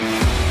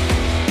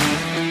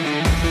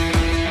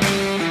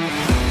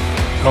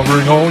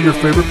covering all your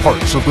favorite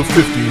parts of the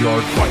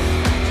 50-yard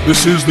fight.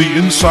 This is the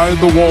Inside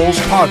the Walls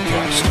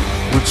podcast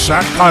with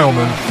Zach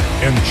Kyleman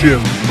and Jim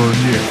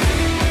Mernier.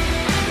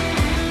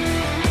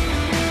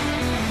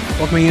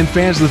 Welcome in,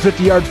 fans of the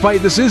 50-yard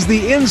fight. This is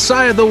the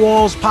Inside the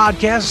Walls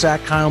podcast.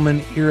 Zach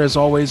Kyleman here, as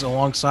always,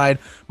 alongside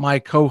my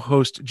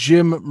co-host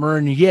Jim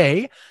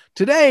Mernier.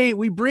 Today,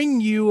 we bring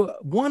you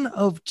one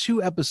of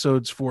two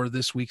episodes for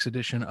this week's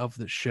edition of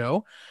the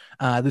show.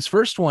 This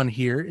first one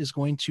here is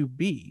going to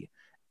be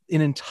an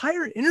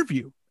entire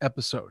interview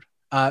episode.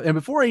 And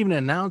before I even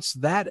announce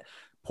that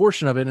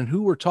portion of it and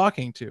who we're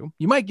talking to,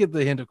 you might get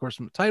the hint, of course,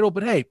 from the title,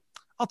 but hey,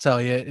 I'll tell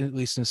you at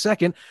least in a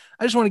second.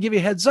 I just want to give you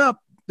a heads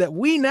up that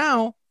we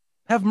now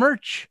have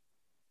merch.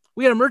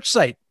 We got a merch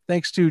site,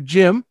 thanks to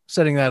Jim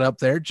setting that up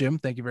there. Jim,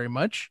 thank you very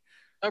much.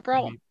 No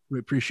problem. We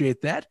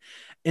appreciate that.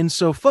 And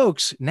so,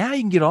 folks, now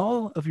you can get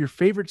all of your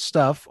favorite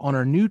stuff on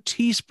our new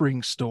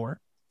Teespring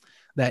store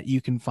that you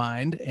can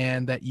find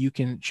and that you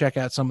can check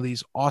out some of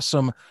these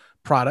awesome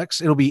products.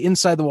 It'll be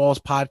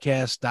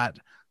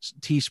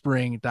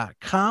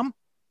insidethewallspodcast.teespring.com.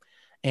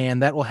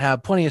 And that will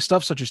have plenty of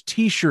stuff such as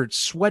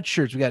t-shirts,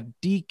 sweatshirts. We got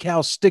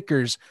decal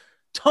stickers,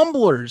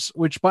 tumblers,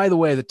 which, by the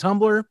way, that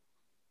tumbler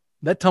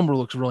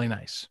looks really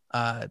nice.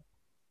 The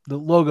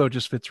logo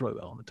just fits really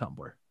well on the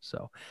tumbler.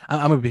 So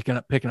I'm going to be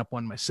picking up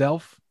one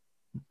myself.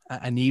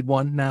 I need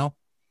one now.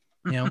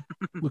 You know,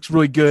 looks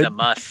really good. It's a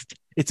must.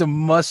 It's a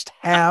must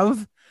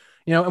have,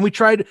 you know, and we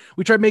tried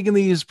making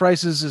these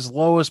prices as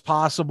low as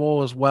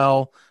possible as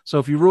well. So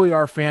if you really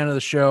are a fan of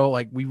the show,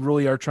 like we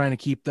really are trying to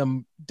keep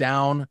them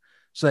down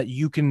so that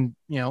you can,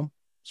 you know,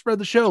 spread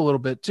the show a little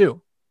bit too,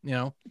 you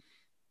know.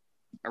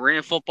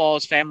 Arena football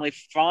is family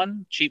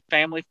fun, cheap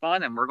family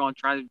fun, and we're going to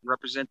try to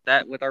represent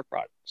that with our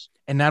products.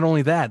 And not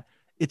only that,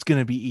 it's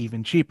going to be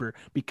even cheaper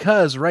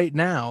because right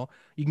now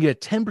you can get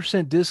a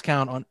 10%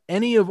 discount on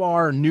any of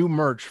our new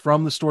merch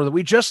from the store that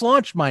we just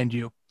launched, mind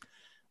you,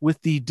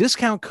 with the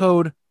discount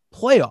code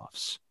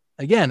PLAYOFFS.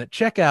 Again, at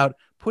checkout,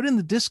 put in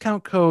the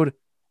discount code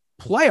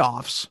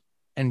PLAYOFFS,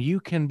 and you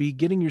can be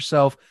getting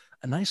yourself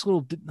a nice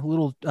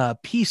little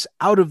piece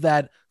out of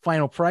that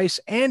final price,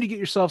 and you get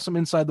yourself some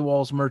Inside the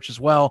Walls merch as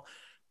well.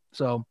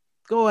 So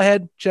go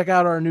ahead, check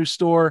out our new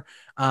store.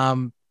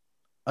 Like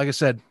I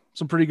said,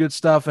 some pretty good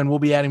stuff, and we'll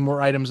be adding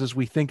more items as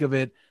we think of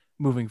it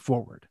moving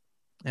forward.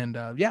 And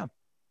yeah,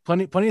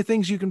 plenty of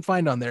things you can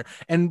find on there.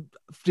 And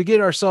to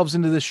get ourselves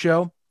into this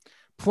show,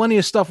 plenty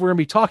of stuff we're going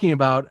to be talking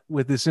about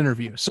with this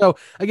interview. So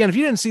again, if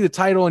you didn't see the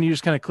title and you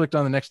just kind of clicked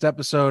on the next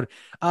episode,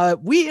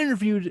 we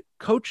interviewed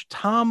Coach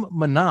Tom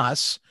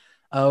Menas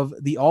of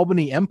the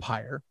Albany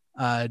Empire.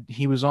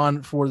 He was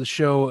on for the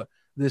show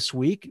this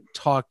week,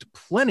 talked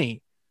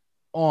plenty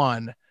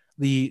on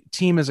the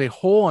team as a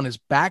whole, on his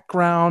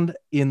background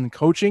in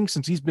coaching,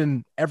 since he's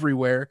been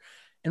everywhere,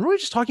 and really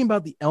just talking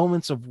about the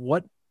elements of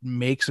what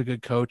makes a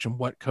good coach and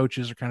what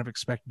coaches are kind of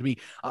expected to be.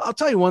 I'll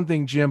tell you one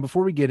thing, Jim,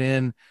 before we get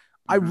in,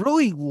 I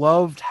really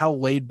loved how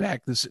laid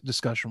back this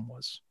discussion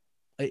was.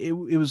 It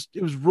was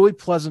really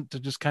pleasant to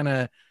just kind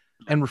of,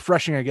 and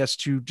refreshing, I guess,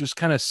 to just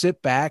kind of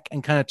sit back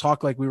and kind of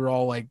talk like we were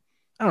all like,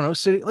 I don't know,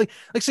 sitting like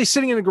say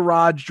sitting in a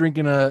garage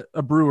drinking a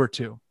brew or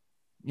two,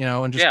 you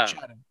know, and just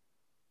chatting.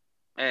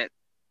 And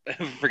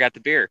forgot the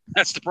beer.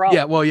 That's the problem.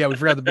 Yeah, well, yeah, we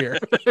forgot the beer.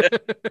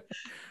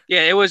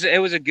 Yeah, it was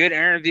a good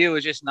interview. It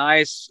was just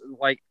nice.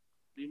 Like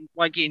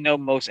you know,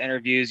 most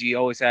interviews you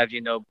always have,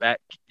 give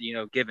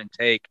and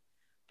take.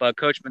 But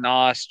Coach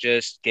Menas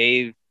just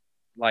gave,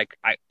 like,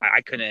 I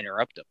couldn't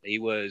interrupt him. He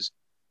was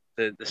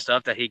the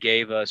stuff that he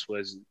gave us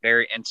was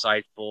very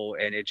insightful,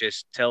 and it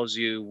just tells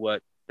you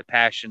what the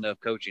passion of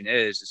coaching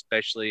is,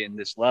 especially in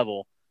this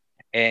level.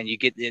 And you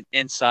get the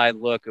inside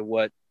look at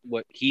what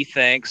he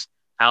thinks,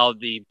 how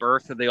the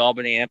birth of the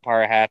Albany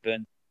Empire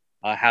happened,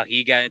 how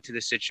he got into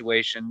the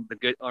situation, the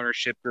good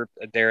ownership group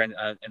there in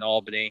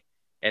Albany,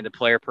 and the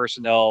player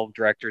personnel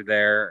director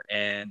there,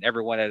 and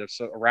everyone that was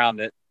around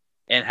it,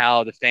 and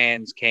how the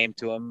fans came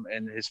to him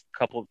in his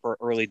couple of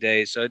early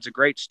days. So it's a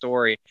great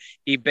story.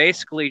 He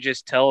basically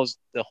just tells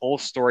the whole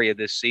story of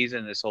this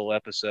season, this whole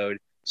episode,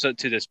 so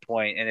to this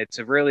point, and it's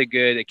a really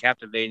good,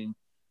 captivating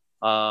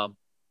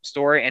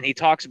story. And he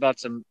talks about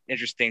some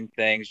interesting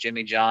things.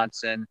 Jimmy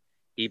Johnson.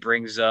 He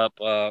brings up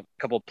a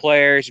couple of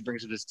players. He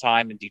brings up his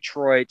time in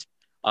Detroit,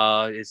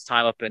 his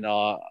time up in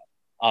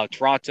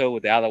Toronto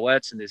with the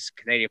Alouettes in this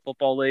Canadian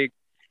Football League.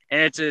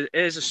 And it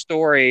is a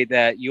story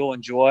that you'll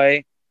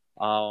enjoy.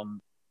 And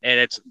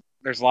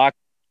there's a lot of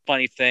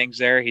funny things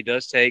there. He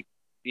does take,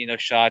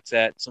 shots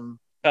at some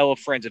fellow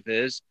friends of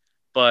his,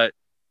 but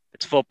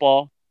it's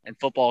football, and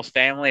football is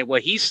family.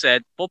 What he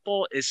said,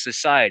 football is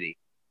society.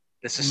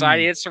 The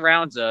society that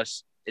surrounds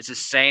us is the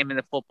same in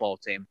the football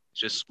team.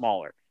 It's just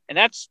smaller. And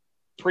that's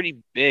pretty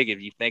big if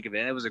you think of it.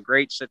 And it was a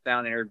great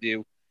sit-down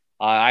interview.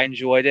 I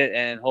enjoyed it,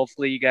 and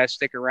hopefully you guys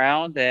stick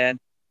around and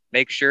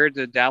make sure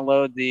to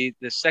download the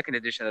second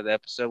edition of the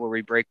episode where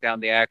we break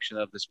down the action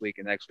of this week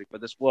and next week.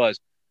 But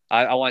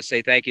I want to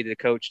say thank you to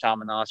Coach Tom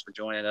Menas for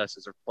joining us.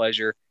 It's a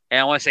pleasure.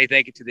 And I want to say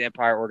thank you to the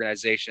Empire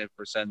organization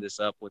for setting this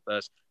up with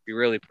us. We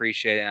really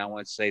appreciate it. And I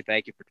want to say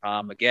thank you for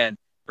Tom again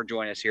for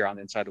joining us here on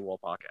the Inside the Wall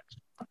podcast.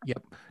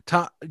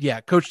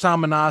 Yep. Coach Tom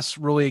Menas,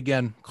 really,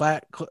 again,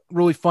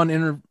 really fun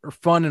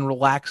and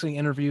relaxing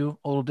interview,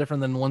 a little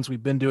different than the ones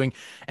we've been doing.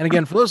 And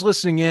again, for those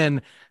listening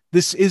in,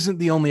 this isn't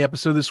the only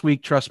episode this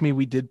week. Trust me,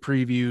 we did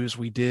previews,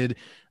 we did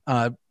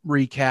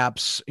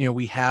recaps.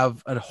 We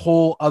have a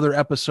whole other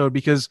episode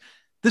because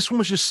this one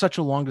was just such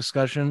a long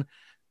discussion.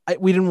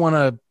 We didn't want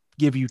to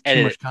give you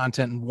too much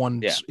content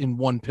in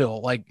one pill.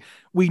 Like,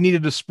 we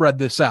needed to spread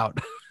this out.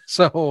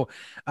 So,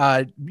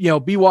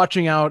 be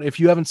watching out if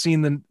you haven't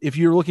seen if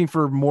you're looking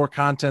for more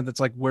content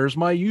that's like, where's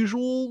my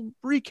usual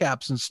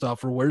recaps and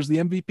stuff, or where's the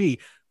MVP?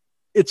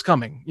 It's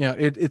coming.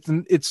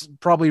 It's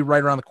probably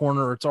right around the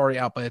corner, or it's already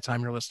out by the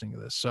time you're listening to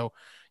this. So,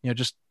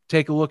 just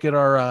take a look at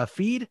our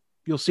feed.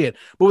 You'll see it.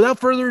 But without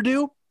further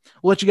ado,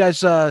 we'll let you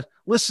guys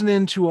listen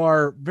into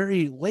our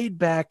very laid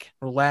back,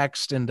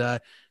 relaxed,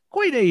 and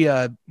quite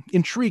a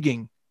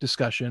intriguing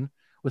discussion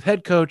with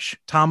head coach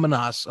Tom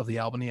Menas of the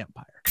Albany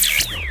Empire.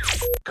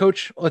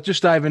 Coach, let's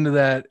just dive into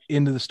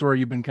the story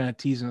you've been kind of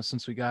teasing us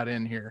since we got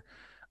in here.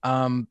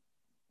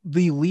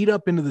 The lead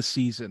up into the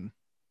season,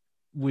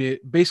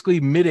 basically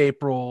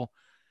mid-April,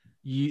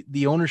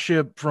 the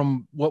ownership,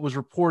 from what was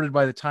reported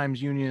by the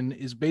Times-Union,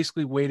 is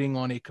basically waiting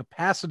on a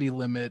capacity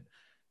limit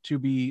to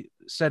be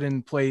set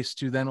in place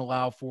to then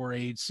allow for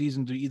a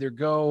season to either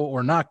go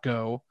or not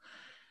go.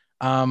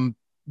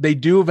 They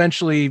do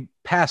eventually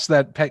pass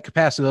that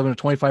capacity limit of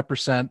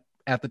 25%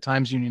 at the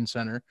Times-Union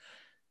Center.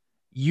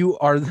 You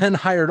are then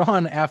hired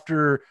on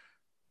after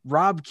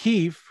Rob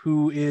Keefe,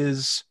 who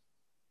is,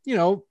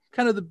 kind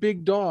of the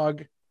big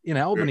dog in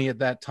Albany at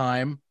that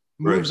time,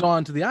 moves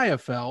on to the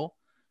IFL.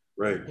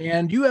 Right.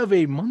 And you have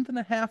a month and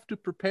a half to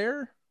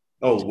prepare.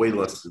 Oh, way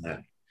less than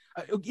that.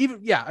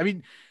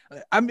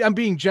 I'm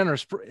being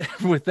generous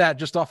with that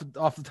just off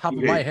the top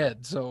of my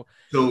head. So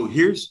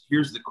here's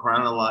the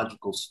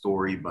chronological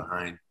story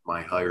behind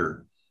my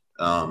hire.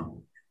 I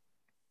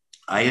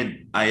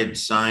had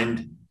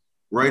signed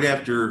right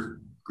after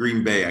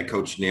Green Bay. I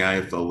coached in the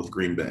IFL with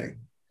Green Bay.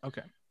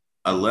 Okay.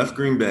 I left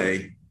Green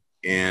Bay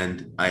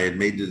and I had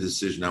made the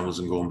decision I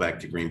wasn't going back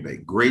to Green Bay.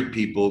 Great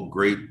people,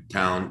 great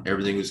town,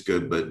 everything was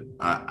good, but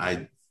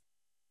I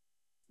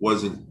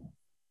wasn't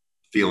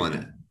feeling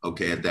it,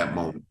 at that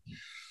moment.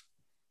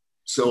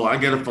 So I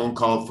got a phone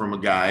call from a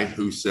guy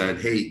who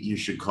said, hey, you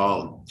should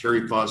call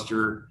Terry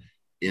Foster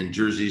in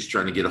Jersey. He's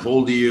trying to get a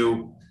hold of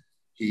you.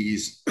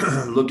 He's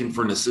looking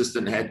for an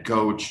assistant head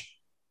coach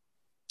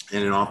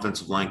and an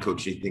offensive line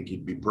coach you think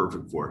he'd be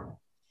perfect for.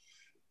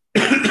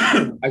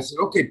 I said,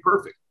 okay,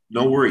 perfect.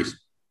 No worries.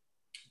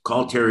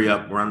 Call Terry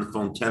up. We're on the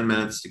phone 10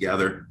 minutes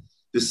together.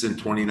 This is in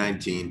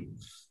 2019.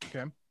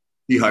 Okay.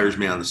 He hires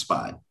me on the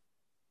spot.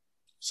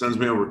 Sends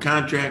me over a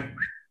contract.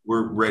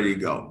 We're ready to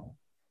go.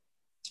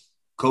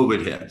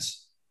 COVID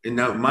hits. And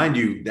now, mind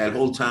you, that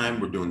whole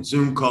time we're doing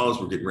Zoom calls.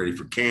 We're getting ready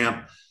for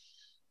camp.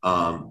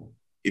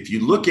 If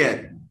you look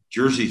at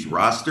Jersey's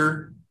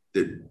roster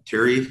that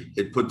Terry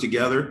had put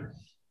together,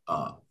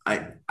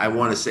 I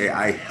want to say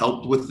I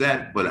helped with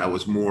that, but I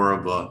was more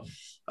of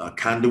a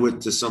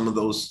conduit to some of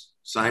those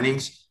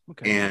signings.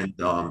 Okay. And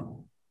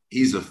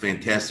he's a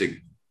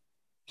fantastic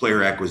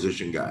player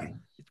acquisition guy.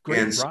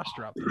 Great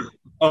roster out there.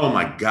 Oh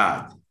my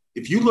God.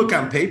 If you look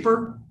on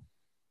paper,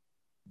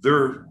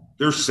 they're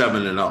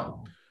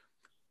 7-0,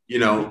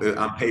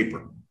 on paper.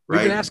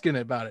 Right. We've been asking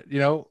about it,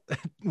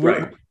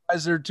 Right.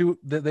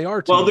 They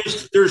are two. Well,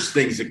 there's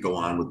things that go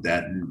on with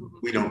that, and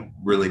we don't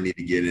really need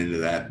to get into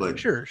that. But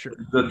sure.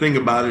 The thing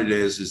about it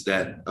is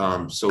that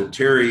so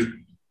Terry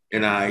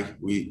and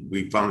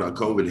we found out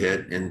COVID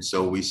hit, and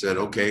so we said,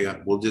 okay,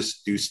 we'll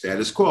just do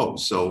status quo.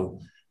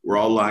 So we're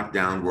all locked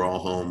down, we're all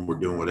home, we're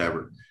doing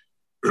whatever.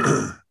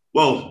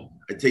 Well,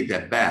 I take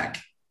that back.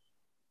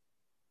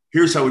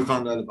 Here's how we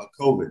found out about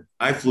COVID.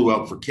 I flew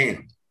out for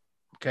camp.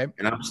 Okay.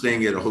 And I'm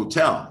staying at a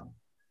hotel,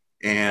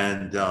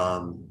 and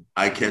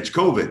I catch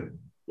COVID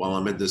while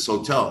I'm at this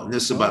hotel. And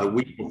this is about a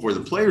week before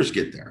the players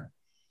get there.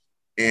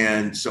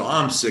 And so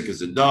I'm sick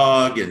as a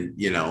dog. And,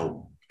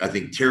 I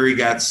think Terry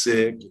got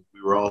sick.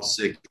 We were all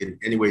sick. And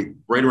anyway,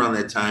 right around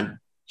that time,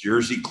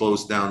 Jersey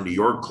closed down, New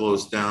York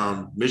closed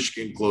down,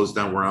 Michigan closed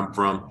down where I'm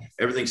from.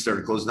 Everything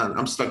started closing down.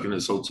 I'm stuck in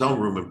this hotel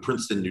room in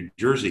Princeton, New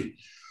Jersey.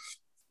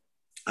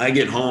 I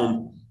get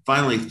home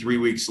finally 3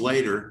 weeks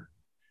later,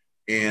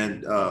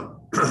 and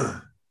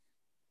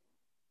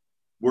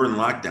we're in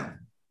lockdown.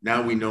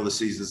 Now we know the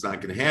season's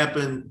not going to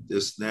happen,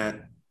 this,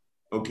 that.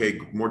 Okay,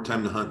 more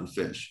time to hunt and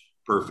fish.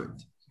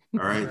 Perfect.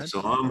 All right.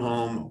 So I'm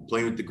home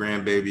playing with the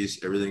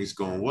grandbabies. Everything's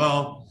going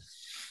well.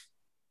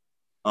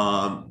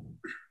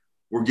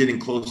 We're getting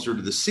closer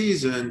to the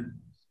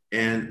season,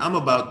 and I'm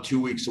about 2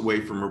 weeks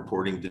away from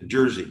reporting to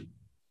Jersey.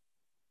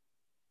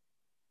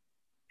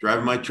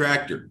 Driving my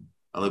tractor.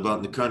 I live out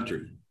in the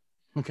country.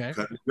 Okay.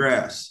 Cutting the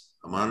grass.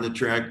 I'm on the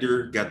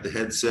tractor, got the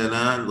headset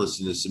on,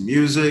 listening to some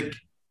music.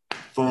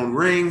 Phone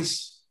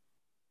rings.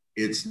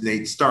 It's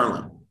Nate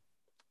Starling.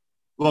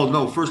 Well,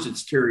 no, first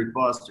it's Terry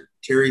Foster.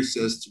 Terry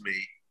says to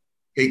me,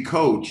 hey,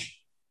 coach,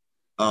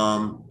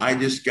 I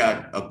just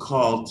got a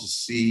call to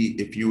see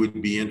if you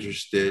would be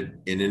interested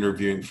in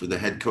interviewing for the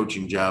head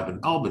coaching job in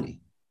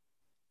Albany.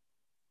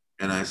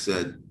 And I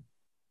said,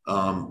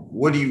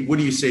 what do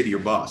you say to your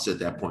boss at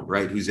that point,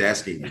 right? Who's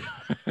asking you?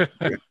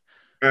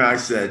 And I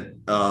said,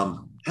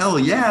 hell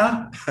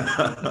yeah.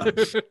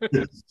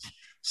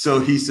 So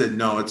he said,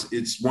 no,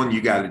 it's one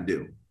you got to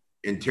do.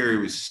 And Terry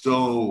was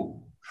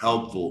so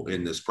helpful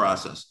in this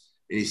process.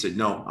 And he said,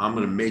 no, I'm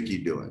going to make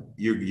you do it.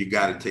 You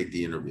got to take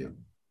the interview.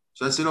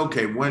 So I said,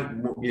 okay,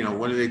 when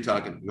are they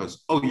talking? He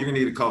goes, oh, you're going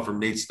to get a call from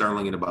Nate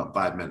Starling in about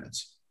 5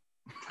 minutes.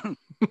 And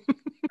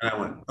I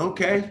went,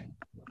 okay.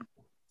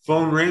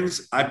 Phone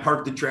rings. I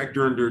parked the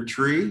tractor under a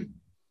tree.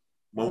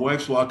 My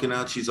wife's walking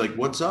out. She's like,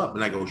 what's up?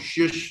 And I go,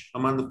 shush,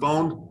 I'm on the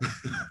phone.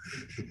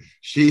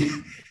 She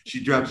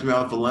drops me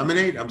off a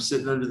lemonade. I'm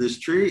sitting under this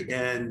tree,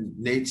 and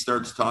Nate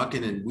starts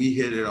talking, and we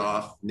hit it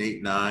off. Nate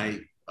and I,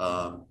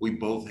 we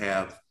both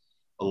have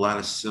a lot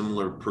of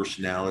similar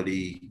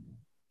personality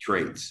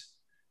traits.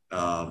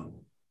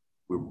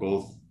 We're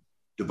both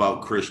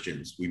devout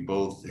Christians. We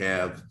both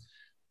have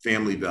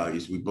family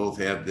values. We both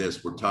have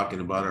this. We're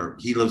talking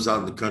about he lives out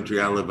in the country.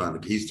 I live on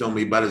he's telling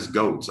me about his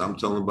goats. I'm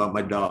telling him about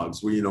my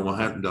dogs. My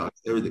hunting dogs,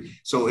 everything.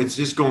 So it's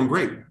just going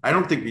great. I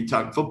don't think we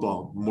talked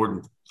football more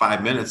than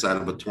 5 minutes out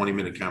of a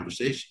 20-minute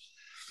conversation.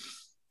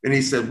 And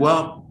he said,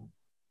 well,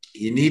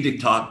 you need to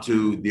talk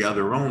to the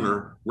other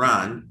owner,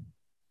 Ron,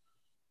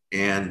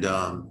 and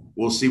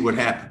we'll see what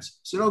happens.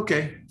 I said,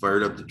 okay.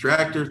 Fired up the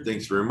tractor.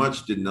 Thanks very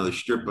much. Did another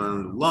strip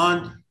on the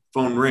lawn.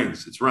 Phone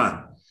rings. It's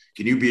Ron.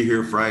 Can you be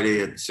here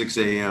Friday at 6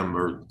 a.m.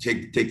 or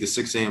take the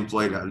 6 a.m.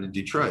 flight out of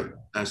Detroit?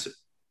 I said,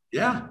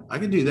 yeah, I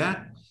can do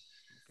that.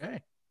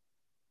 Okay.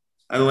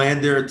 I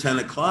land there at 10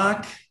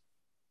 o'clock.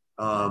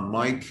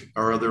 Mike,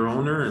 our other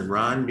owner, and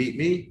Ron meet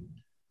me.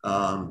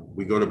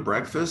 We go to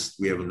breakfast.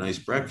 We have a nice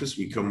breakfast.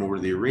 We come over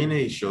to the arena.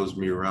 He shows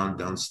me around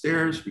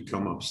downstairs. We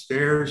come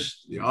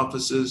upstairs, the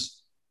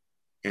offices,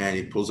 and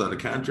he pulls out a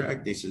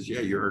contract. He says,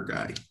 yeah, you're our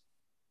guy.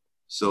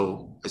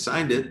 So I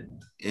signed it.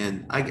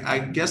 And I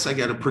guess I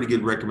got a pretty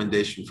good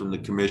recommendation from the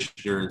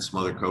commissioner and some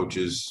other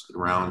coaches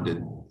around,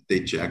 and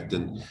they checked.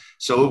 And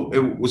so it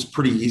was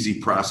pretty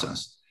easy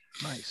process.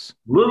 Nice.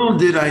 Little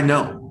did I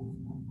know,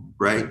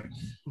 right?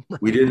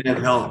 We didn't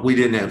have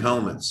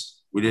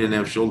helmets. We didn't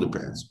have shoulder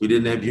pads. We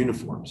didn't have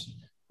uniforms.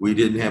 We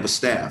didn't have a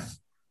staff.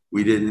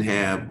 We didn't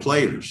have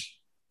players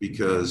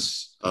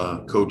because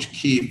Coach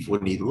Keefe,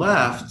 when he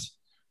left,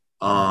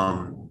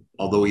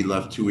 although he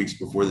left 2 weeks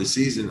before the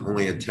season,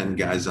 only had 10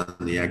 guys on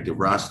the active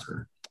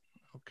roster.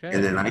 Okay.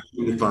 And then I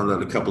found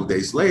out a couple of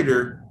days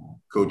later,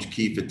 Coach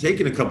Keefe had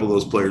taken a couple of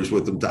those players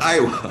with him to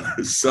Iowa.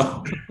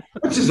 So,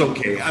 which is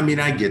okay. I mean,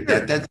 I get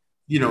that. That's,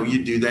 you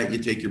do that. You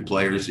take your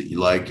players that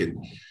you like.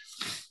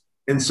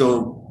 And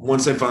so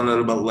once I found out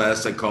about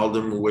Les, I called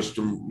him and wished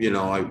him,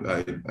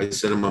 I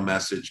sent him a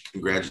message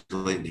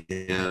congratulating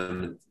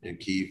him and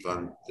Keefe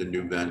on the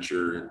new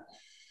venture. And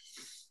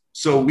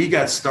so we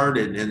got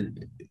started,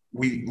 and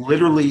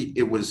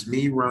it was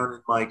me, Ron,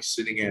 and Mike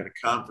sitting at a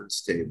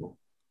conference table,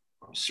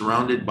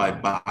 surrounded by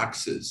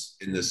boxes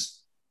in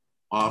this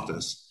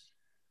office.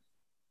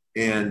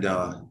 And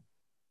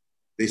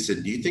they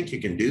said, do you think you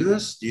can do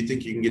this? Do you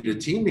think you can get a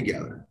team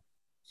together?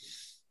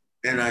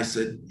 And I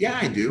said, yeah,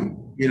 I do.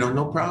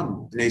 No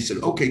problem. And they said,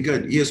 okay,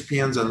 good.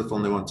 ESPN's on the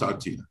phone. They want to talk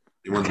to you.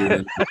 They want to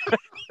do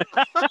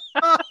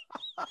it.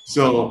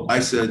 So I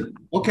said,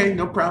 okay,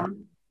 no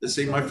problem. This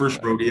ain't my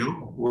first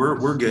rodeo.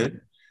 We're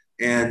good.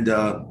 And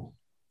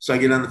so I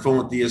get on the phone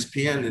with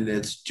ESPN, and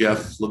it's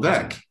Jeff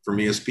Levesque from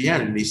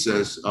ESPN. And he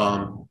says,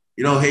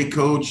 hey,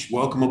 coach,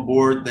 welcome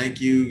aboard.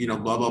 Thank you,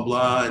 blah, blah,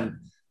 blah. And,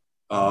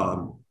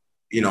 how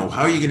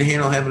are you going to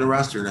handle having a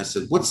roster? And I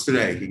said, what's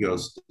today? He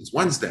goes, it's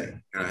Wednesday.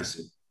 And I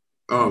said,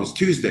 oh, it was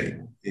Tuesday.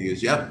 He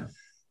goes, yep.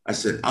 I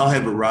said, I'll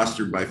have a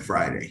roster by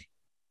Friday.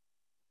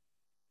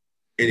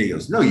 And he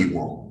goes, no, you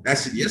won't. I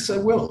said, yes, I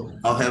will.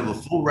 I'll have a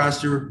full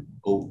roster,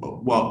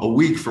 a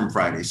week from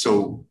Friday.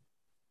 So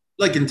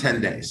like in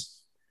 10 days.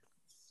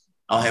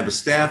 I'll have a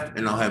staff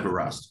and I'll have a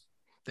roster.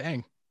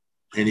 Dang.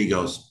 And he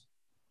goes,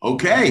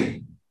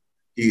 okay.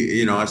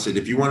 I said,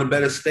 if you want to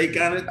bet a stake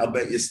on it, I'll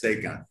bet you a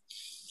stake on it.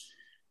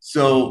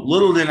 So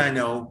little did I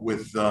know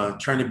with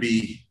trying to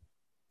be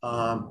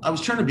I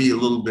was trying to be a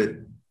little bit,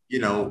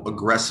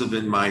 aggressive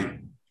in my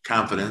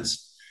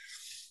confidence.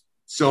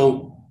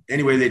 So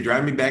anyway, they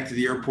drive me back to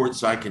the airport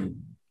so I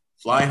can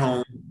fly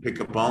home, pick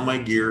up all my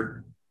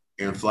gear,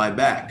 and fly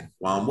back.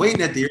 While I'm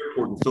waiting at the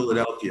airport in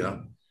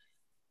Philadelphia,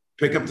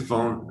 pick up the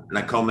phone, and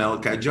I call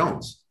Malachi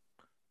Jones.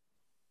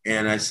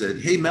 And I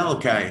said, hey,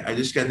 Malachi, I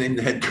just got named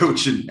the head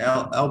coach in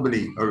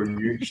Albany. Are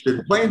you interested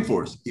in playing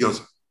for us? He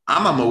goes,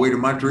 I'm on my way to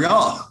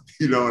Montreal.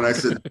 And I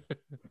said,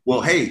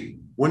 well, hey,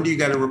 when do you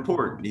got to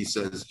report? And he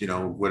says,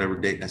 whatever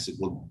date. And I said,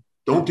 well,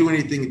 don't do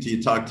anything until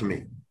you talk to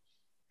me.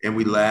 And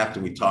we laughed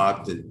and we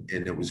talked, and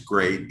it was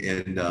great.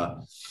 And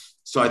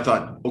so I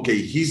thought, okay,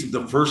 he's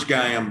the first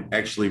guy I'm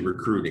actually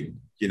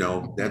recruiting.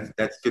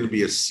 That's going to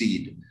be a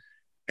seed.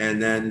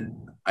 And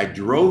then I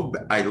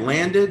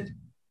landed,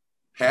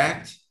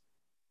 packed,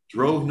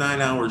 drove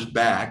 9 hours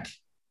back,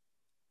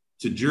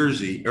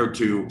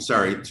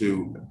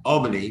 to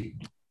Albany.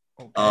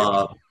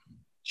 Okay.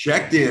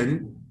 Checked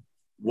in.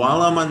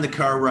 While I'm on the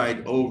car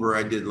ride over,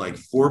 I did like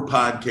 4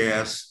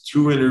 podcasts,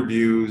 2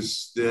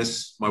 interviews.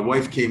 My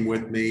wife came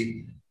with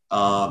me,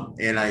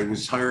 and I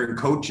was hiring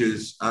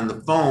coaches on the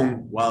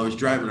phone while I was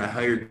driving. I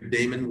hired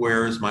Damon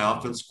Ware as my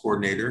offense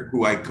coordinator,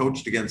 who I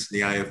coached against in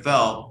the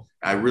IFL.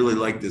 I really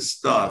liked his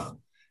stuff.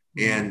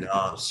 And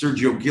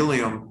Sergio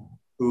Gilliam,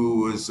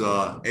 who was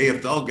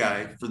AFL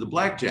guy for the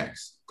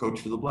Blackjacks, coach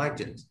for the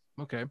Blackjacks.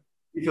 Okay.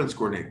 Defense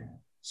coordinator.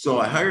 So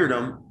I hired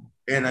him.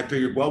 And I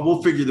figured, well,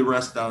 we'll figure the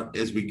rest out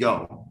as we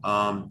go.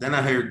 Then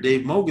I hired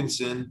Dave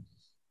Mogensen,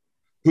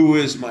 who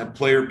is my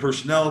player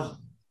personnel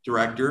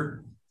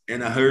director.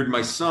 And I hired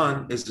my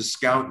son as the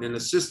scout and an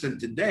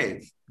assistant to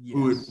Dave,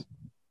 who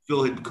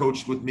Phil had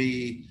coached with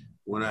me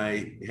when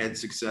I had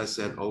success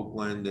at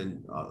Oakland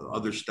and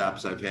other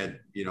stops I've had,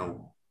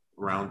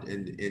 around.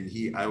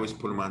 And I always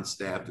put him on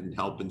staff and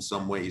help in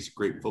some way. He's a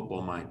great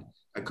football mind.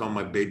 I call him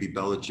my baby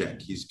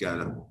Belichick. He's got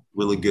a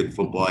really good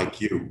football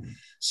IQ.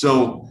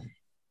 So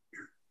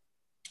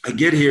I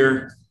get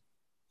here.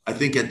 I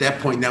think at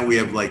that point now we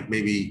have I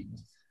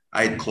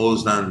had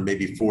closed on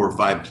maybe 4 or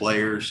 5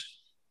 players.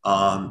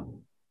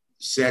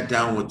 Sat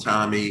down with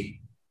Tommy,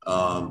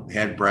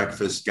 had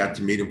breakfast, got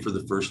to meet him for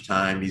the first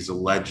time. He's a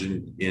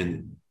legend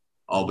in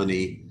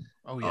Albany.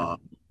 Oh, yeah.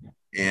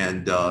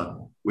 And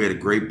we had a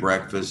great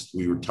breakfast.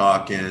 We were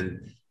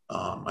talking.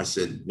 I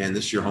said, man,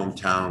 this is your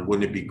hometown.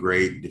 Wouldn't it be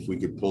great if we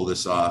could pull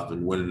this off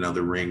and win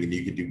another ring and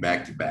you could do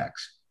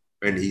back-to-backs?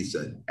 And he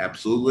said,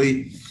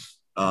 absolutely.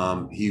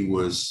 He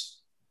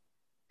was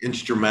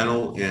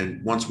instrumental.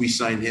 And once we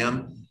signed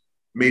him,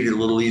 made it a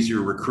little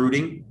easier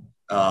recruiting,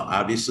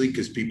 obviously,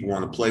 because people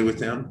want to play with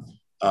him.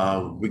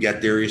 We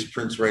got Darius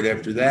Prince right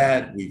after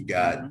that. We've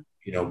got,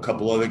 a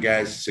couple other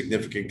guys,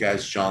 significant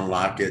guys, Sean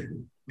Lockett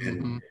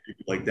and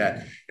people like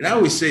that. And I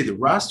always say the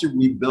roster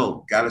we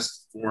built got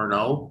us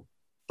 4-0,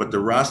 but the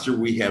roster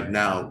we have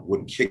now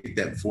would kick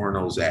that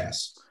 4-0's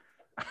ass.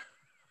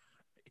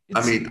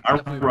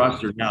 Our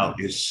roster now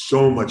is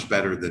so much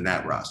better than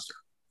that roster.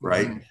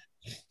 Right.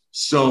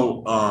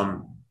 So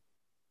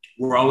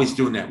we're always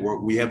doing that.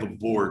 We have a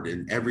board,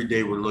 and every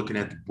day we're looking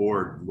at the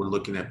board. We're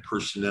looking at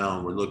personnel,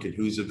 and we're looking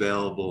who's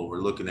available. We're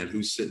looking at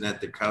who's sitting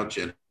at the couch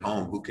at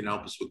home, who can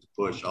help us with the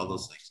push, all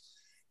those things.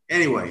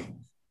 Anyway,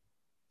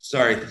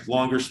 sorry,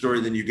 longer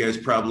story than you guys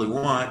probably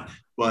want.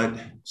 But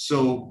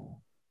so,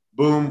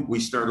 boom,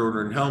 we start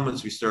ordering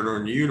helmets. We start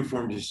ordering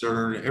uniforms. We start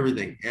ordering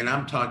everything. And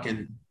I'm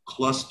talking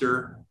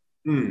cluster,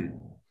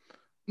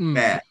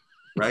 bad,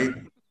 right?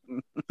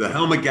 The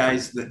helmet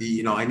guys,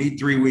 I need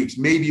 3 weeks.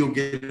 Maybe you'll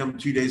get them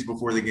 2 days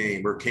before the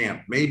game or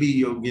camp.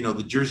 Maybe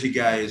the jersey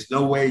guys,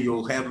 no way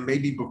you'll have them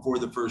maybe before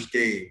the first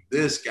game.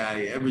 This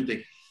guy,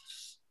 everything.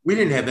 We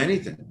didn't have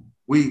anything.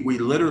 We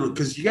literally,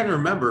 because you got to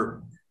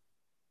remember,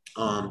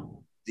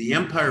 the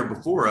empire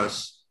before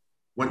us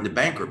went into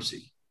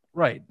bankruptcy.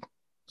 Right.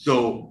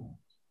 So,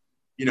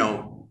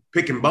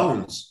 picking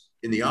bones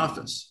in the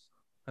office.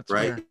 That's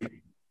right. Fair.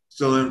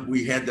 So then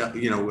we had to,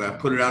 I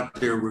put it out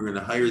there. We're going to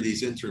hire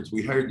these interns.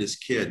 We hired this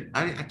kid.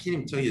 I can't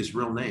even tell you his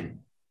real name.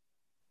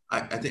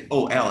 I think,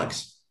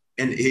 Alex.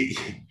 And he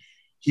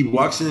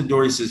walks in the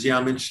door. He says, yeah,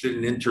 I'm interested in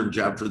an intern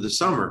job for the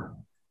summer.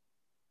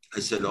 I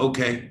said,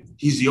 okay.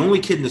 He's the only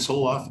kid in this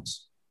whole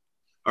office.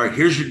 All right,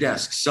 here's your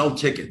desk. Sell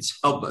tickets.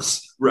 Help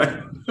us.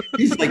 Right.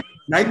 He's like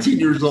 19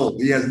 years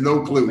old. He has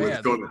no clue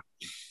what's going on.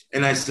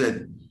 And I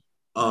said,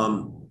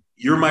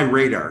 you're my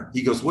radar.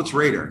 He goes, what's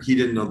radar? He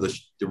didn't know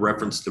the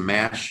reference to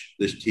MASH,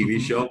 this TV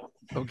show.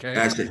 Okay. And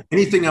I said,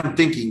 anything I'm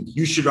thinking,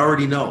 you should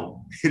already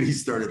know. And he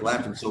started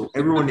laughing. So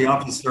everyone in the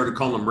office started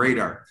calling him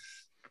Radar.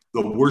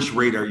 The worst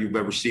radar you've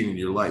ever seen in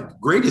your life.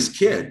 Greatest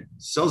kid,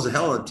 sells a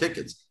hell of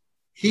tickets.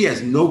 He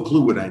has no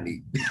clue what I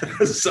need.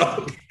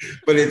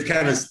 But it's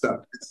kind of stuff.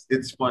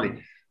 It's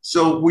funny.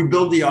 So we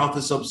build the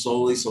office up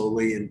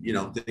slowly,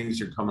 and things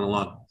are coming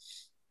along.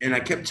 And I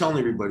kept telling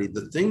everybody,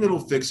 the thing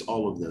that'll fix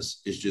all of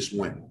this is just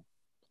win.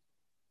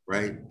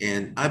 Right.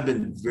 And I've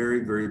been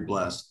very, very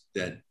blessed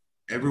that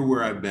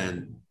everywhere I've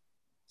been,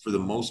 for the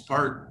most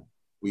part,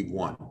 we've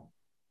won.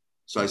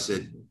 So I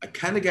said, I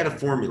kind of got a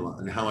formula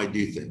on how I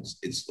do things.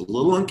 It's a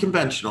little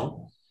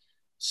unconventional.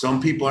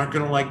 Some people aren't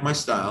going to like my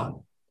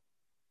style,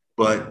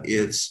 but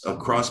it's a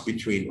cross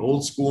between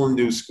old school and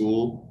new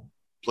school,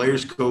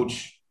 players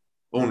coach,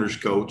 owners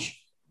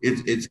coach.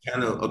 It's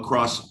kind of a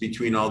cross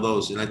between all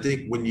those. And I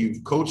think when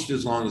you've coached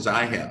as long as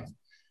I have,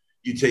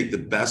 you take the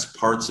best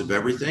parts of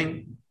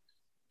everything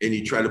and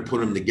you try to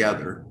put them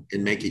together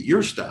and make it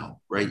your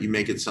style, right? You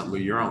make it something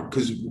of your own.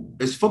 Because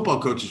as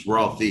football coaches, we're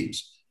all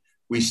thieves.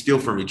 We steal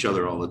from each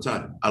other all the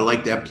time. I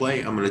like that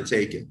play. I'm going to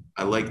take it.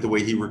 I like the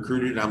way he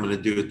recruited. I'm going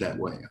to do it that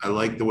way. I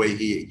like the way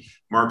he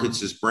markets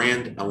his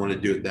brand. I want to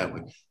do it that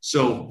way.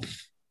 So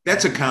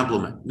that's a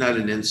compliment, not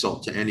an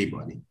insult to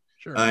anybody.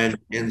 Sure.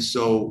 And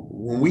so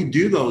when we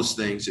do those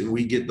things and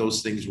we get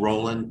those things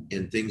rolling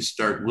and things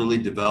start really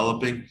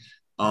developing,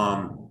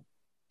 and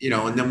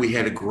then we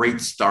had a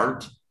great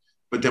start,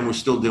 but then we're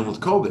still dealing with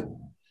COVID.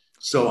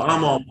 So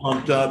I'm all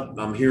pumped up.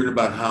 I'm hearing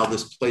about how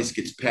this place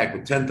gets packed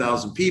with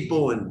 10,000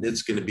 people and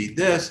it's going to be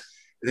this.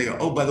 And they go,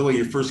 oh, by the way,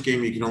 your first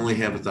game, you can only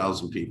have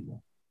 1,000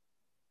 people.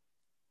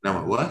 And I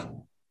went, what?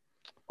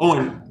 Oh,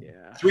 and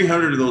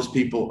 300 of those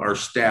people are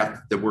staff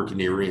that work in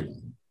the arena.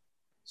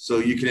 So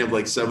you can have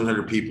like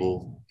 700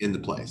 people in the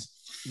place.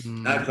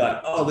 And I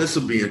thought, oh, this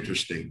will be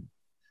interesting.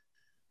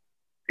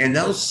 And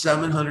those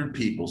 700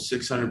 people,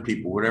 600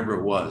 people, whatever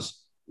it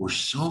was, were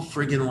so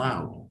friggin'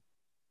 loud.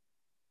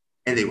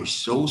 And they were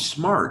so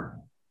smart.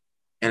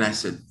 And I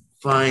said,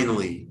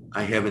 finally,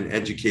 I have an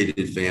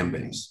educated fan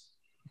base.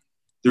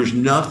 There's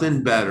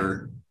nothing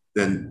better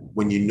than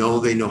when you know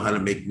they know how to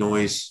make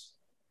noise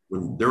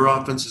when their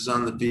offense is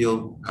on the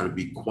field, how to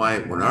be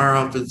quiet when our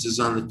offense is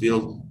on the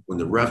field, when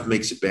the ref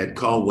makes a bad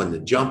call, when to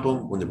jump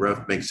them, when the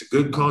ref makes a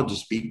good call,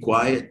 just be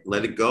quiet,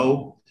 let it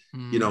go.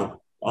 You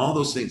know, all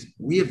those things.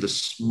 We have the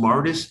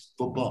smartest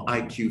football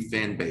IQ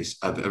fan base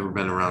I've ever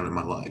been around in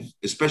my life,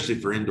 especially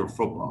for indoor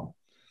football.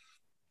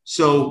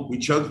 So we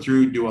chug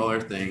through, do all our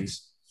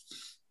things,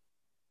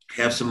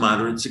 have some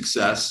moderate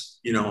success.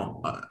 You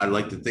know, I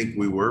like to think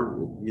we were,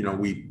 you know,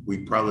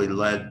 we probably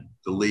led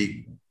the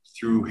league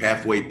through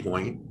halfway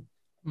point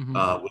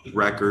with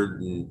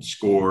record and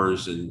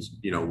scores. And,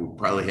 you know, we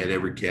probably had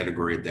every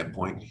category at that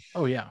point.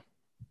 Oh, yeah.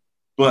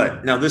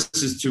 But now this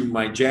is to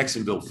my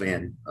Jacksonville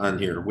fan on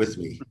here with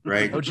me,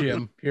 right? Oh,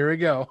 Jim, here we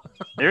go.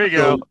 There we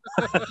go.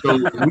 So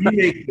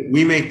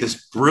we make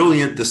this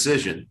brilliant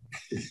decision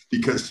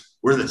because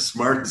we're the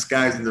smartest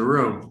guys in the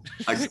room.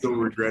 I still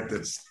regret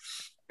this.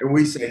 And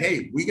we say,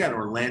 hey, we got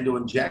Orlando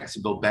and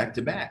Jacksonville back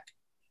to back.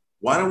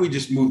 Why don't we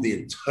just move the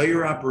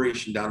entire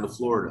operation down to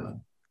Florida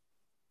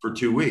for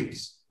 2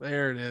 weeks?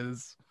 There it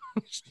is.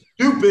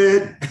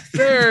 Stupid.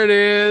 There it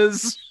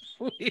is.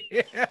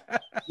 Yeah.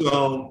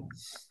 So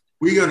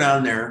we go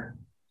down there,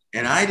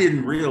 and I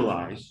didn't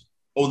realize,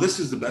 oh, this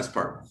is the best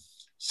part.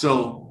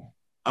 So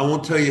I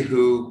won't tell you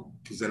who,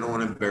 because I don't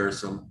want to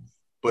embarrass them,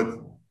 but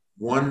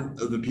one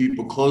of the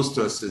people close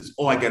to us says,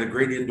 oh, I got a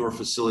great indoor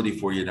facility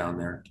for you down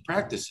there to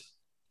practice it.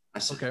 I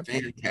said,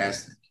 okay.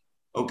 Fantastic.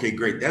 Okay,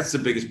 great. That's the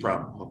biggest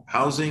problem.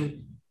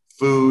 Housing,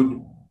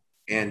 food,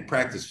 and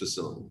practice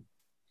facility.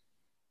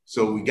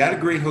 So we got a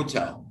great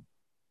hotel.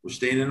 We're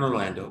staying in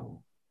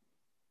Orlando.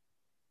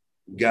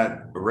 We got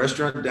a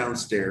restaurant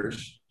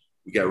downstairs.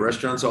 We got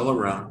restaurants all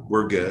around.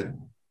 We're good.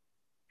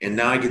 And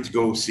now I get to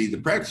go see the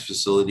practice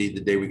facility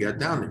the day we got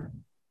down there.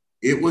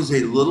 It was a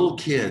little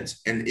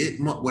kids. And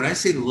when I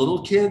say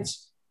little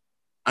kids,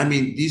 I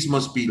mean, these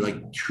must be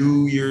like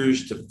 2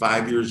 years to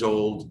 5 years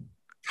old,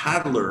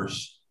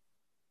 toddlers,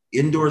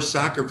 indoor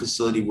soccer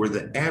facility where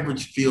the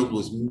average field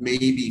was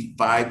maybe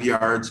 5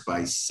 yards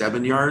by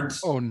 7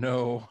 yards. Oh,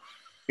 no.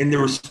 And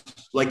there was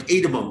like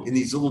 8 of them in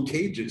these little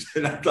cages.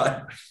 And I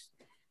thought,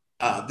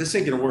 this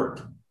ain't going to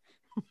work.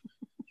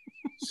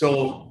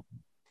 So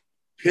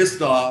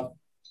pissed off,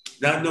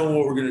 not knowing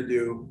what we're going to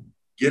do,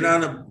 get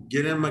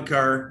in my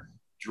car,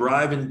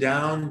 driving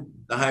down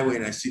the highway,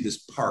 and I see this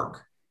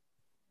park.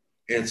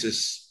 And it's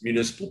this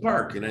municipal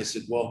park. And I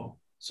said, well,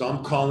 so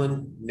I'm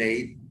calling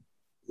Nate,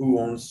 who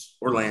owns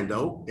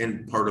Orlando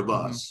and part of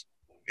us.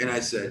 And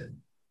I said,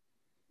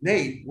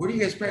 Nate, where do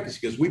you guys practice?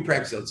 He goes, we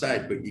practice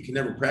outside, but you can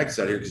never practice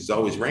out here because it's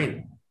always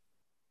raining.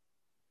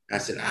 I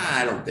said,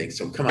 I don't think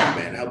so. Come on,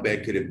 man. How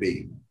bad could it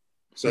be?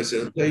 So I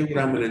said, I'll tell you what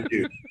I'm going to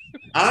do.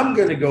 I'm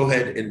going to go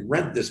ahead and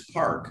rent this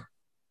park.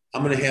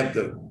 I'm going to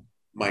have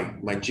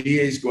my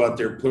GAs go out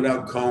there, put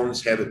out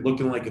cones, have it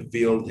looking like a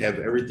field, have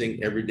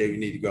everything every day you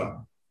need to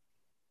go.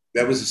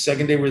 That was the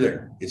second day we're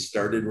there. It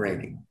started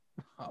raining.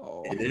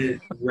 Oh. And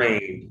it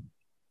rained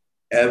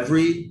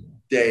every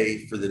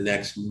day for the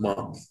next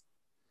month.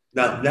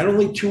 Now, not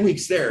only 2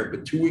 weeks there,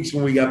 but 2 weeks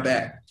when we got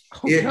back.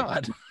 Oh,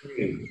 God.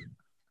 Rained.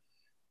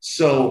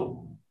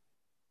 So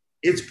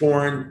it's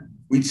pouring.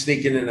 We'd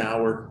sneak in an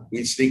hour.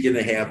 We'd sneak in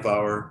a half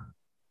hour.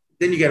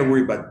 Then you got to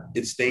worry about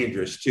it's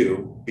dangerous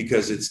too,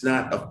 because it's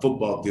not a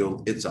football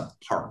field. It's a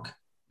park.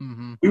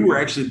 Mm-hmm. We were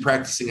actually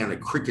practicing on a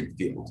cricket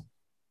field.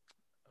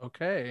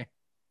 Okay.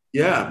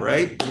 Yeah,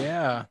 right?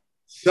 Yeah.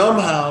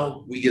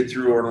 Somehow we get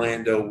through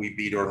Orlando. We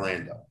beat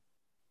Orlando.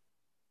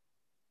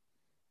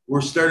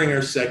 We're starting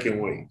our second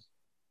week.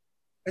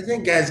 I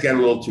think guys got a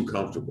little too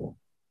comfortable.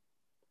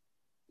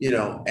 You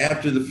know,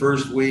 after the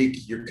first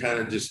week, you're kind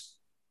of just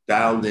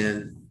dialed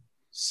in.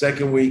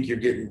 Second week, you're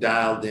getting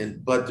dialed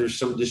in, but there's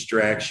some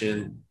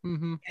distraction.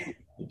 Mm-hmm.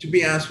 To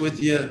be honest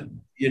with you,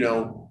 you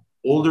know,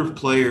 older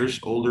players,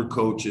 older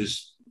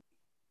coaches,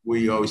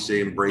 we always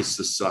say embrace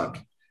the suck.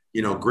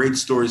 You know, great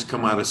stories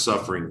come out of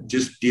suffering.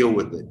 Just deal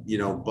with it. You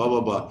know, blah,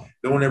 blah, blah.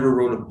 No one ever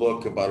wrote a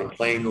book about a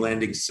plane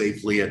landing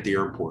safely at the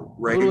airport,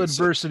 right? A little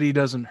adversity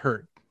doesn't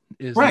hurt.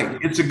 Right.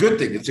 It's a good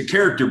thing. It's a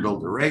character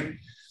builder, right?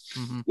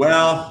 Mm-hmm.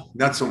 Well,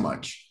 not so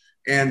much.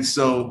 And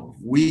so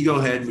we go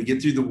ahead and we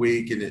get through the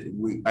week,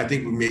 and I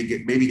think we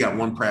maybe got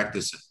one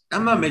practice.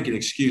 I'm not making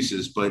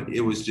excuses, but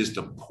it was just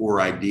a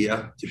poor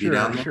idea to be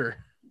down there. Sure.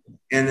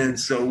 And then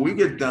so we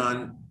get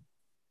done.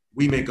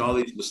 We make all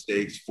these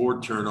mistakes,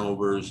 4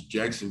 turnovers.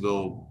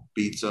 Jacksonville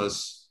beats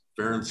us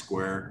fair and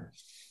square.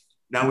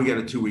 Now we got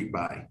a 2-week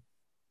bye.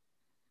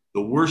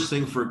 The worst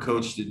thing for a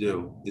coach to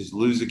do is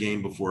lose a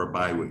game before a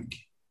bye week,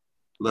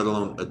 let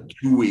alone a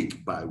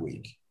 2-week bye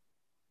week.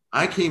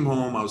 I came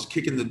home, I was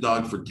kicking the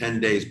dog for 10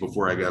 days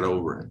before I got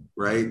over it,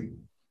 right?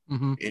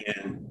 Mm-hmm.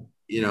 And,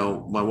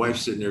 my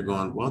wife's sitting there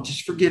going, well,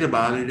 just forget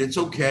about it. It's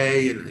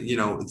okay. And,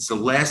 it's the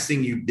last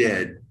thing you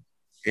did.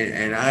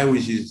 And I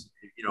always use,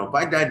 if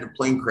I died in a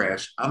plane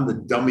crash, I'm the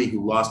dummy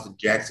who lost to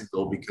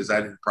Jacksonville because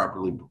I didn't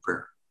properly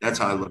prepare. That's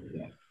how I look at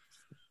it.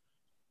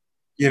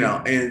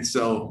 And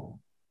so,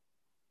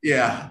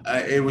 yeah,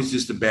 it was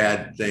just a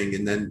bad thing.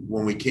 And then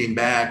when we came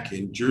back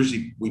in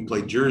Jersey, we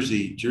played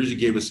Jersey. Jersey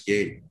gave us a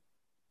game.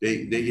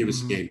 They gave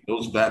us a game.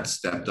 Those vets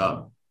stepped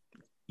up.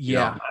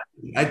 Yeah.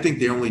 I think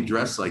they only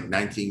dressed like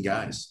 19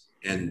 guys,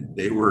 and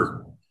they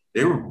were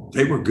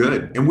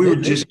good. And we were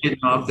just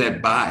getting off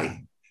that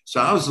bye.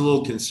 So I was a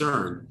little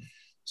concerned.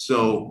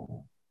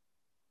 So,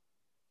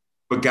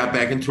 but got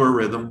back into our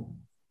rhythm,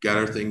 got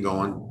our thing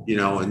going,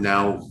 and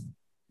now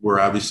we're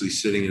obviously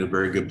sitting in a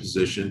very good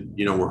position.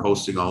 We're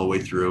hosting all the way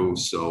through.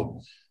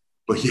 So,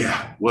 but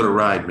yeah, what a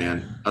ride,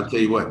 man. I'll tell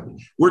you what,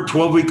 we're a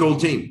 12-week-old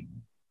team.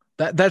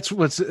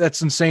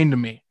 That's insane to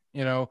me.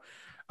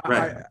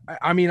 Right.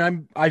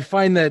 I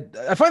find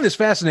this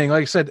fascinating,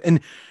 like I said, and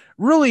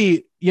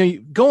really,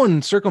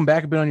 circling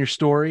back a bit on your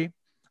story,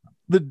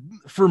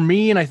 for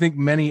me, and I think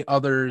many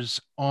others,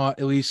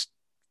 at least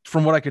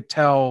from what I could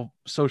tell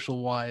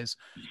social wise,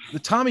 the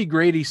Tommy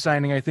Grady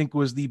signing, I think,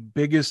 was the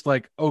biggest,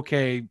 like,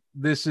 okay,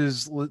 this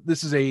is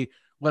a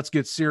let's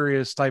get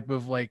serious type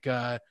of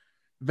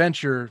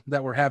venture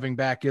that we're having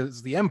back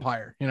as the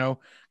Empire, because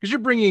you're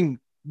bringing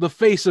the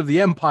face of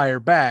the Empire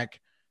back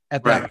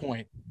at that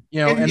point.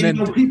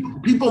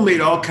 People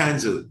made all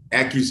kinds of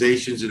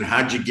accusations and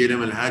how'd you get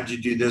him and how'd you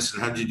do this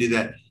and how'd you do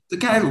that. The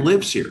guy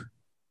lives here.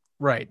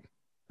 Right.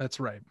 That's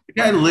right. The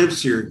guy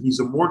lives here. He's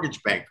a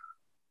mortgage banker.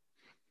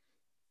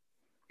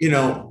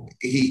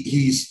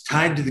 He's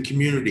tied to the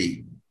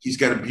community. He's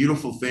got a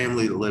beautiful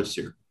family that lives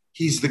here.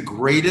 He's the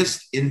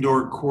greatest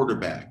indoor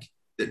quarterback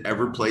that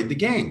ever played the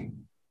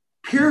game.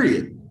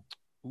 Period.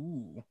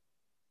 Ooh.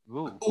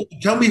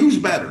 Tell me who's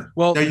better.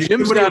 Well, now,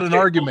 Jim's got an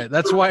argument.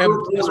 That's why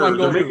I'm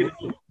going.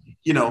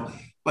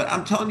 But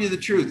I'm telling you the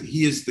truth.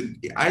 He is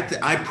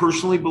I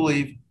personally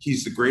believe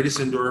he's the greatest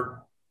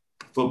indoor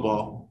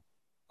football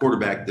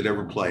quarterback that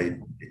ever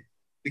played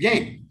the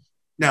game.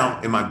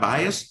 Now, am I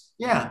biased?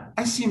 Yeah,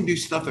 I see him do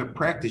stuff at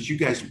practice you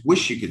guys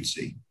wish you could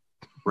see,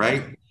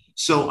 right?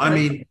 So, I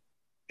mean,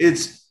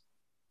 it's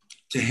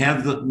to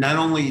have not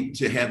only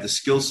to have the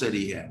skill set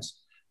he has,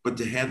 but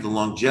to have the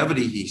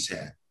longevity he's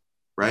had,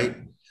 right?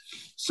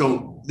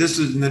 So this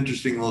is an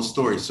interesting little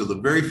story. So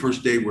the very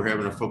first day we're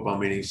having a football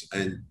meetings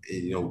and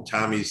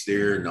Tommy's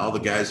there and all the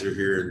guys are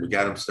here and we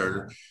got them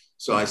started.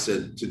 So I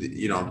said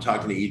to I'm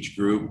talking to each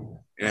group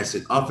and I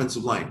said,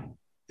 offensive line,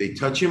 they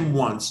touch him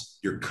once,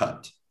 you're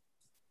cut.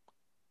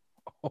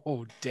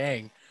 Oh,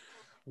 dang.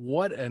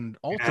 What an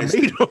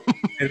ultimatum.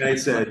 And I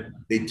said,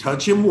 they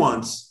touch him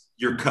once,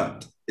 you're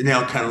cut. And they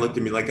all kind of looked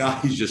at me like, oh,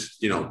 he's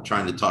just,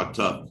 trying to talk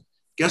tough.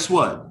 Guess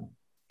what?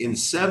 In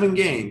 7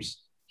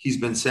 games, he's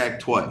been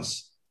sacked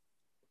twice.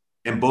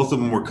 And both of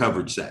them were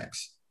coverage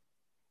sacks.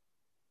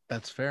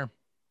 That's fair.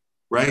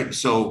 Right?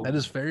 So that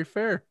is very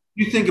fair.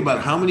 You think about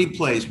how many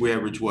plays we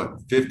average,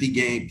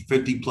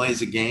 50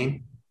 plays a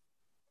game?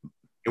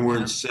 And we're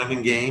in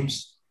 7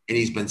 games and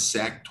he's been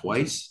sacked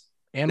twice.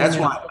 And that's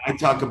why I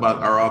talk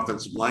about our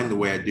offensive line the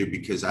way I do,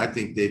 because I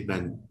think they've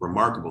been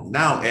remarkable.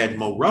 Now add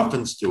Mo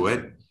Ruffins to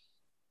it,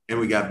 and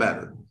we got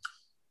better.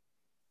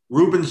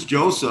 Rubens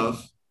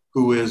Joseph,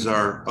 who is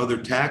our other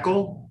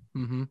tackle,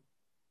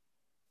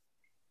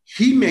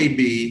 he may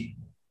be,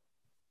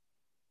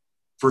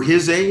 for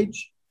his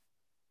age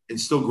and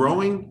still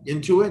growing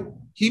into it,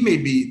 he may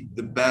be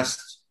the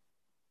best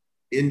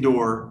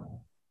indoor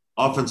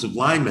offensive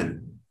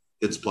lineman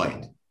that's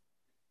played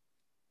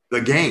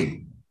the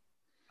game.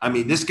 I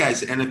mean, this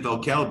guy's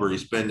NFL caliber.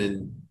 He's been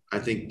in, I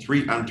think,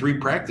 3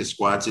 practice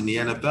squads in the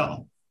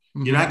NFL.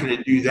 You're not going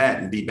to do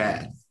that and be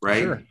bad,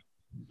 right? Sure.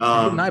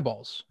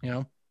 Eyeballs,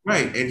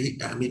 Right.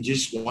 And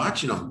just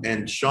watching him.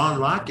 And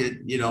Sean Lockett,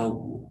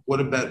 you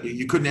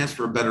couldn't ask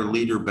for a better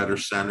leader, better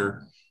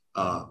center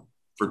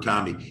for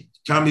Tommy.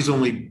 Tommy's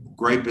only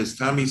gripe is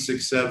Tommy's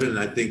 6'7", and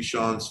I think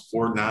Sean's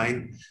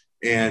 4'9".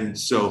 And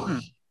so I'm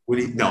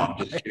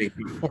just kidding.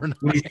 When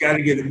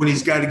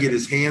he's got to get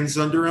his hands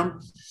under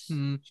him,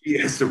 he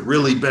has to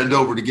really bend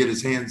over to get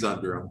his hands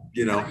under him.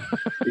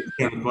 It's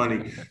kind of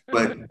funny,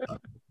 but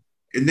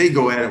and they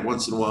go at it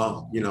once in a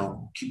while.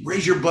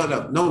 Raise your butt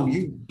up. No,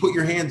 you put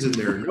your hands in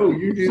there. No,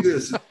 you do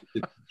this.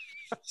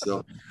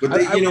 So, but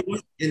they,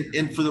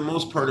 and for the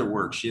most part, it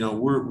works.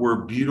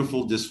 We're a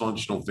beautiful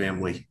dysfunctional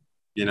family.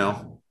 We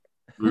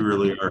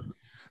really are.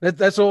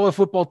 That's all a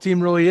football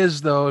team really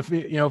is, though. If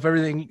if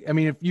everything,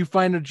 if you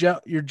find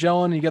you're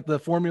gelling, you get the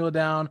formula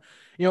down,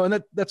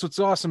 and that's what's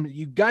awesome.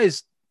 You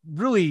guys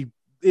really,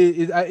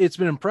 it's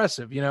been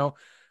impressive.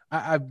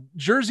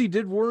 Jersey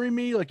did worry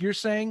me, like you're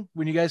saying,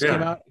 when you guys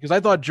came out, because I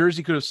thought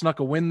Jersey could have snuck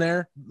a win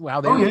there.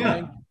 How they were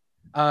playing,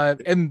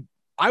 and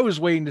I was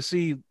waiting to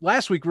see.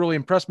 Last week really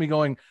impressed me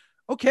going,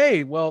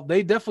 okay, well,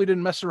 they definitely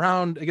didn't mess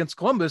around against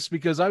Columbus,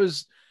 because I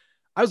was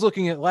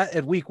looking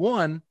at week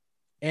 1,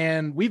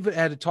 and we've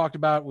had talked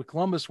about with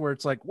Columbus where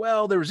it's like,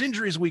 well, there was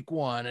injuries week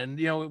 1, and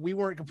we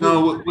weren't completely.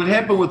 No, what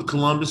happened with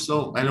Columbus,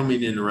 though, I don't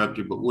mean to interrupt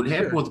you, but what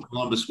happened with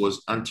Columbus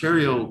was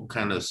Ontario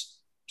kind of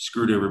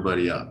screwed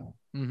everybody up.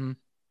 Mm-hmm.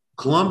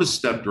 Columbus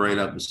stepped right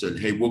up and said,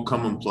 hey, we'll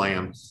come and play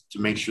them to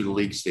make sure the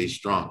league stays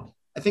strong.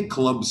 I think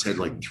Columbus had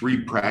like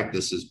 3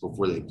 practices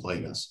before they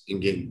played us in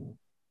game.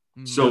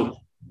 Mm-hmm. So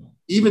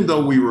even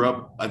though we were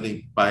up, I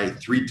think, by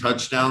 3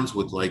 touchdowns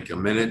with like a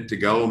minute to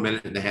go, a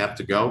minute and a half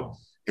to go,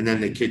 and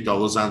then they kicked all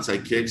those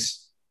onside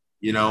kicks,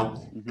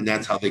 and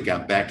that's how they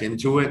got back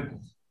into it.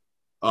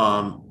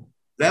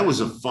 That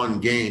was a fun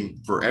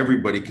game for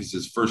everybody because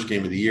it's first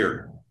game of the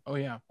year. Oh,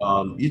 yeah.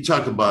 You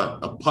talk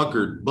about a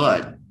puckered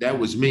butt. That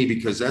was me,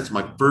 because that's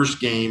my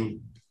first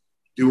game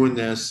doing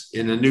this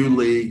in a new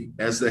league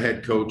as the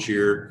head coach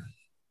here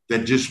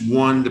that just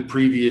won the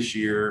previous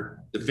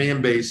year. The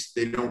fan base,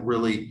 they don't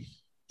really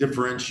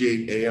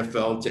differentiate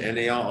AFL to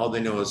NAL. All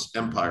they know is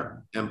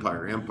empire.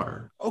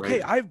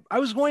 Okay. Right? I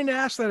was going to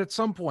ask that at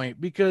some point,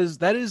 because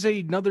that is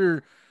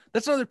another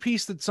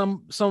piece that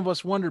some of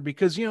us wonder,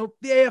 because, the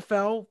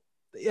AFL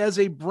as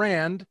a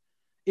brand,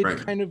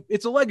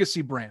 it's a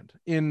legacy brand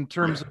in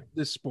terms of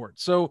this sport.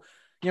 So,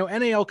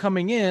 NAL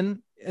coming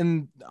in,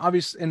 and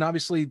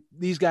obviously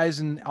these guys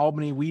in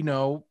Albany,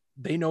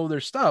 they know their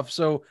stuff.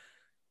 So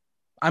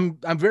I'm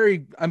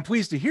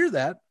pleased to hear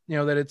that,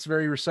 that it's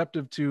very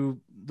receptive to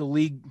the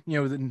league,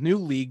 the new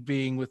league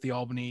being with the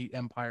Albany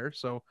Empire.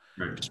 So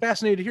Just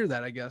fascinated to hear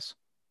that, I guess.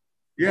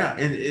 Yeah.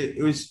 And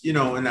it was,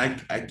 and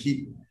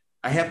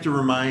I have to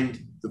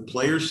remind the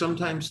players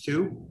sometimes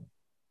too,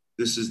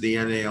 this is the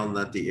NAL,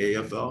 not the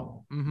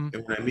AFL. Mm-hmm.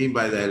 And what I mean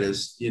by that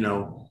is, the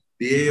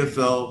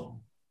AFL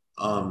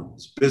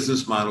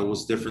business model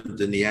was different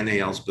than the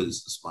NAL's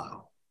business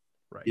model.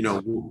 Right.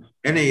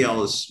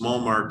 NAL is small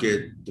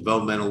market,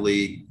 developmental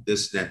league,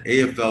 this and that.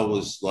 AFL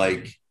was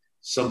like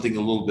something a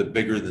little bit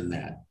bigger than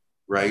that,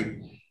 right?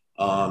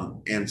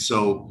 And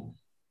so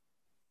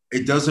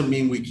it doesn't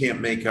mean we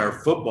can't make our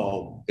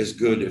football as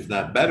good, if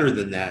not better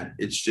than that.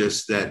 It's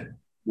just that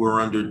we're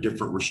under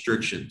different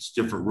restrictions,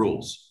 different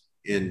rules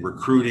in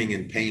recruiting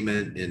and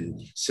payment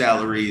and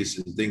salaries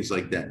and things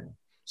like that.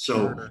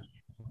 So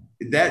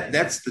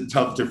that's the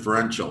tough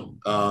differential.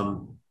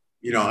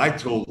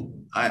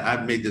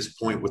 I've made this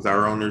point with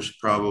our owners,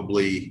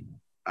 probably,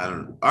 I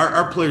don't know,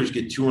 our players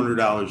get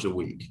 $200 a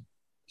week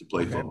to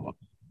play football.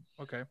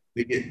 Okay.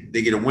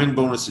 They get a win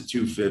bonus of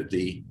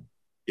 $250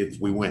 if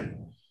we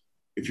win.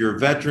 If you're a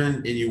veteran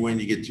and you win,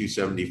 you get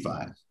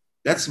 $275.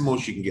 That's the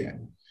most you can get.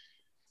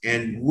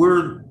 And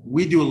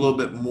we do a little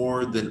bit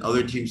more than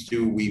other teams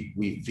do.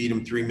 We feed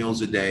them 3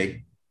 meals a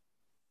day.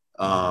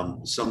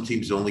 Some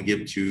teams only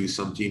give 2.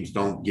 Some teams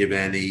don't give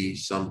any.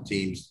 Some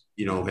teams,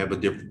 have a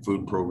different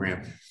food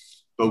program.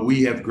 But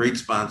we have great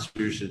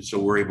sponsors, and so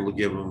we're able to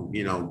give them,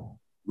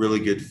 really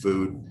good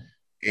food.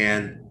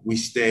 And we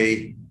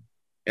stay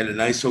at a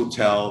nice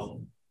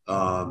hotel,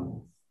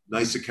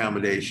 nice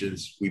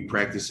accommodations. We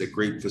practice at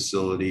great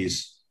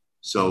facilities.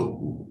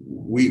 So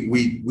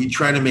we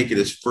try to make it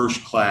as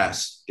first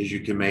class as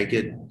you can make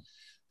it.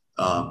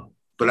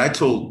 But I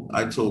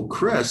told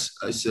Chris,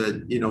 I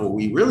said, what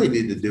we really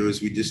need to do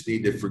is we just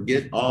need to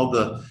forget all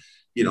the,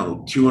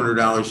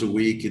 $200 a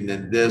week and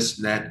then this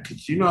and that,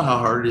 because you know how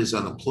hard it is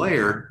on a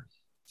player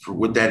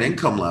with that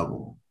income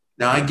level.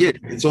 Now I get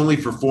it. It's only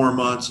for 4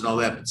 months and all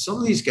that, but some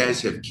of these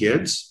guys have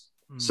kids.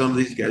 Some of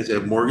these guys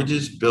have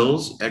mortgages,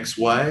 bills,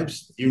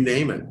 ex-wives, you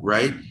name it,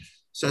 right?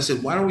 So I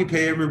said, why don't we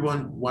pay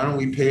everyone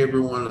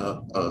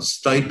a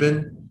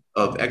stipend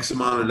of X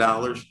amount of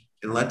dollars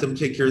and let them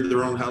take care of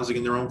their own housing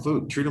and their own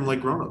food, treat them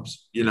like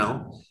grownups,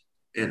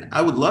 And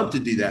I would love to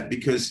do that,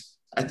 because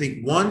I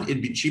think, 1,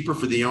 it'd be cheaper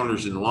for the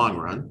owners in the long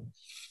run.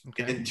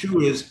 Okay. And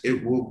 2 is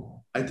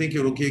I think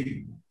it will give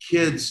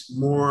kids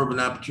more of an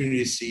opportunity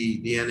to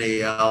see the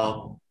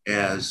NAL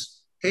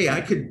as, hey,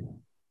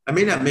 I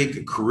may not make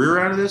a career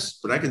out of this,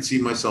 but I can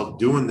see myself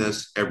doing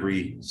this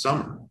every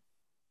summer.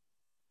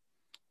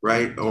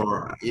 Right.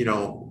 Or,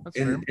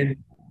 and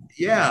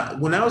yeah,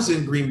 when I was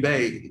in Green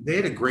Bay, they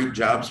had a great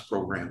jobs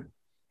program.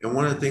 And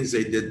one of the things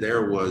they did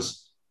there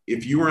was,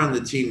 if you were on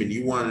the team and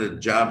you wanted a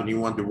job and you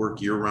wanted to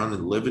work year round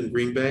and live in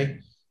Green Bay,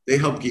 they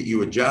helped get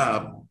you a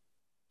job,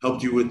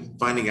 helped you with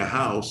finding a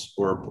house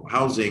or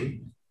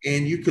housing,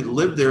 and you could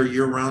live there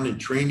year round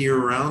and train year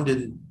round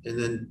and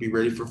then be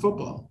ready for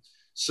football.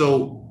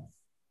 So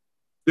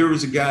there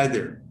was a guy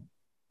there,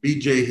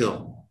 BJ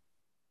Hill.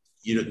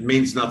 It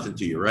means nothing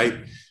to you,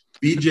 right?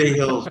 BJ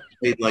Hill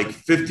played like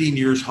 15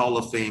 years Hall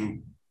of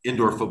Fame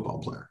indoor football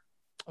player.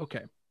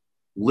 Okay.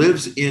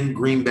 Lives in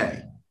Green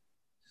Bay.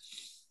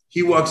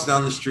 He walks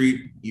down the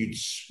street, you'd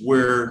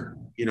swear,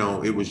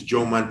 it was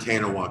Joe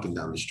Montana walking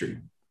down the street,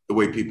 the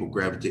way people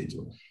gravitate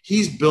to him.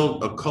 He's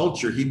built a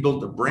culture. He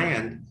built a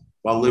brand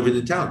while living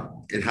in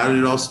town. And how did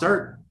it all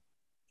start?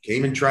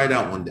 Came and tried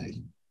out one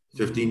day,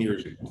 15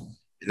 years ago.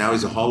 And now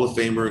he's a Hall of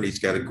Famer, and he's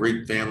got a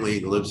great family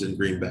and lives in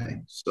Green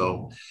Bay.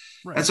 So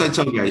Right. that's what I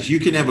tell guys. You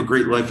can have a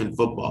great life in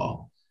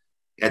football.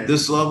 At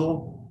this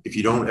level, if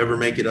you don't ever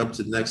make it up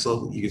to the next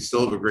level, you can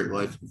still have a great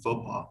life in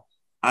football.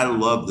 I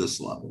love this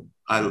level.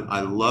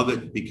 I love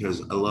it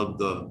because I love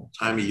the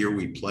time of year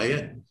we play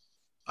it.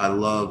 I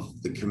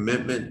love the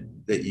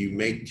commitment that you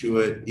make to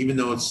it, even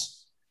though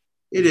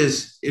it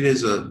is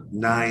a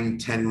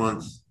 9-10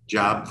 month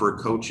job for a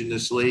coach in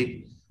this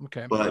league.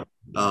 Okay. But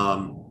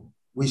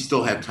we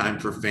still have time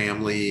for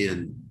family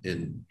and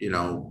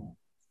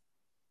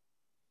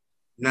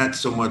not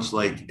so much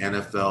like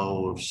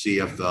NFL or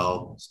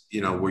CFL,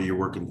 where you're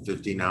working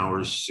 15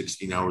 hours,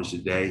 16 hours a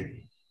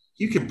day.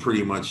 You can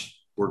pretty much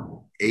work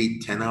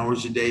 8-10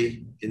 hours a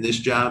day in this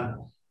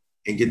job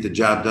and get the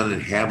job done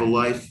and have a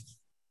life.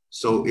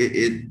 So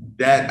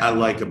that I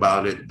like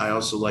about it. I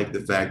also like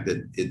the fact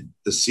that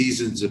the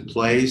seasons it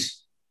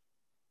plays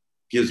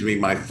gives me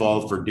my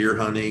fall for deer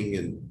hunting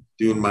and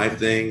doing my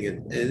thing.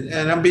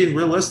 And I'm being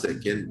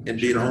realistic and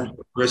being home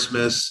for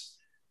Christmas,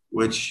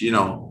 which,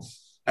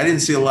 I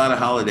didn't see a lot of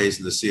holidays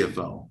in the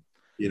CFL,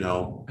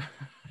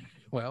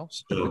 Well,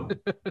 so,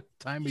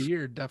 time of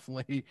year,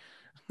 definitely.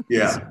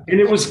 yeah. And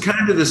it was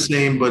kind of the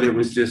same, but it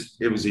was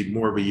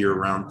more of a year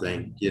round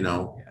thing,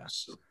 Yeah.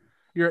 So.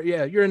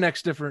 You're a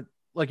next different,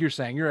 like you're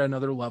saying, you're at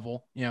another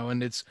level,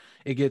 and it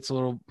gets a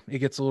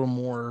little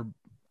more,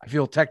 I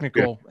feel,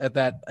 technical at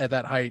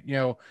that height,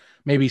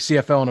 maybe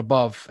CFL and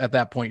above. At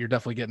that point, you're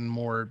definitely getting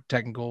more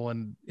technical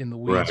and in the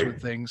weeds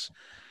with things.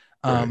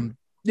 Right.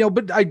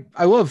 But I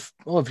love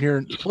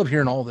hearing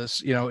all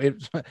this, it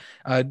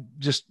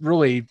just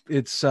really,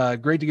 it's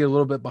great to get a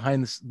little bit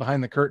behind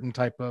the curtain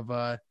type of,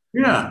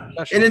 yeah.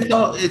 And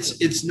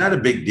it's not a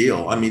big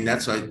deal. I mean,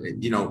 that's,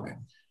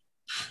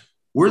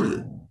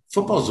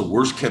 football's the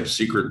worst kept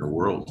secret in the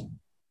world.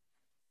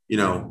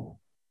 It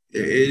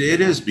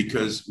is,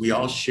 because we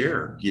all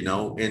share,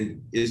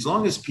 and as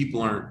long as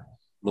people aren't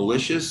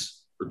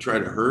malicious or try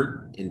to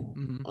hurt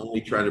and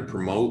only try to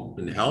promote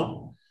and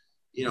help,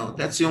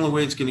 that's the only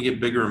way it's going to get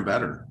bigger and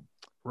better.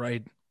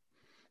 Right.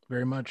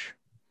 Very much.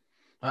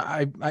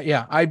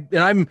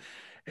 I'm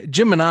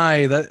Jim and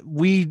I, that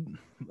we,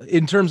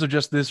 in terms of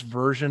just this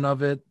version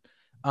of it,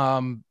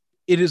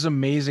 it is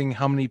amazing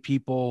how many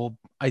people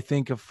I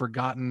think have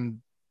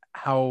forgotten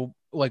how,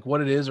 like,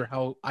 what it is, or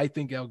how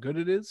good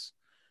it is.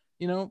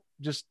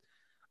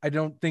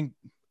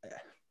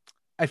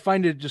 I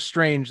find it just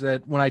strange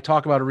that when I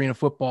talk about arena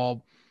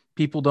football,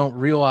 people don't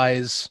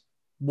realize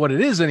what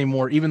it is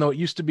anymore, even though it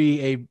used to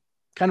be a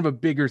kind of a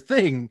bigger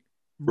thing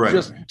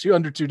just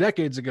under 2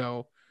 decades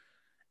ago.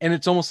 And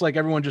it's almost like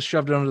everyone just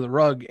shoved it under the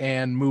rug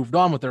and moved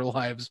on with their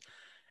lives.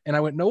 And I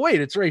went, no, wait,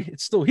 it's right.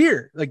 It's still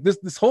here. Like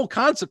this whole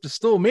concept is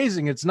still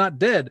amazing. It's not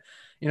dead,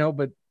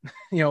 but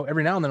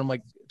every now and then I'm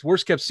like, its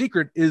worst kept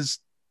secret is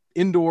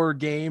indoor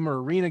game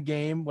or arena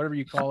game, whatever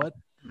you call it.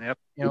 Yep.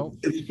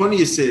 It's funny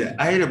you say that.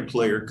 I had a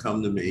player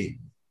come to me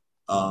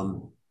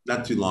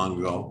not too long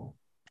ago,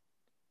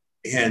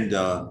 and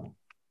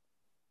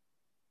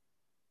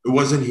it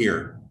wasn't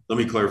here. Let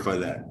me clarify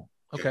that.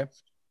 Okay.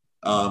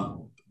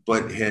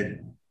 But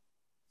had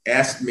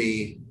asked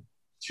me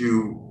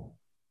to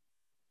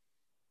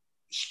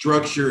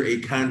structure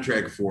a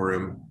contract for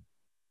him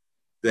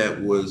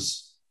that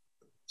was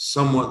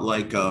somewhat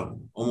like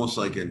almost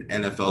like an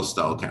NFL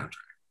style contract.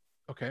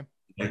 Okay.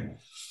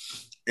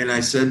 And I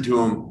said to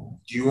him,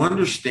 do you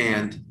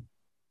understand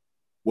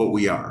what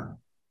we are?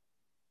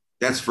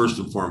 That's first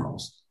and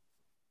foremost.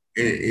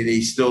 And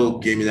he still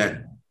gave me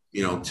that,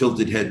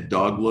 tilted head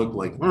dog look,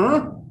 like,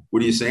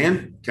 what are you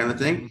saying? Kind of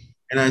thing.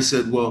 And I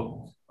said,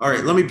 well, all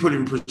right, let me put it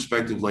in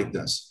perspective like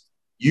this.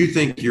 You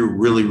think you're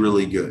really,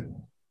 really good.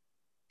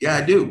 Yeah,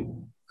 I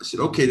do. I said,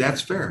 okay, that's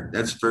fair.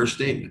 That's a fair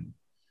statement.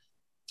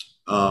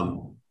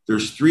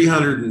 There's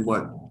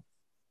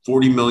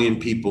 40 million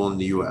people in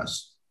the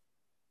US.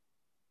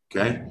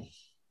 Okay.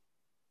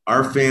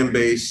 Our fan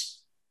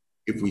base,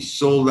 if we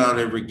sold out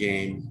every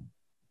game,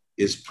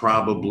 is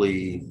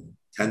probably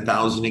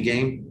 10,000 a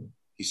game.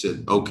 He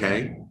said,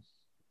 okay.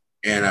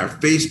 And our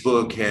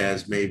Facebook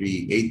has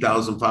maybe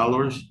 8,000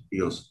 followers. He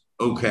goes,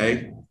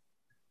 okay.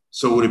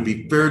 So would it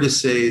be fair to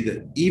say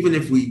that even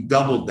if we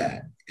doubled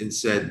that and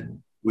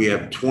said we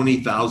have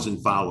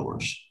 20,000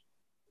 followers,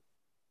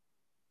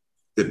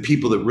 the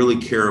people that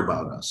really care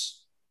about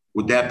us,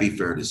 would that be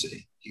fair to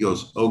say? He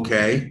goes,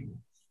 okay.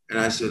 And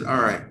I said, all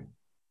right.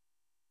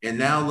 And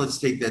now let's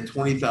take that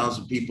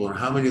 20,000 people, and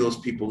how many of those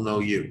people know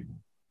you?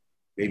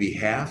 Maybe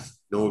half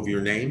know of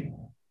your name?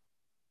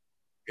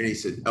 And he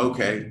said,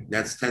 okay,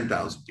 that's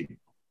 10,000 people.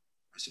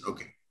 I said,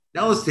 okay,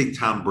 now let's take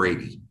Tom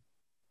Brady.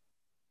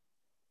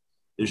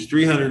 There's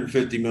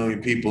 350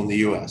 million people in the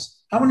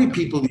US. How many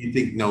people do you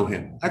think know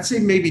him? I'd say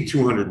maybe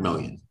 200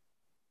 million,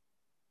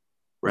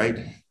 right?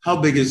 How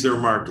big is their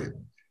market?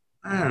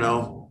 I don't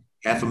know,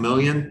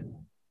 500,000?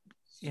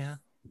 Yeah.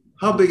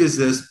 How big is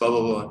this? Blah,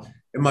 blah, blah.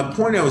 And my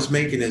point I was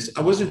making is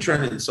I wasn't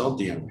trying to insult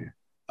the young man.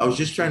 I was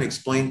just trying to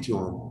explain to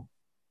him,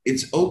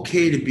 it's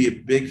okay to be a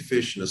big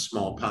fish in a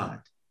small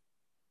pond,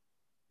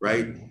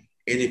 right?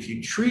 And if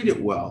you treat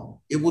it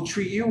well, it will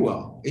treat you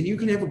well. And you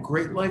can have a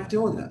great life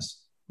doing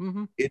this.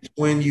 Mm-hmm. It's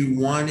when you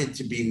want it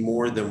to be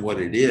more than what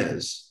it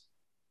is,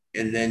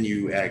 and then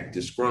you act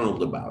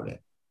disgruntled about it.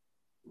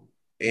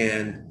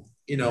 And,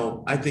 you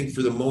know, I think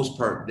for the most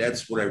part,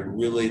 that's what I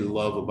really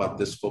love about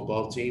this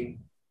football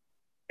team.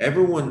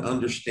 Everyone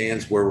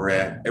understands where we're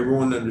at.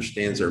 Everyone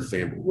understands our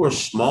family. We're a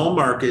small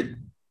market,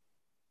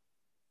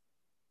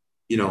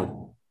 you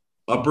know,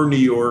 upper New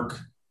York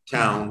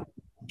town,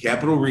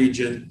 capital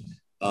region.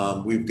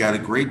 We've got a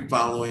great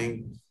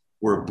following.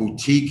 We're a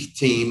boutique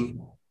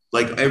team.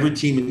 Like every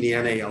team in the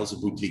NAL is a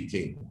boutique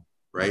team,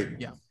 right?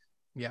 Yeah.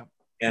 Yeah.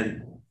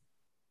 And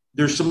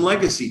there's some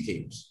legacy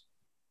teams.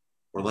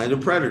 Orlando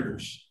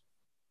Predators,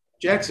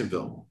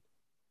 Jacksonville,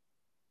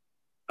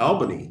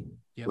 Albany,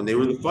 when they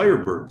were the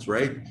Firebirds,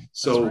 right?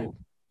 So right.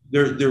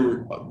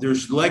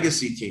 There's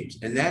legacy teams.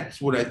 And that's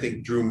what I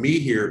think drew me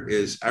here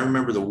is I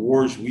remember the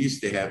wars we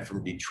used to have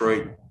from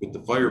Detroit with the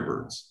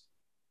Firebirds.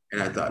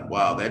 And I thought,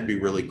 wow, that'd be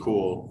really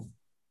cool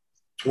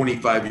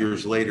 25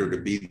 years later to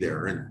be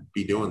there and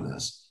be doing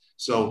this.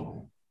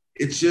 So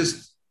it's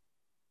just,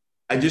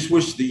 I just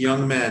wish the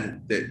young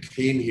men that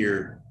came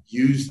here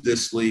used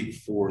this league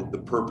for the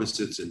purpose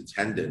it's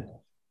intended,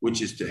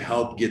 which is to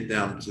help get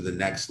them to the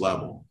next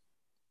level.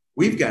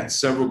 We've got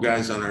several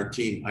guys on our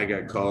team. I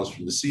got calls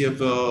from the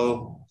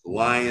CFL, the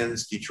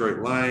Lions, Detroit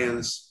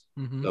Lions,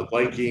 the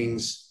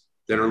Vikings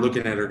that are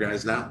looking at our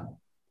guys now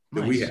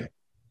that we have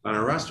on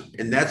our roster.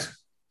 And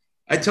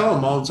I tell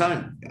them all the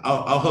time,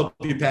 I'll help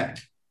you pack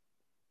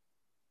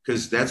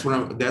because that's what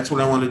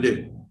I want to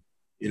do.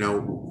 You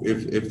know,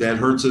 if that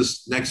hurts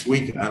us next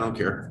week, I don't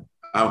care.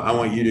 I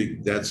want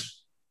you to,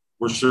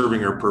 we're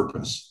serving our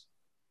purpose.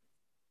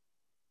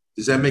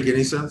 Does that make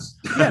any sense?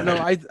 Yeah,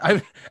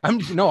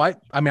 no,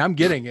 I'm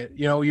getting it.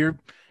 You know,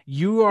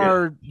 you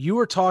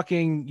are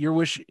talking,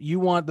 you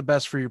want the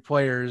best for your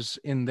players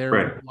in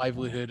their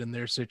livelihood and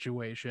their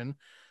situation.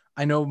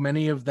 I know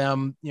many of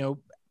them, you know,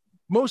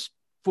 most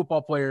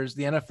football players,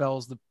 the NFL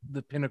is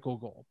the pinnacle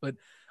goal, but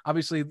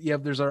obviously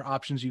there's other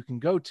options you can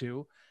go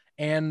to.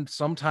 And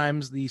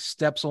sometimes the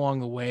steps along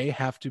the way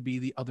have to be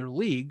the other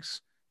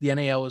leagues. The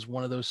NAL is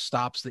one of those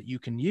stops that you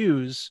can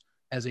use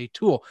as a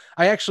tool.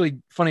 I actually,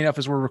 funny enough,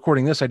 as we're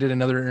recording this, I did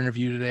another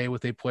interview today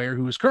with a player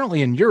who is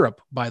currently in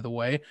Europe, by the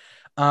way.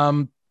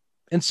 And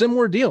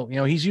similar deal, you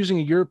know, he's using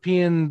a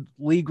European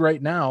league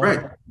right now.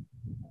 Right.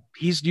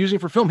 He's using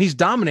for film. He's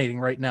dominating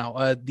right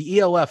now. The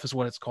ELF is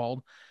what it's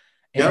called.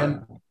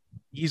 And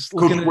he's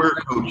looking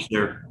at coach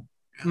there.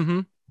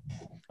 Mm-hmm.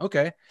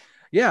 Okay.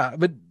 Yeah.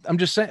 But I'm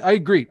just saying, I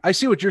agree. I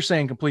see what you're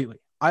saying completely.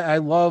 I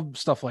love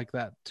stuff like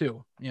that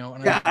too, you know.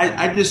 And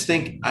I just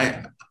think,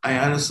 I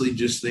honestly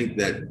just think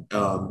that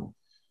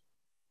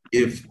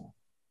if,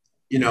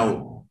 you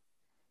know,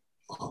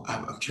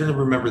 I'm trying to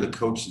remember the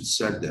coach that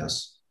said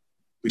this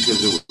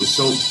because it was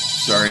so,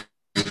 sorry.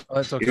 Oh,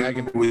 that's okay.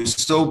 It was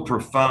so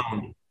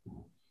profound.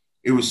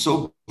 It was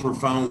so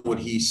profound what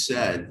he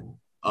said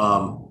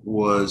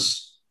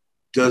was,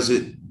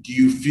 do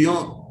you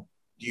feel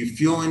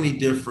any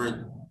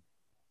different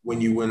when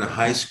you win a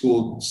high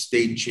school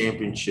state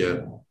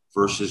championship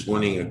versus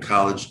winning a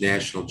college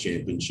national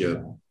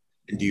championship?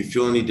 And do you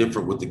feel any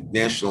different with the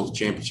national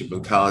championship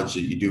in college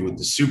that you do with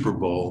the Super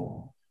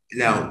Bowl?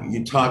 Now,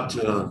 you talk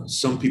to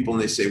some people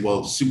and they say,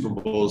 well, Super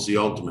Bowl is the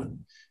ultimate.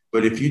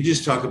 But if you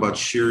just talk about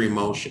sheer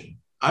emotion,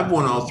 I've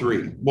won all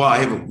three. Well, I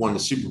haven't won the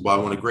Super Bowl. I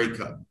won a Grey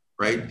Cup,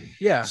 right?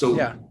 Yeah.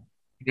 So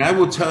I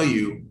will tell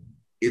you,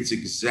 it's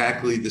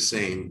exactly the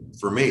same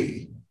for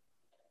me,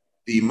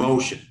 the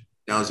emotion.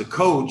 Now, as a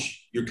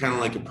coach, you're kind of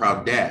like a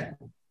proud dad.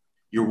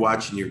 You're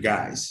watching your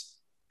guys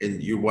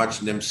and you're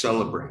watching them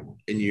celebrate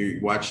and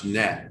you're watching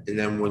that. And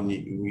then when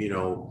you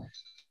know,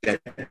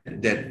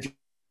 that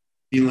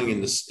feeling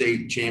in the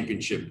state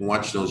championship and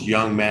watching those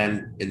young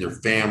men and their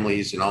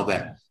families and all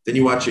that, then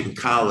you watch it in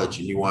college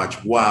and you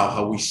watch, wow,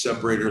 how we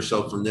separate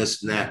ourselves from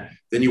this and that.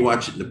 Then you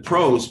watch it in the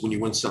pros when you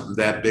win something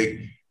that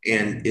big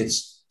and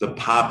it's the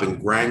pop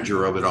and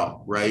grandeur of it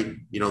all, right?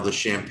 You know, the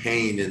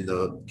champagne and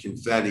the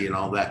confetti and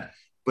all that.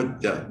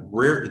 But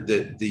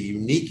the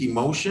unique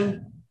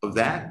emotion of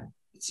that,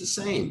 it's the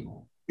same.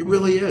 It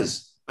really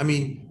is. I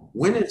mean,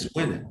 winning's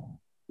winning.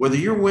 Whether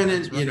you're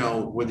winning, you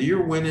know, whether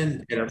you're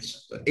winning in an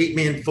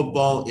 8-man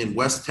football in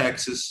West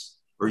Texas,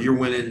 or you're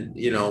winning,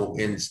 you know,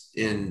 in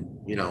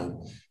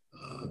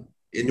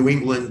New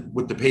England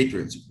with the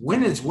Patriots,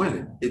 winning's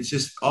winning. It's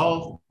just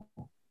all,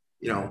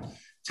 you know.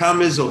 Tom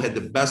Izzo had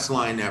the best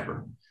line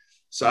ever.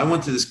 So I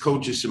went to this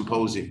coaches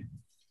symposium.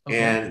 Okay.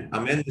 And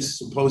I'm in this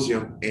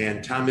symposium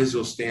and Tom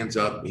Izzo stands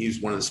up.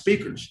 He's one of the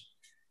speakers.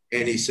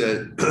 And he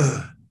said,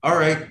 all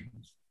right,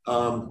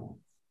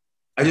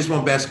 I just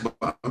want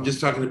basketball. I'm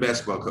just talking to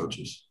basketball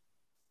coaches.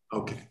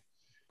 Okay.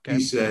 He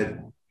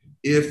said,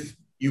 if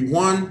you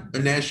won a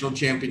national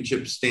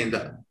championship, stand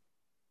up.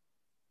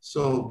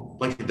 So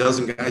like a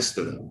dozen guys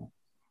stood up.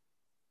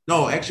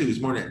 No, actually it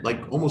was more than that.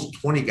 Like almost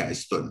 20 guys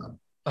stood up.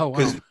 Oh, wow.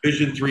 Because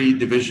Division III,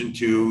 Division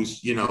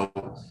IIs, you know,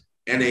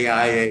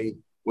 NAIA,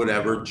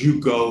 whatever,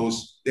 JUCOs,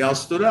 they all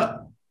stood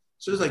up.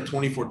 So there's like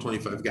 24,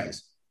 25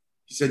 guys.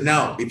 He said,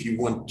 now, if you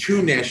won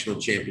 2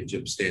 national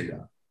championships, stand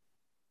up.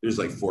 There's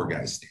like 4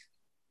 guys standing.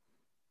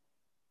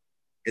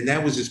 And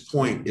that was his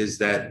point, is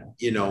that,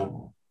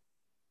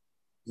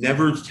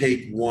 never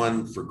take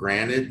one for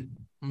granted,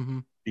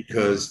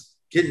 because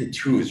getting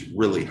 2 is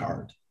really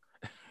hard.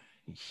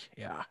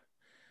 Yeah.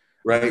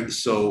 Right.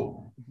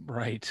 So,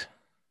 right.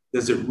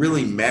 Does it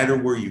really matter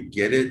where you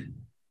get it?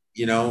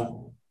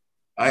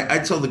 I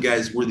tell the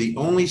guys, we're the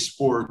only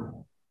sport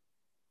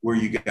where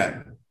you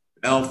got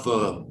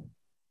alpha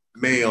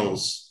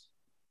males,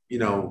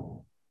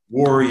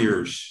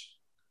 warriors,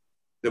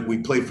 that we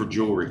play for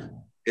jewelry.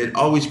 It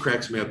always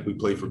cracks me up we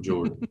play for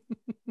jewelry.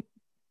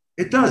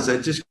 It does.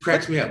 That just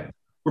cracks me up.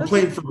 We're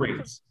playing for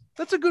rings.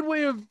 That's a good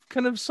way of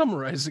kind of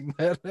summarizing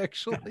that,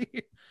 actually.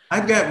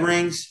 I've got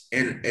rings,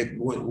 and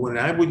when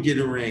I would get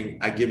a ring,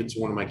 I give it to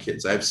one of my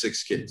kids. I have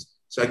 6 kids.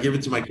 So I give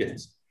it to my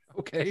kids.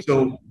 Okay.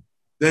 So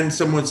then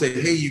someone say,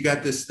 hey, you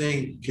got this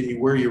thing. Can you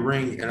wear your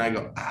ring? And I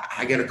go,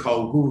 I got to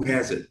call who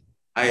has it.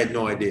 I had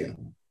no idea.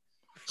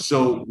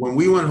 So when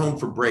we went home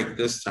for break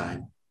this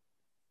time,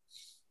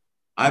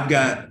 I've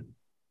got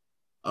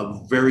a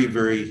very,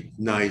 very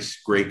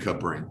nice Grey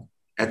Cup ring.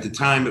 At the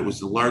time, it was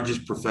the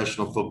largest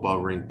professional football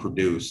ring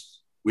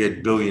produced. We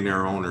had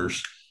billionaire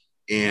owners.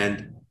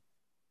 And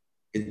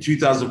in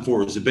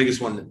 2004, it was the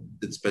biggest one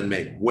that's been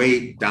made.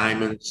 Weight,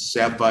 diamonds,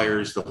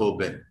 sapphires, the whole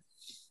bit.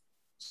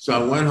 So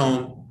I went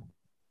home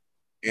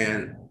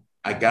and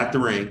I got the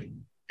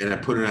ring and I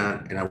put it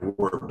on and I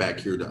wore it back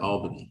here to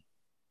Albany.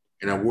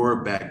 And I wore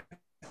it back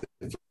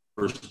the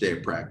first day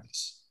of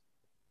practice.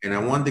 And I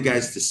wanted the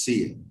guys to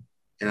see it.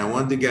 And I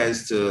wanted the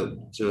guys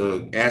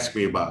to ask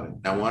me about it.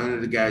 I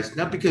wanted the guys,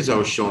 not because I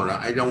was showing it,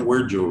 I don't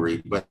wear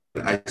jewelry, but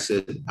I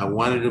said I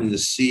wanted them to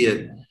see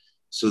it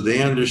so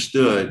they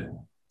understood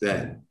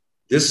that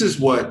this is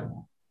what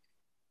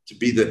to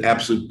be the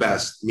absolute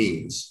best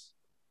means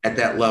at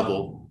that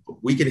level.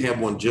 We can have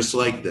one just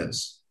like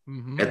this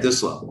at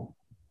this level.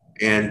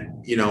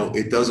 And,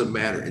 it doesn't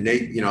matter. And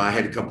they, I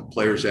had a couple of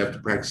players after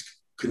practice,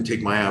 couldn't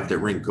take my eye off that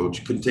ring,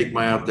 coach, couldn't take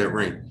my eye off that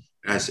ring.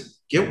 And I said,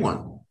 get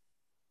one.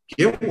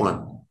 The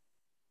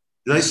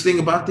nice thing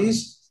about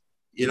these,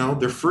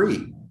 they're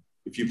free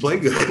if you play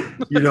good,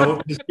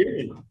 just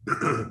kidding.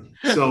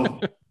 So,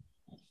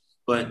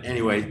 but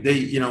anyway,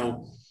 they,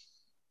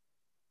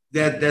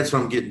 that's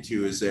what I'm getting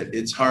to, is that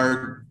it's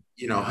hard.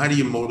 How do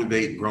you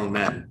motivate grown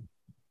men?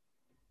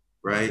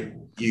 Right.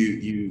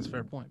 That's a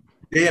fair point.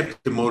 They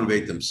have to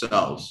motivate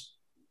themselves.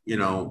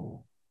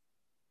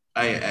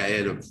 I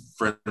had a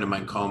friend of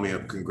mine call me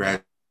up,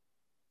 congratulate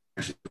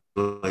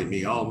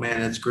me. Oh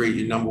man, that's great.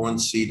 You're number 1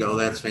 seed. Oh,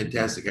 that's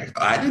fantastic.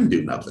 I didn't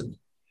do nothing.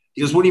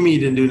 He goes, what do you mean you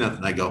didn't do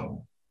nothing? I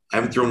go, I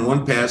haven't thrown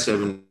one pass. I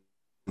haven't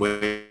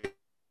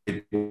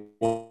made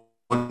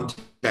one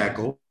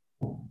tackle.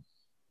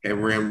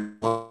 And ran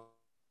one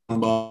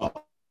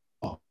ball.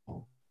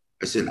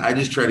 I said, I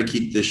just try to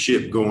keep this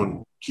ship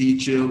going.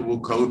 Teach you, we'll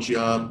coach you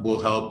up, we'll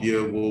help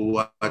you, we'll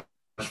watch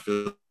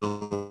film,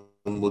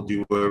 we'll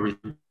do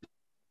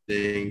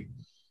everything,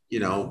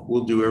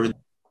 we'll do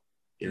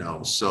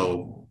everything,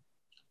 so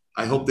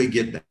I hope they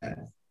get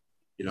that,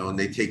 and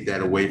they take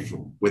that away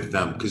with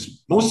them,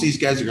 because most of these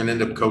guys are going to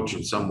end up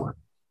coaching somewhere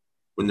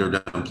when they're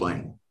done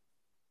playing,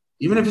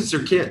 even if it's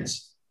their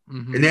kids.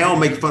 And they all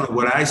make fun of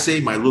what I say,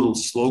 my little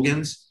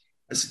slogans.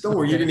 I said, don't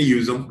worry, you're going to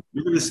use them.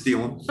 You're going to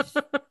steal them.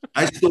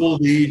 I stole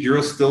these,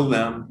 you'll steal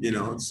them.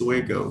 It's the way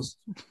it goes.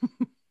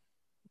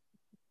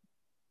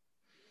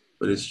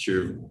 But it's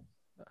true.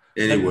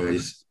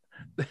 Anyways.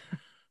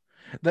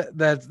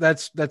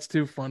 That's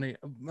too funny.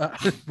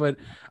 But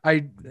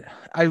I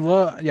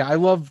love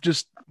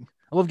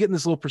getting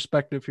this little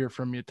perspective here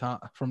from you, Tom.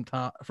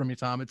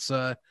 It's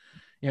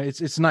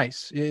it's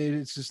nice.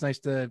 It's just nice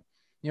to,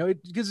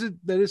 because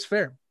that is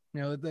fair.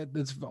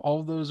 That's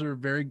all of those are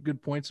very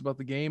good points about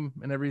the game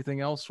and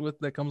everything else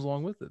that comes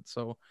along with it.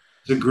 So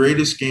it's the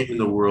greatest game in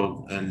the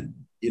world. And,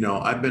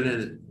 I've been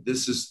in it.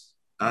 This is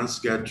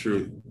honest God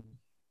truth.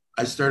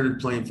 I started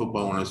playing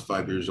football when I was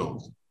 5 years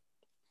old.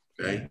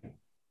 Okay.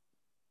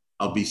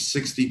 I'll be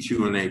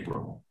 62 in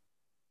April.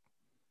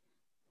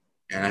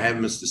 And I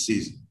haven't missed a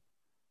season.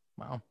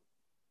 Wow.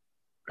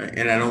 Right?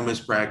 And I don't miss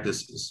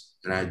practices.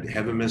 And I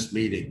haven't missed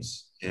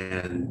meetings.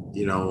 And,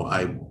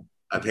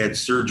 I've had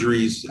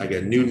surgeries. I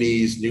got new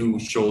knees, new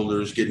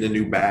shoulders, getting a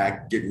new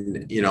back,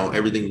 getting,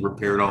 everything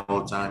repaired all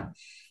the time.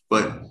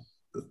 But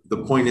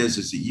the point is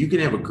that you can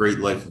have a great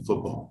life in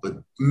football,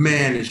 but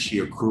man, is she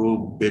a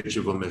cruel bitch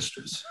of a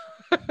mistress.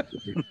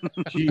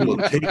 She will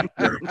take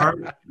your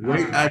heart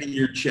right out of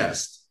your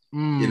chest.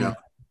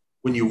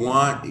 When you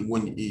want,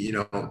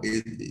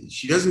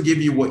 she doesn't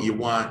give you what you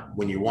want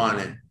when you want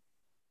it.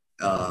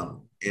 I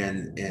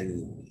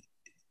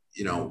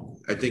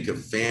think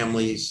of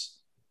families,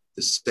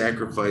 the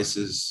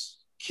sacrifices,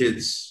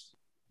 kids,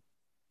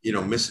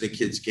 missing a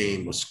kid's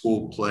game, a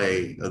school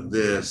play, of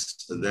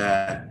this, of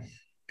that.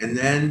 And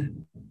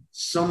then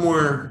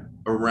somewhere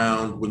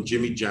around when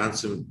Jimmy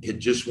Johnson had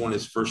just won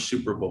his first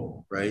Super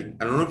Bowl, right?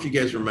 I don't know if you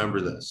guys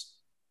remember this.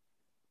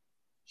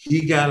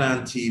 He got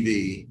on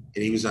TV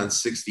and he was on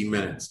 60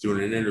 Minutes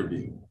doing an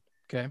interview.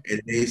 Okay.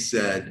 And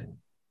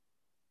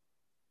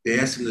they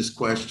asked him this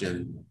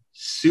question,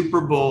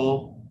 Super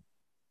Bowl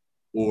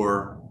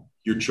or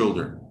your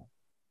children?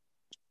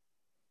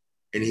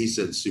 And he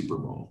said Super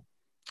Bowl.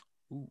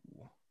 Ooh.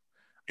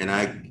 And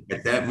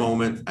at that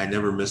moment, I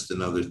never missed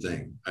another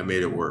thing. I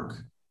made it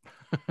work.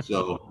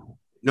 So,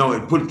 no,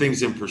 it put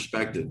things in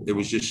perspective. It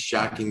was just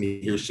shocking to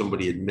hear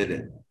somebody admit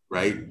it,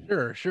 right?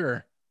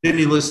 Sure. Then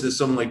you listen to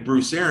someone like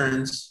Bruce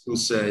Arians, who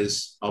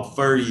says, I'll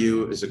fire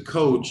you as a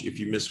coach if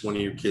you miss one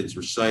of your kids'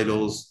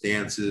 recitals,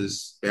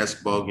 dances,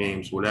 basketball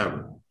games,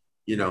 whatever,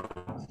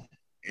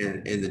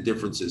 and the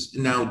differences.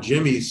 And now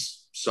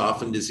Jimmy's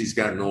softened as he's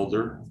gotten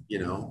older,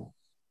 You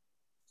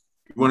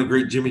want a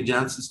great Jimmy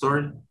Johnson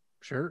story?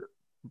 Sure.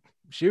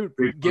 Shoot,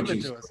 give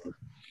it to us.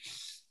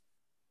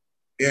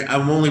 Yeah,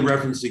 I'm only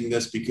referencing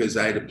this because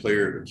I had a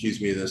player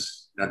accuse me of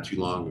this not too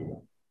long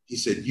ago. He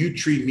said, you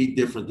treat me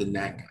different than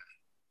that guy.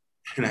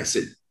 And I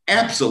said,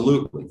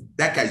 absolutely.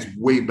 That guy's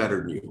way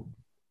better than you.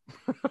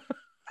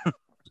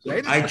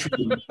 So I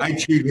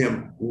treat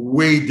him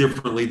way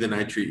differently than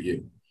I treat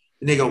you.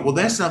 And they go, well,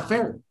 that's not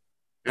fair.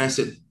 And I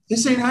said,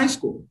 this ain't high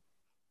school.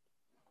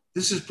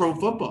 This is pro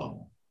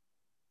football.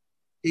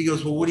 He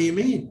goes, well, what do you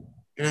mean?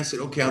 And I said,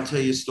 okay, I'll tell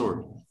you a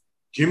story.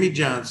 Jimmy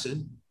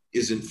Johnson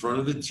is in front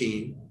of the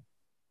team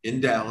in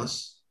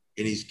Dallas,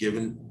 and he's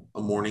given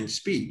a morning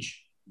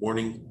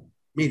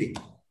meeting.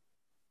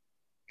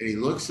 And he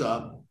looks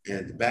up, and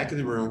at the back of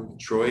the room,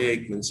 Troy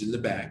Aikman's in the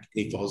back,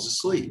 and he falls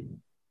asleep.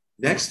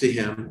 Next to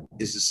him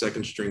is the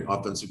second-string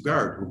offensive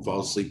guard who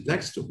falls asleep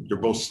next to him. They're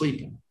both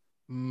sleeping.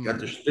 Got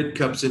their spit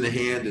cups in the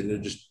hand, and they're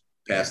just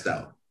passed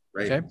out,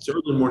 right? Okay. It's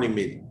early morning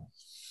meeting.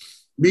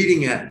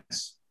 Meeting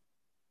ends.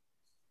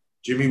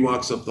 Jimmy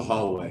walks up the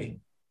hallway,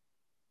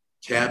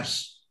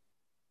 taps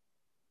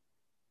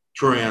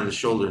Troy on the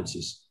shoulder and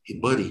says, hey,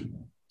 buddy,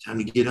 time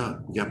to get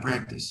up. We got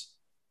practice.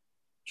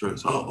 Troy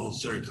goes, oh,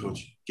 sorry,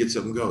 coach. Gets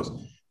up and goes.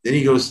 Then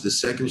he goes to the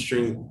second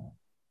string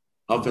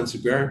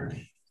offensive guard,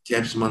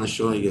 taps him on the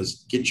shoulder. He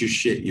goes, get your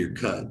shit, you're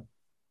cut.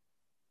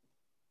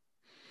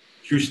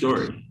 True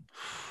story.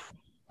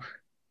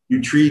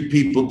 You treat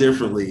people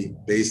differently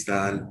based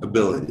on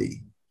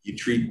ability. You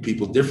treat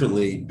people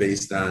differently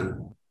based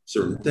on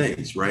certain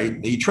things,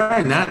 right? You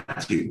try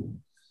not to,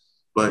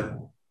 but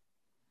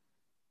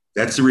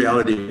that's the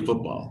reality of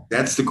football.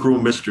 That's the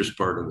cruel mistress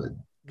part of it.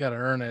 Got to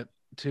earn it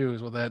too,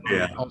 is what that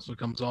also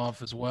comes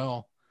off as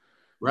well.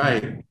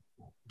 Right.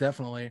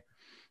 Definitely.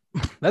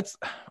 I've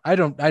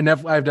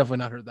definitely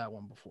not heard that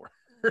one before.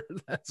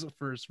 That's the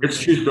first.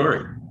 It's a true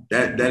story.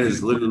 That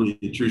is literally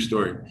a true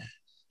story.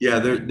 Yeah.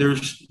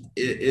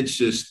 It's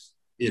just,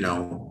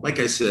 like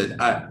I said,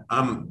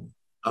 I'm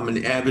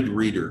an avid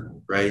reader,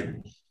 right?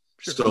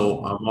 Sure.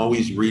 So I'm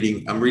always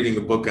reading. I'm reading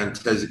a book on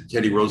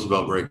Teddy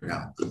Roosevelt right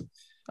now.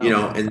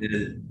 And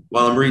then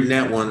while I'm reading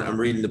that one, I'm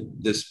reading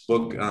this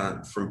book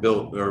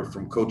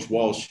from Coach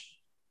Walsh,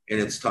 and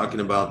it's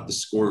talking about the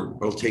score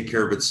will take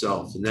care of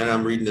itself. And then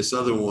I'm reading this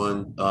other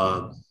one,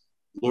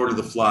 Lord of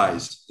the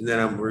Flies, and then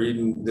I'm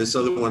reading this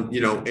other one,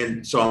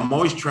 and so I'm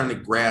always trying to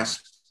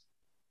grasp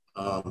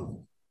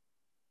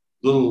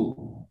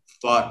little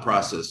thought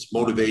process,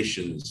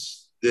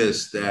 motivations,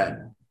 this,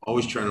 that,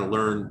 always trying to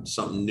learn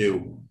something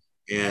new.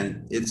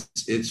 And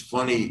it's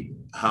funny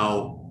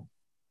how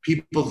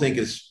people think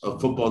a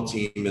football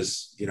team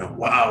is,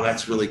 wow,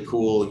 that's really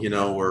cool,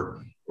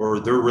 or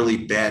they're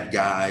really bad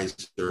guys,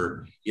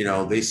 or,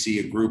 they see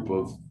a group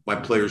of my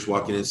players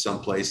walking in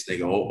someplace, they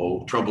go,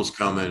 oh, trouble's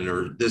coming,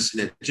 or this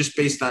and that, just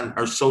based on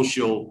our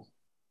social,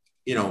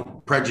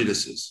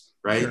 prejudices,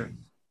 right? Sure.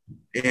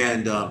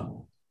 And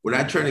what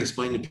I try to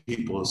explain to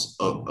people is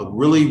a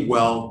really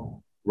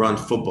well-run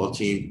football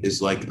team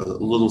is like a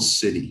little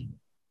city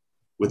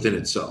within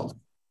itself.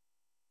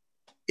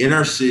 In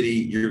our city,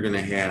 you're going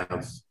to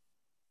have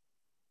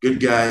good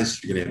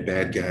guys, you're going to have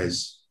bad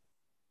guys,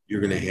 you're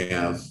going to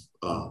have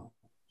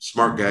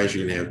smart guys,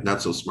 you're going to have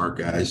not so smart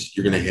guys,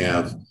 you're going to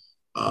have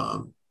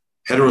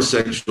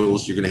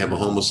heterosexuals, you're going to have a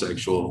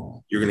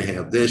homosexual, you're going to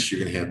have this, you're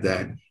going to have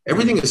that.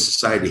 Everything a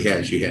society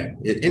has, you have.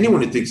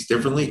 Anyone who thinks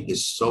differently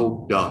is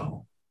so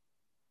dumb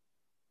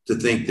to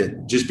think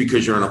that just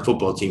because you're on a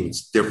football team,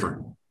 it's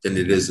different than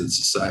it is in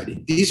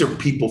society. These are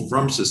people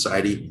from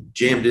society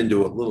jammed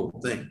into a little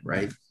thing,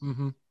 right?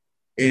 Mm-hmm.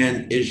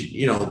 And as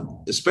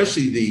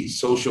especially the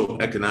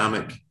social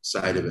economic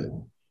side of it,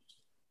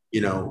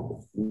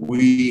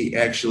 we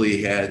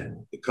actually had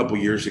a couple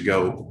years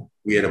ago,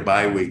 we had a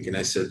bye week, and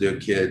I said to a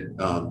kid,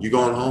 you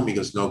going home? He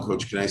goes, no,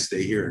 coach, can I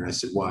stay here? And I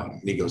said, why?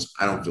 And he goes,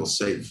 I don't feel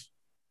safe.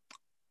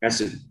 I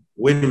said,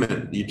 wait a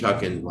minute, you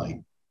talking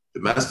like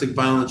domestic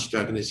violence? You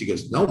talking this? He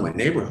goes, no, my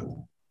neighborhood.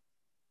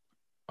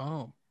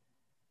 Oh.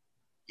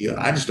 Yeah,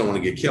 I just don't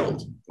want to get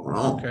killed going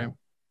home. Okay.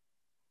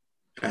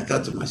 And I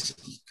thought to myself,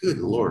 good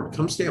Lord,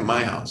 come stay at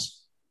my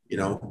house,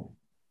 and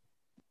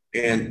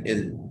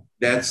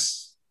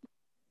that's,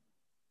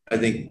 I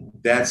think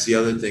that's the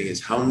other thing,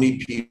 is how many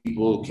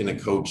people can a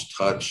coach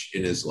touch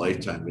in his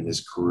lifetime, in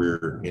his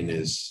career, in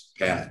his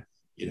path,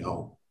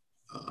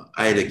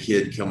 I had a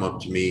kid come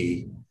up to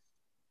me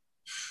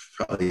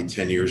probably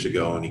 10 years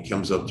ago, and he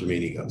comes up to me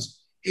and he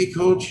goes, "Hey,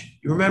 coach,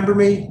 you remember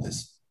me?" I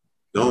said,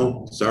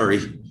 "No,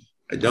 sorry,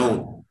 I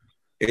don't."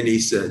 And he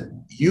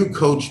said, "You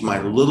coached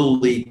my little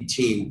league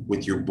team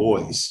with your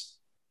boys."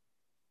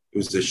 It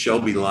was the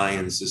Shelby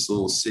Lions, this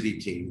little city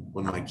team.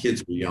 When my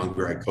kids were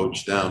younger, I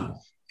coached them.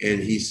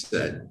 And he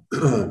said,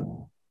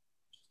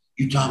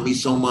 "You taught me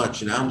so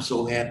much, and I'm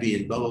so happy,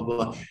 and blah, blah,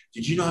 blah.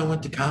 Did you know I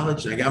went to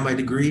college and I got my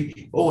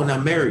degree? Oh, and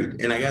I'm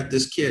married, and I got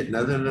this kid." And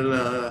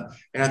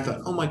I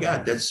thought, oh my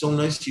God, that's so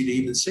nice of you to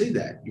even say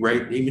that,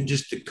 right? Even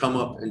just to come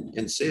up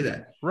and say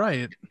that.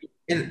 Right.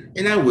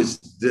 And I was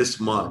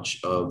this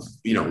much. I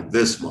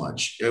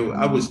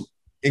was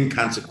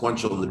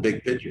inconsequential in the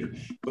big picture.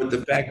 But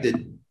the fact that,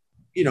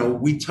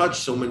 we touch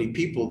so many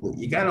people that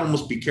you got to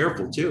almost be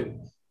careful too,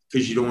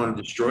 because you don't want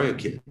to destroy a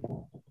kid.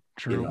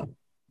 True.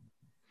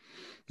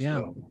 Yeah.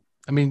 So.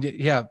 I mean,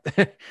 yeah,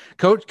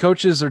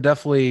 coaches are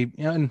definitely,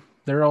 and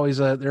they're always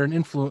they're an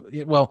influence.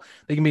 Well,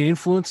 they can be an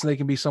influence, and they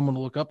can be someone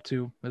to look up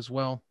to as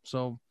well.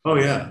 So, oh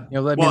yeah,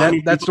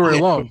 that story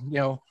alone,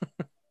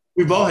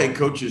 we've all had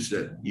coaches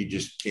that you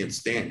just can't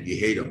stand. You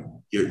hate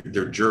them.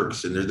 They're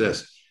jerks, and they're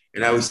this.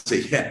 And I always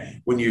say, yeah,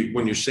 when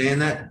you're saying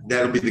that,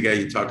 that'll be the guy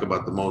you talk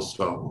about the most,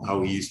 about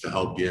how he used to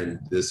help you and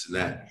this and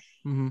that.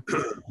 Mm-hmm.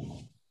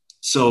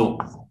 So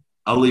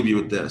I'll leave you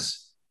with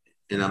this,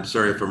 and I'm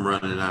sorry if I'm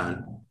running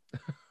on,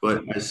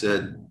 but I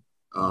said,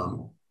 I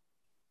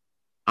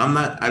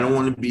don't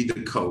want to be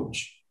the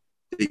coach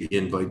that you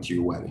invite to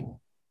your wedding.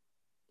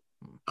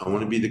 I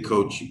want to be the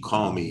coach you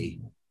call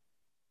me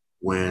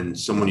when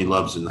someone you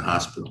love's in the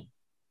hospital,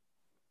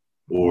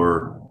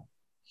 or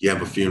you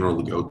have a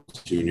funeral to go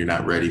to and you're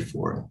not ready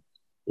for it,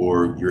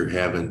 or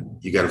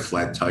you got a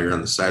flat tire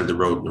on the side of the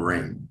road in the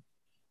rain.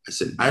 I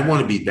said, I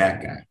want to be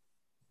that guy.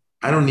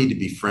 I don't need to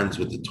be friends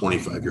with a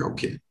 25-year-old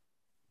kid.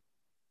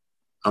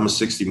 I'm a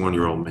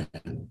 61-year-old man.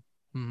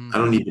 Mm-hmm. I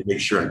don't need to make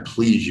sure I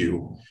please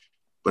you,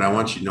 but I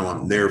want you to know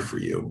I'm there for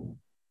you.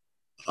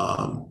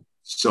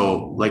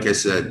 So like I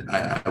said,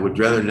 I would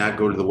rather not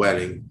go to the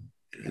wedding.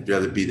 I'd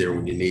rather be there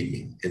when you need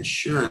me. And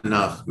sure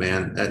enough,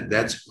 man,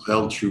 that's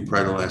held true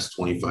probably the last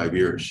 25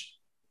 years,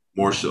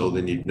 more so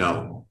than you'd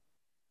know.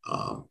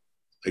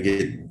 I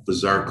get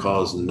bizarre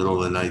calls in the middle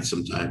of the night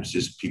sometimes,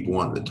 just people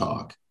wanting to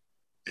talk,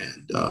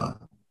 and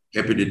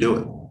happy to do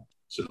it.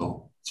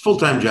 So it's a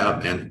full-time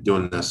job, man,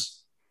 doing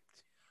this.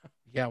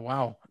 Yeah.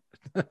 Wow.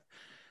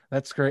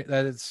 That's great.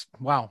 That is,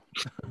 wow.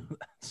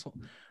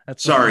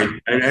 That's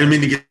sorry. I didn't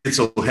mean to get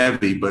so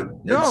heavy,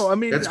 but no, I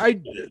mean,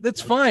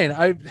 that's fine.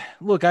 I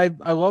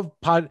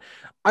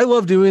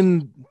love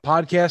doing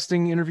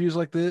podcasting interviews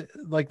like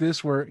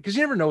this where, cause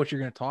you never know what you're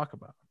going to talk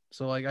about.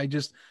 So like, I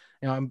just,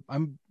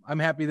 I'm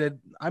happy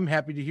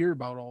to hear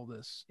about all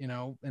this,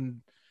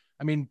 and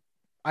I mean,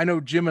 I know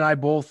Jim and I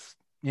both,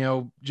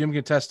 Jim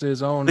can test to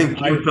his own. I think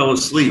Jim fell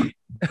asleep.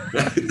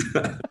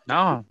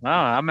 No,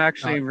 I'm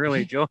actually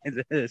really enjoying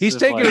this. He's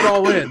taking it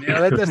all in.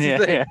 That's the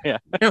thing. Yeah.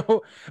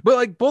 But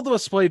like both of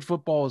us played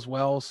football as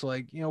well, so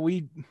like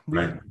we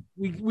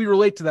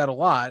relate to that a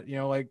lot.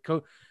 Like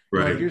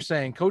like you're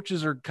saying,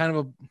 coaches are kind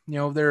of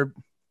a they're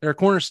a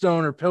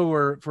cornerstone or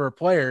pillar for a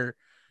player,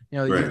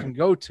 that you can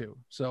go to.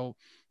 So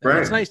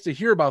it's nice to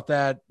hear about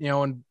that.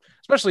 And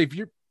especially if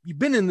you've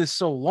been in this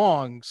so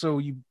long, so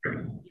you've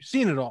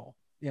seen it all.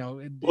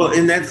 Well,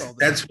 and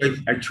that's what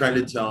I try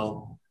to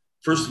tell.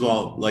 First of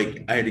all,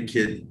 like I had a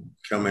kid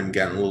come and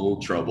got in a little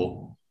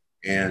trouble,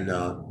 and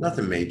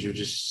nothing major,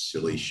 just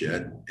silly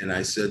shit. And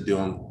I said to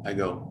him, I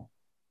go,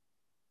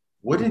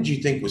 "What did you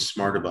think was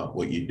smart about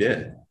what you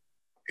did?"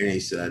 And he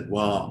said,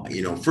 "Well,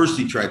 first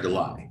he tried to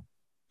lie."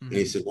 Mm-hmm. And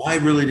he said, "Well, I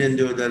really didn't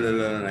do it." Da, da,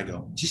 da. And I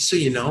go, "Just so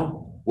you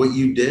know, what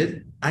you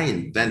did, I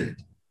invented.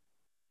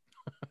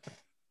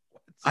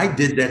 I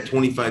did that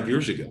 25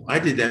 years ago. I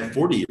did that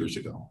 40 years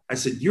ago. I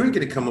said, you ain't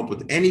going to come up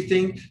with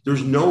anything.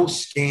 There's no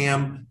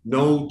scam,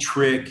 no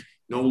trick,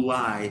 no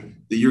lie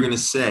that you're going to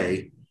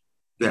say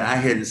that I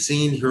hadn't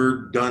seen,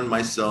 heard, done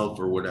myself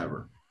or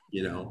whatever,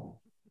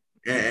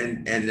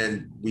 And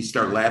then we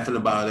start laughing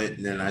about it.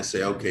 And then I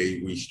say,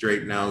 okay, we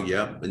straighten out.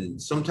 Yep. And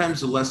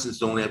sometimes the lessons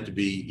don't have to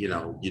be,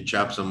 you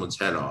chop someone's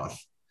head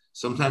off.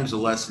 Sometimes the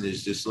lesson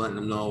is just letting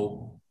them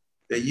know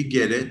that you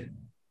get it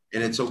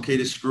and it's okay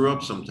to screw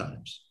up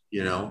sometimes.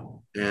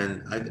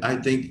 And I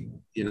think,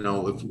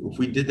 if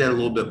we did that a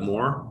little bit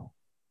more,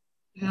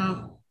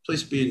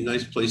 place be a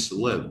nice place to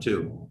live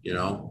too.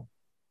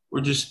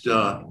 We're just,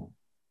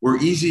 we're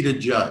easy to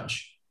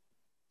judge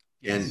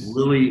and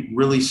really,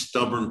 really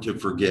stubborn to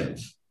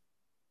forgive.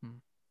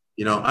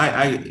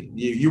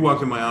 You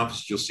walk in my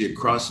office, you'll see a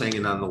cross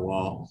hanging on the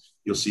wall.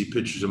 You'll see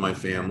pictures of my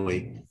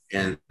family,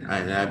 and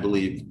I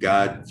believe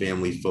God,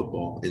 family,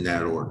 football in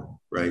that order.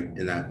 Right.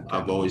 And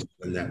I've always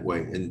been that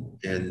way.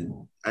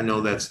 And I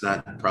know that's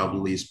not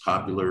probably as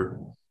popular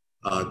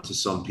to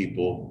some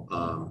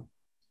people.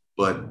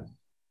 But,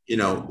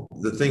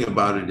 the thing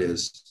about it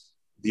is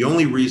the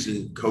only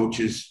reason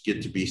coaches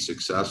get to be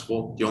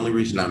successful, the only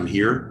reason I'm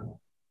here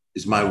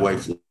is my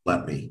wife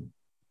let me.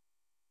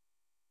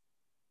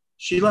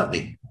 She let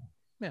me.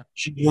 Yeah.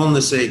 She's willing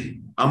to say,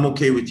 I'm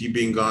okay with you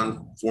being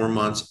gone 4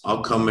 months.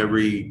 I'll come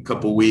every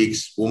couple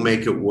weeks. We'll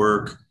make it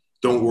work.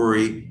 Don't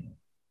worry.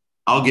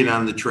 I'll get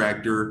on the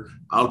tractor.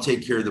 I'll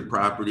take care of the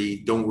property.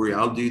 Don't worry.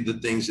 I'll do the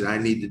things that I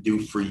need to do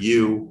for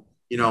you.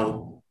 You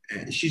know,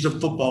 she's a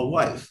football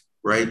wife,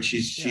 right?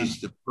 She's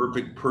the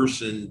perfect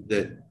person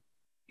that,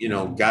 you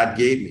know, God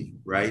gave me,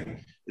 right? And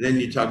then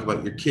you talk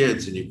about your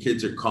kids, and your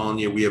kids are calling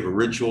you. We have a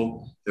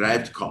ritual that I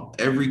have to call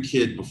every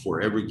kid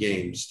before every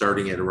game,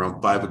 starting at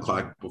around 5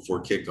 o'clock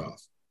before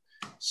kickoff.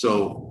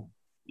 So,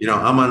 you know,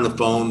 I'm on the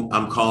phone.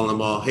 I'm calling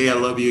them all. Hey, I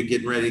love you.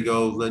 Getting ready to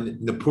go. Then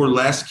the poor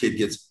last kid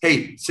gets,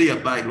 hey, see ya.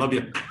 Bye. Love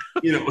you.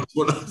 You know,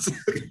 what else?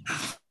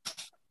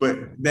 But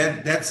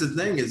that's the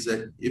thing, is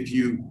that if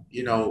you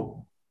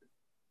know,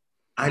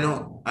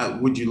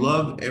 would you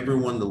love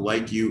everyone to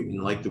like you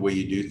and like the way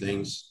you do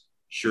things?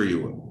 Sure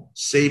you would.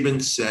 Saban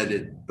said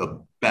it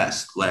the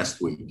best last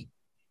week.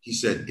 He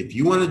said, if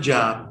you want a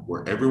job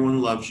where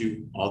everyone loves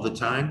you all the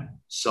time,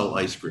 sell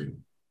ice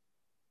cream.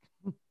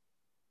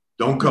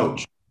 Don't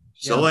coach.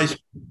 Sell ice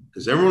cream,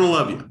 because everyone will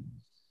love you.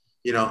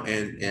 You know,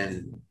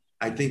 and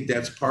I think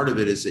that's part of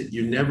it, is that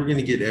you're never going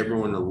to get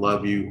everyone to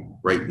love you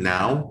right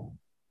now.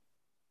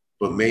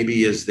 But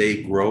maybe as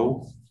they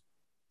grow,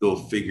 they'll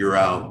figure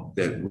out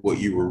that what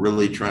you were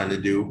really trying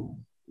to do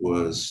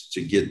was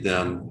to get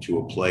them to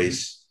a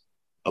place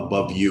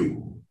above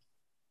you,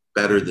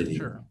 better than you.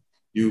 Sure.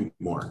 You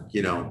more,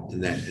 you know,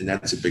 and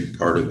that's a big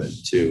part of it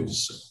too.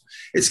 So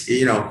it's,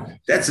 you know,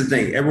 that's the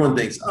thing. Everyone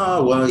thinks,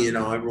 oh, well, you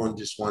know, everyone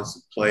just wants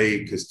to play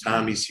because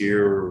Tommy's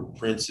here, or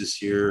Prince is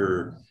here,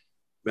 or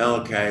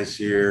Malachi's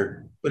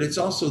here. But it's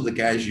also the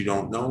guys you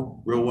don't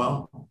know real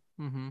well.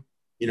 Mm-hmm.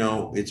 You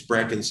know, it's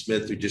Bracken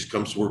Smith, who just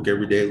comes to work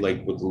every day,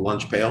 like with the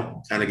lunch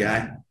pail kind of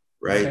guy,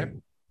 right? Okay.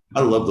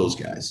 I love those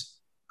guys.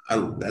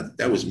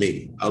 That was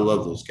me. I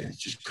love those guys.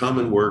 Just come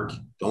and work.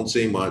 Don't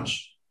say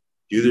much.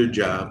 Do their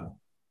job.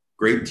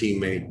 Great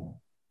teammate,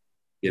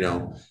 you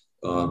know.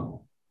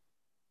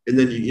 And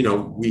then, you know,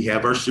 we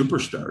have our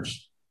superstars.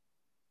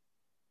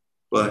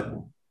 But,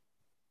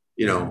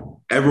 you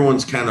know,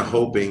 everyone's kind of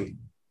hoping,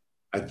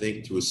 I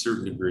think to a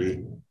certain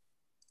degree,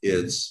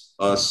 it's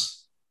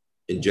us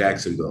in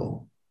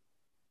Jacksonville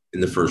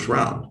in the first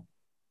round.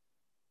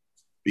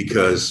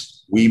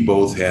 Because we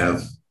both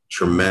have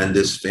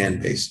tremendous fan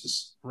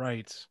bases.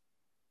 Right.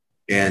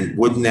 And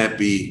wouldn't that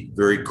be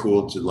very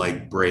cool to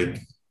like break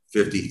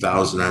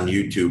 50,000 on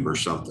YouTube or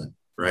something,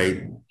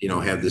 right? You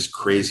know, have this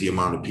crazy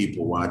amount of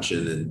people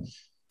watching, and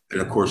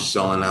of course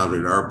selling out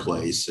at our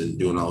place and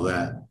doing all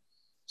that.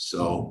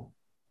 So,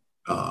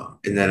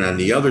 and then on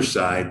the other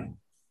side,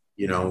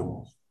 you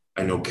know,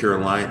 I know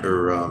Columbus,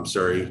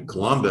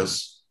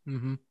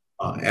 mm-hmm.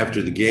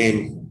 After the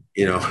game,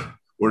 you know,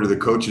 one of the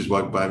coaches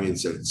walked by me and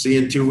said, see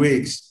you in 2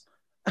 weeks.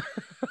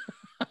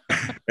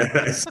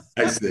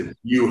 I said,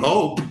 you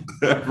hope,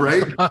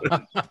 right?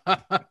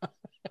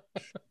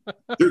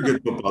 They're a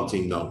good football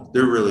team, though.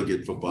 They're a really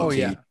good football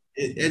team.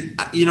 Yeah. And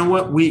you know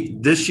what?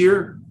 This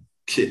year,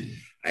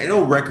 I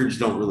know records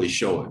don't really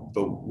show it,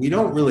 but we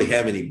don't really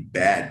have any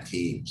bad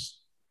teams.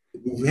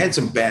 We've had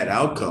some bad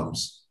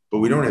outcomes, but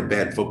we don't have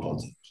bad football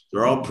teams.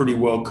 They're all pretty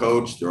well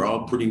coached. They're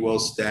all pretty well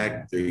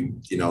stacked. They,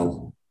 you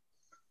know.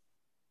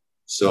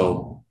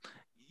 So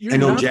I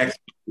know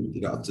Jackson didn't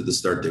get out to the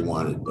start they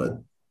wanted, but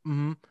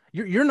mm-hmm.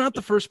 You're not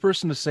the first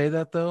person to say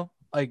that, though.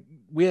 Like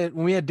when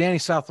we had Danny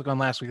Southwick on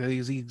last week,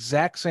 he's the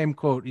exact same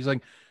quote. He's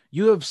like,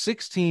 you have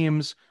 6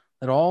 teams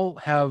that all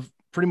have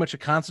pretty much a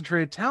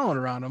concentrated talent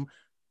around them.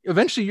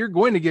 Eventually you're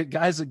going to get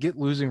guys that get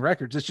losing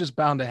records. It's just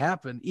bound to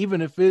happen.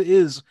 Even if it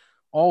is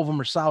all of them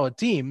are solid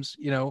teams,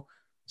 you know,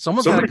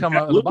 someone's going to come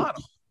out at the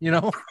bottom, you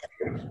know,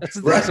 that's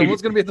the thing. Right.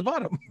 Someone's going to be at the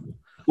bottom.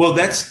 Well,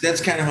 that's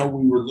kind of how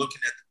we were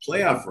looking at the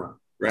playoff run.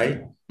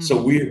 Right. Mm-hmm.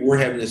 So we're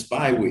having this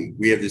bye week.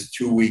 We have this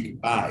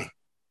 2-week bye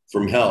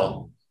from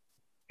hell.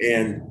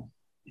 And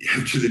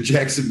after the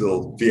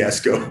Jacksonville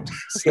fiasco.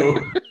 So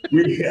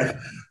we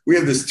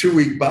have this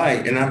 2-week bye,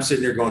 and I'm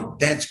sitting there going,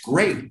 that's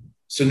great.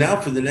 So now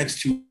for the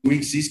next 2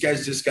 weeks, these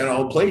guys just got to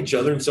all play each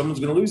other, and someone's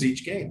going to lose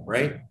each game,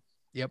 right?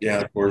 Yep. Yeah,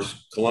 of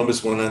course.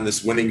 Columbus went on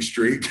this winning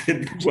streak.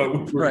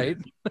 Right.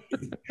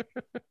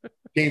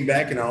 Came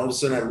back, and all of a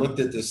sudden I looked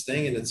at this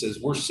thing, and it says,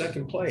 we're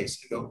second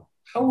place. I go,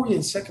 how are we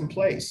in second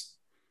place?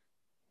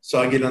 So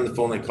I get on the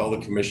phone, I call the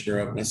commissioner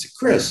up, and I said,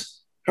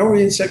 Chris, how are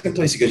we in second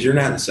place? He goes, you're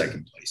not in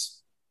second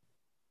place.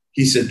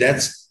 He said,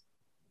 that's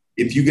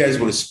if you guys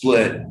would have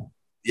split,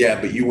 yeah,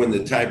 but you win the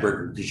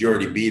tiebreaker because you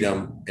already beat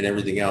them, and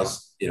everything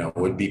else, you know,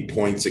 would be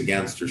points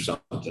against or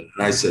something.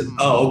 And I said,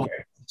 oh, okay.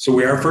 So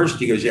we are first?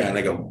 He goes, yeah. And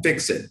I go,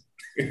 fix it.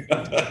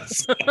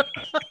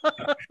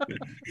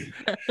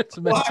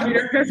 Well, I mean,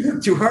 you guys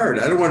work too hard.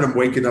 I don't want them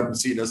waking up and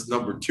seeing us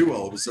number 2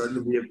 all of a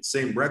sudden. We have the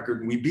same record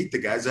and we beat the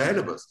guys ahead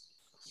of us.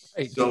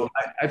 Right. So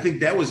I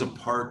think that was a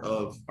part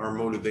of our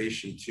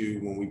motivation too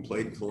when we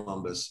played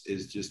Columbus,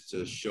 is just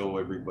to show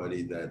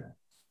everybody that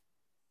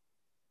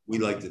we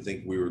like to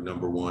think we were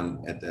number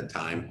 1 at that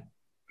time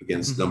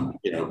against them,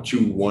 you know,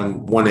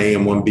 1A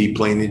and 1B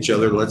playing each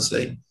other, let's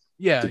say.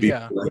 Yeah,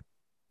 yeah.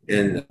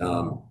 And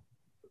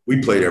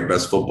we played our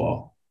best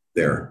football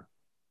there.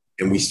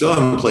 And we still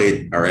haven't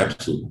played our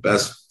absolute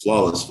best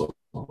flawless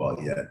football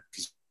yet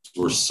because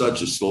we're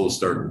such a slow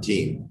starting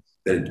team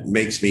that it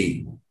makes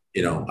me,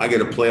 I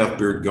get a playoff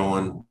beard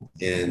going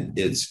and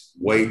it's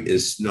white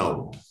as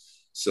snow.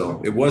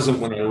 So it wasn't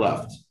when I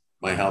left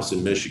my house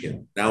in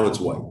Michigan. Now it's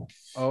white.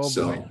 Oh,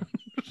 boy.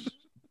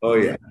 Oh,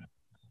 yeah.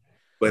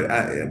 But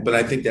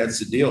I think that's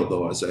the deal,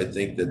 though, is I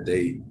think that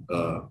they,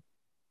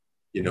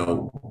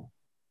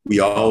 we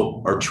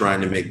all are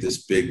trying to make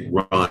this big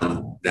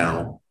run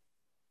now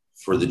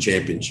for the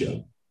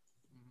championship.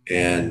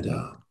 And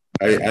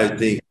I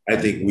think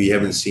we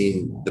haven't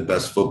seen the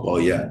best football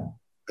yet.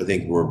 I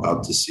think we're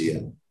about to see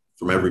it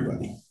from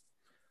everybody.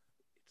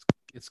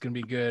 It's going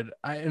to be good.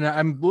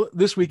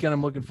 This weekend,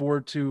 I'm looking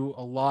forward to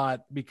a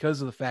lot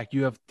because of the fact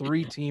you have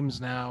 3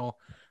 teams now.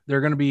 They're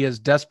going to be as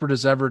desperate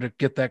as ever to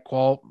get that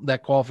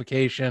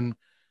qualification.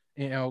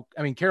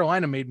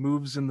 Carolina made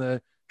moves in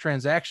the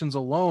transactions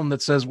alone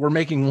that says we're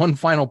making one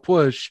final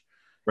push,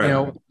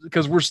 right?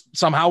 Because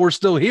we're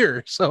still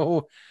here.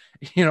 So,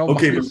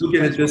 okay, but look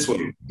at it this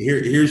way.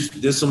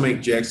 This will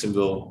make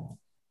Jacksonville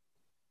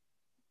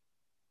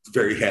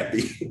very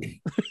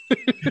happy.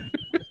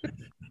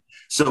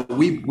 So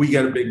we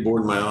got a big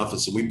board in my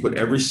office and we put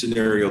every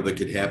scenario that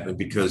could happen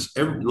because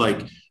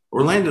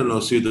Orlando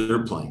knows who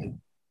they're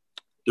playing.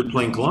 They're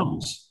playing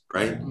Columbus,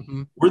 right?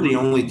 Mm-hmm. We're the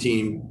only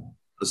team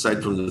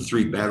aside from the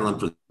 3 battling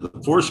for the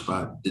 4th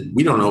spot that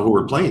we don't know who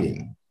we're playing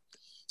yet.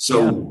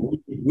 So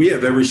we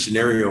have every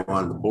scenario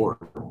on the board.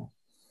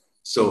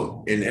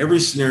 So in every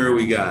scenario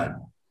we got,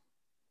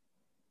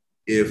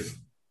 if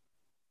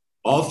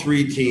all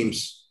 3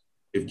 teams,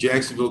 if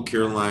Jacksonville,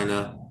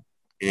 Carolina,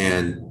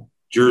 and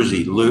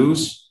Jersey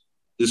lose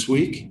this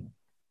week,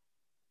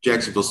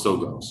 Jacksonville still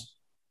goes.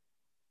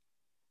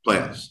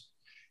 Playoffs.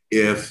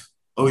 If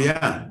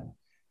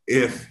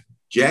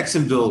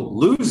Jacksonville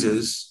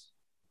loses,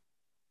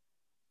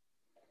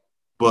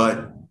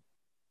 but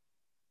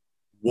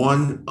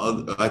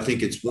I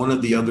think it's one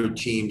of the other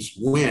teams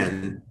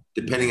win,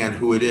 depending on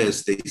who it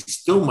is, they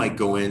still might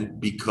go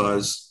in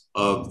because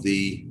of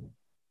the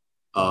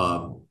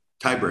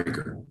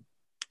tiebreaker.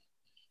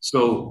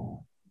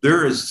 So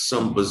there is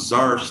some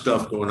bizarre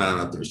stuff going on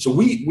out there. So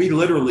we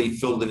literally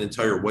filled an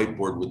entire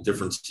whiteboard with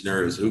different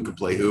scenarios. Who could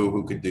play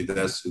who could do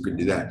this, who could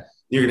do that.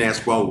 You're going to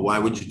ask, well, why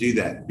would you do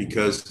that?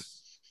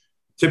 Because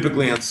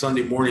typically on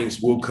Sunday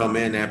mornings, we'll come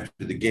in after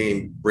the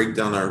game, break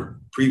down our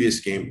previous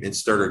game and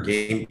start our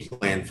game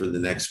plan for the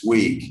next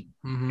week.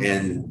 Mm-hmm.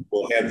 And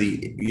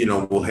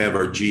we'll have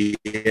our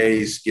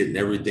GAs getting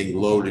everything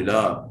loaded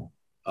up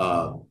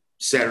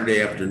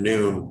Saturday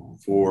afternoon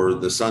for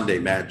the Sunday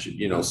match,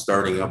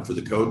 starting up for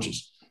the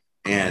coaches.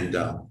 And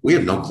we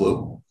have no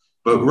clue.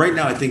 But right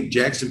now, I think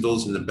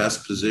Jacksonville's in the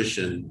best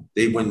position.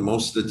 They win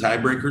most of the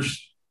tiebreakers.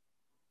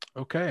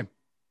 Okay.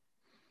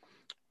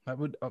 That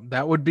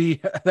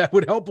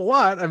would help a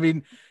lot. I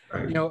mean,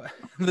 right.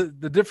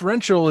 The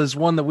differential is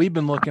one that we've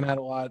been looking at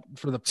a lot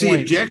for the points. See,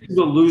 if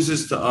Jacksonville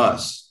loses to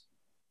us,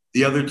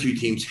 the other 2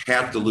 teams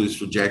have to lose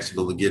for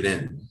Jacksonville to get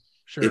in.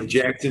 Sure. If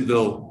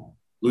Jacksonville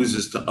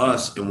loses to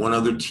us and one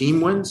other team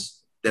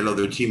wins, that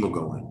other team will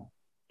go in.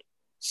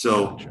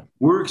 So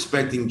we're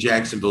expecting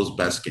Jacksonville's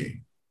best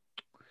game.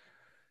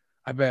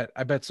 I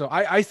bet so.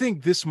 I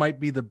think this might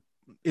be at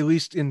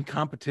least in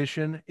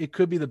competition, it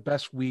could be the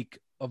best week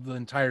of the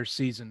entire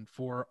season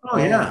for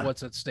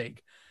what's at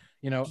stake.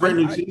 Brand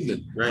new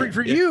season, right?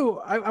 For you,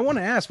 I want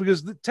to ask,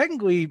 because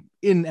technically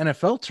in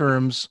NFL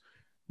terms,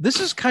 this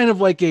is kind of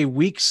like a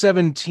week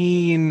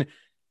 17.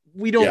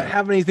 We don't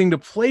have anything to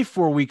play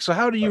for week. So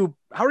how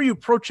are you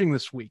approaching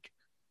this week?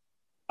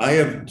 I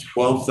have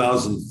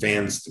 12,000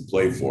 fans to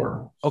play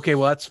for. Okay,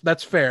 well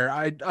that's fair.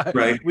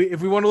 Right.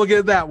 If we want to look at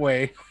it that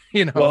way,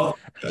 Well,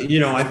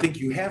 I think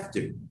you have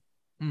to.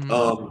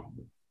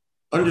 Mm-hmm.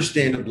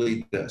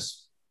 Understandably,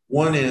 this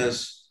one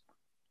is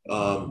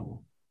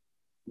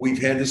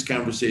we've had this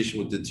conversation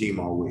with the team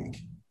all week.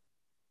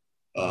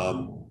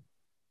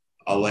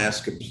 I'll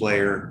ask a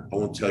player, I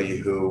won't tell you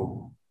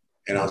who,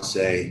 and I'll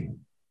say, do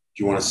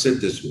you want to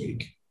sit this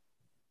week?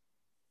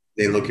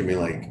 They look at me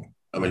like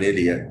I'm an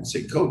idiot and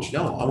say, Coach,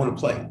 no, I want to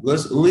play. At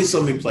least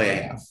let me play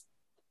a half.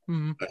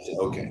 Mm-hmm. I said,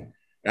 okay.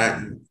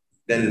 And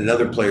then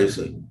another player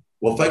says,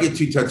 well, if I get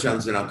 2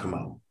 touchdowns, then I'll come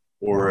out.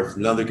 Or if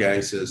another guy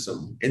says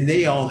something, and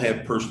they all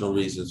have personal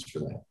reasons for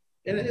that.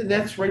 And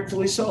that's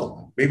rightfully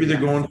so. Maybe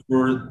they're going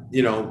for,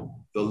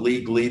 the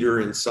league leader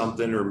in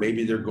something, or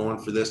maybe they're going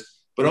for this.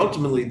 But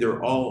ultimately,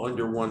 they're all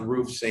under one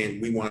roof saying,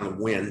 we want to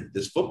win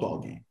this football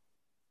game.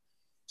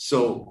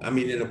 So,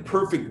 in a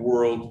perfect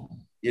world,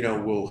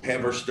 we'll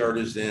have our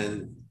starters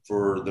in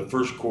for the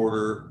first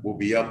quarter. We'll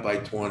be up by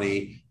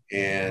 20,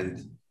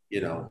 and,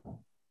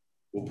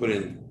 we'll put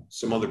in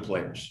some other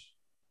players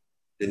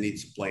that need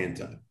some playing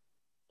time.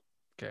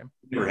 Okay.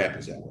 It never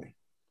happens that way.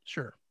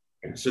 Sure.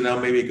 So now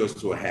maybe it goes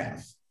to a half.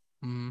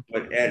 Mm-hmm.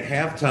 But at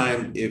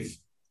halftime,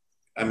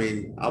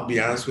 I'll be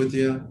honest with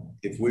you,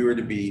 if we were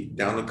to be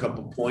down a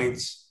couple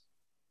points,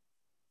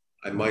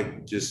 I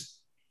might just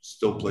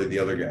still play the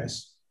other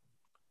guys.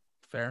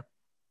 Fair.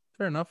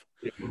 Fair enough.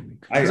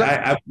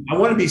 I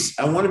want to be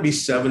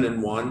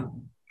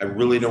 7-1. I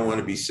really don't want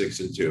to be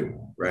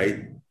 6-2,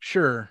 right?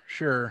 Sure.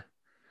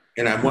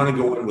 And I want to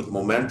go in with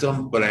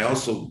momentum, but I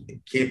also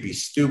can't be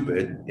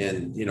stupid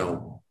and,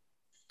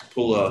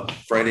 pull a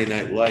Friday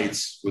Night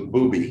Lights with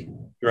Booby,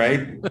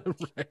 right?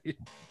 Right.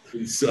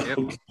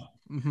 So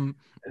Mm-hmm.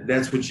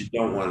 that's what you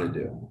don't want to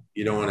do.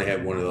 You don't want to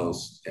have one of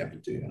those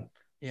happen to you.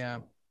 Yeah.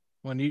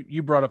 When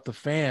you brought up the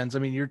fans, I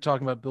mean, you're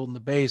talking about building the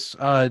base.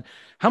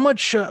 How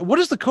much? What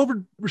is the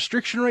COVID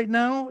restriction right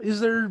now? Is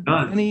there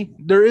any?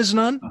 There is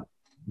none.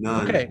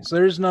 None. Okay, so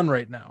there is none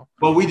right now.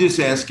 Well, we just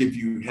ask if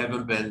you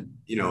haven't been,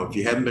 if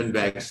you haven't been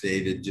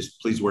vaccinated,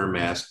 just please wear a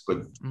mask. But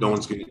no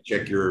one's going to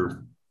check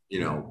your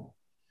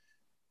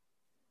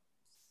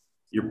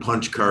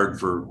punch card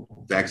for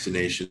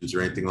vaccinations or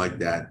anything like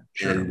that.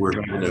 Sure. And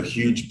we're having a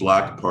huge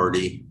block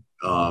party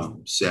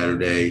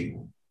Saturday.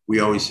 We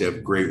always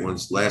have great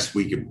ones. Last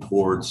week it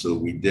poured, so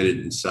we did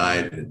it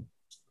inside. And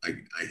I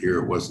hear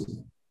it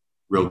wasn't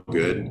real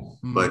good,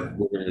 but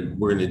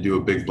we're gonna do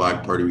a big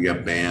block party. We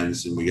got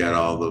bands and we got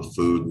all the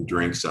food and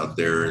drinks out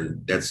there,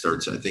 and that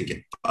starts I think at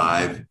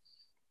 5.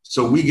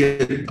 So we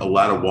get a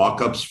lot of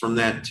walk-ups from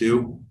that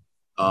too.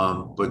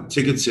 But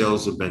ticket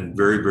sales have been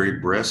very, very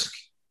brisk,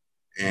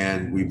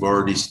 and we've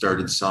already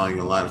started selling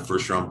a lot of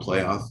first-round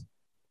playoff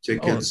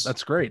tickets. Oh,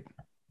 that's great.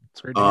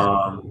 That's great.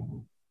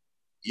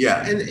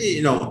 Yeah, and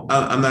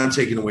I'm not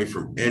taking away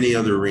from any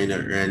other arena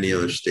or any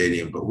other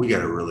stadium, but we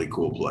got a really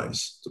cool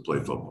place to play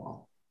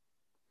football.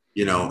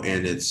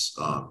 And it's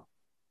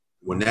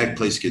when that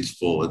place gets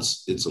full,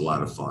 it's a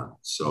lot of fun.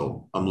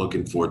 So I'm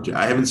looking forward to it.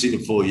 I haven't seen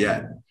it full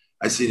yet.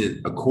 I've seen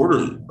it a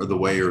quarter of the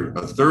way or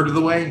a third of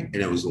the way, and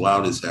it was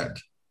loud as heck.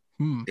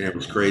 And it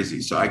was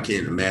crazy. So I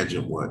can't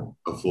imagine what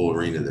a full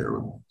arena there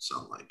would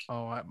sound like.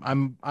 Oh,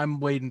 I'm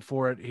waiting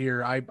for it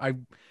here. I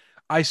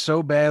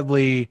so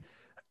badly,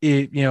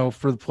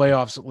 for the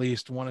playoffs at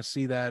least, want to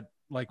see that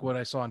like what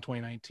I saw in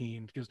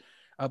 2019, because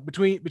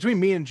between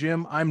me and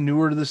Jim, I'm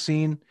newer to the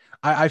scene.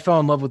 I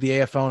fell in love with the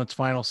AFL in its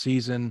final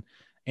season,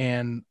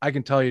 and I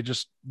can tell you,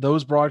 just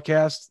those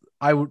broadcasts,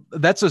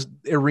 that's an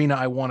arena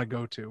I want to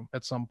go to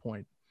at some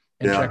point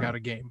and check out a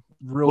game.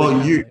 Really? Well,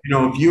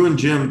 if you and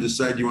Jim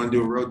decide you want to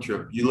do a road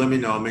trip, you let me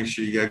know. Make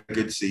sure you got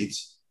good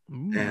seats.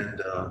 Ooh.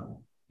 And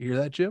you hear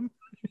that, Jim?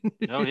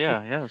 Oh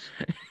yeah, yes.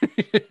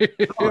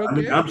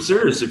 I'm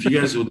serious. If you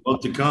guys would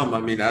love to come,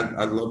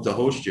 I'd love to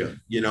host you.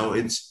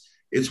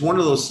 It's one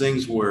of those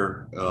things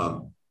where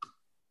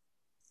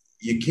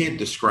you can't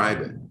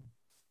describe it.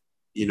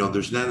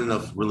 There's not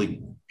enough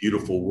really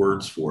beautiful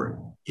words for it.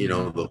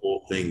 The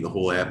whole thing, the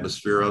whole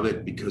atmosphere of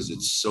it, because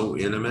it's so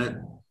intimate.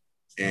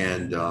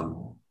 And,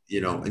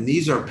 and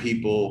these are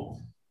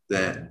people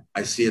that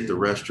I see at the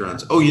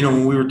restaurants. Oh,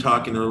 when we were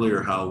talking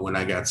earlier, when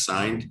I got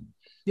signed.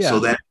 Yeah.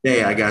 So that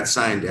day I got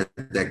signed at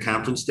that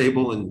conference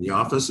table in the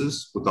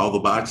offices with all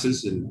the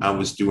boxes, and I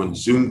was doing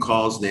Zoom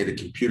calls, and they had a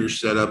computer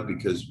set up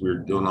because we were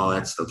doing all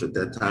that stuff at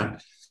that time.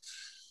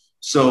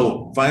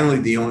 So finally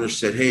the owner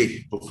said,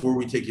 "Hey, before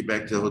we take you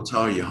back to the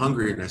hotel, are you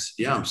hungry?" And I said,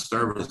 "Yeah, I'm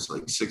starving. It's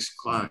like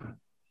 6:00.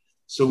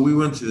 So we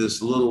went to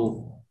this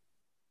little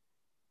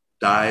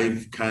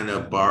dive kind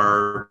of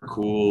bar,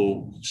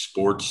 cool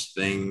sports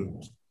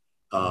thing.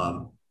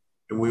 And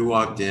we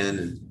walked in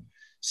and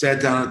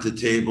sat down at the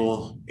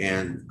table,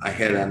 and I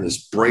had on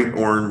this bright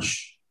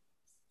orange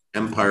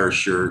Empire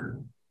shirt,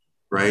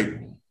 right?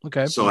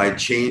 Okay. So I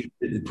changed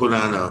it and put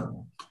on a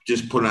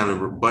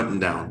button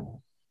down.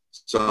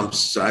 So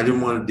I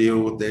didn't want to deal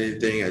with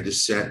anything. I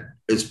just sat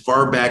as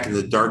far back in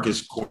the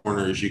darkest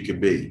corner as you could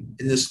be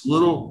in this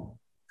little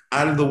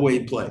out of the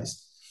way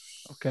place.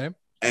 Okay.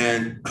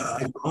 And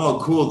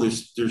oh, cool.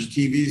 There's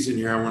TVs in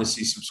here. I want to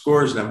see some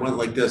scores. And I went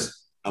like this.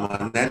 I'm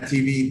on that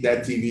TV,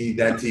 that TV,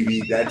 that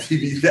TV, that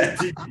TV, that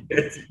TV,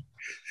 that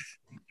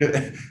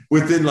TV.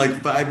 Within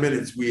like 5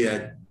 minutes, we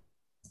had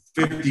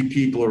 50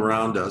 people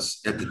around us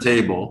at the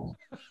table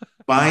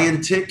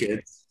buying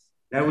tickets.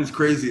 That was the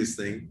craziest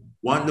thing.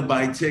 Wanting to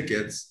buy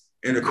tickets.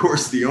 And of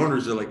course, the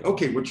owners are like,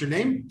 "Okay, what's your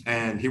name?"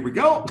 And here we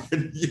go.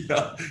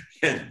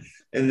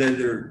 And then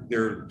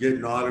they're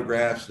getting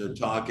autographs, they're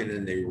talking,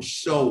 and they were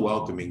so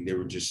welcoming. They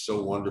were just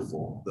so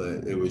wonderful.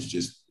 It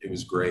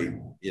was great,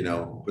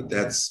 but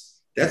that's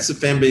the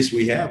fan base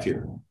we have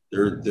here.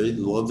 They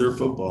love their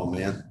football,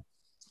 man.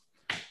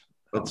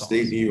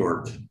 Upstate New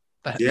York.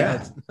 That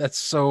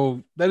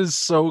is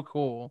so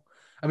cool.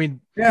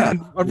 Yeah.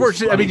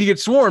 Unfortunately, you get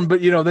swarmed,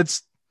 but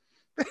that's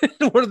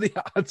what are the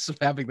odds of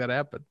having that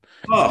happen?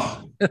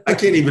 Oh, I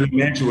can't even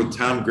imagine what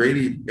Tom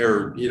Grady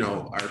or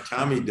our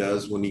Tommy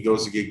does when he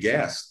goes to get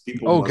gas.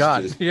 People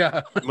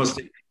must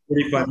take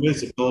 45 minutes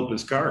to fill up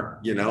his car.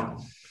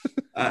 And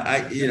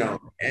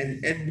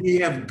we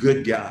have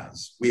good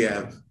guys. We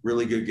have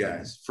really good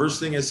guys. First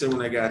thing I said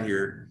when I got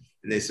here,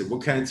 and they said,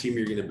 "What kind of team are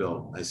you going to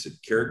build?" I said,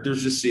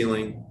 "Character's the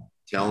ceiling,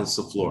 talent's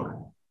the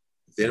floor.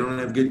 If they don't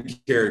have good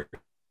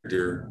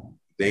character,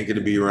 they ain't going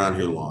to be around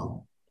here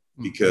long,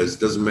 because it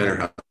doesn't matter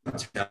how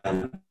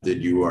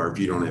talented you are if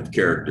you don't have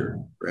character,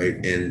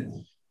 right?"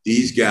 And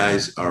these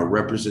guys are a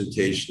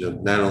representation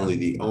of not only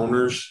the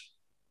owners,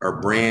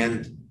 our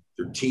brand,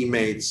 their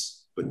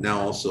teammates, but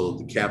now also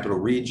the capital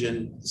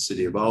region, the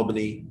city of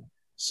Albany.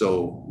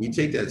 So we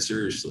take that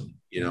seriously,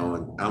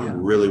 and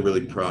I'm really,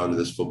 really proud of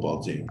this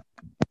football team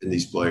and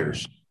these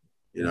players,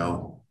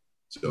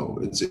 so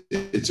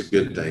it's a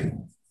good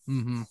thing.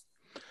 Mm-hmm.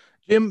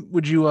 Jim,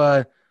 would you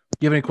have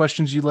any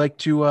questions you'd like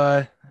to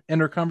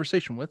end our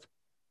conversation with?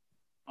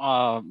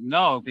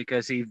 No,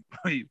 because he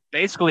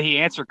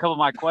answered a couple of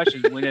my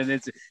questions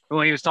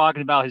when he was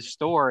talking about his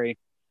story.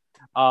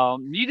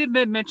 You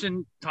did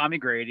mention Tommy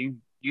Grady.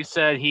 You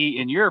said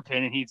in your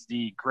opinion, he's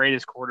the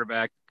greatest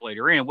quarterback to play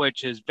the arena,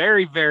 which is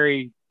very,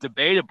 very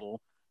debatable.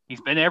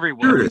 He's been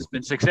everywhere. He's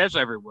been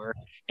successful everywhere.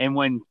 And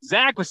when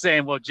Zach was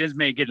saying, well, Jim's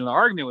may get in an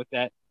argument with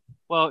that,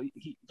 well,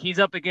 he's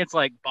up against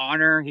like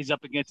Bonner. He's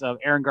up against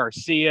Aaron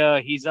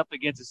Garcia. He's up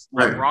against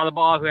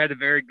Rodabaugh, who had a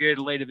very good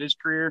late of his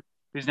career,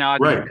 who's now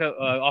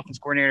offense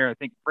coordinator, I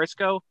think,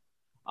 Frisco.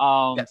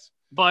 Yes.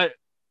 But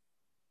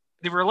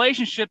the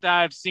relationship that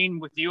I've seen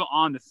with you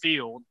on the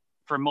field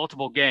for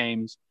multiple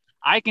games,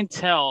 I can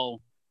tell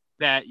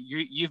that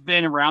you've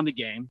been around the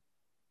game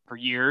for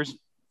years,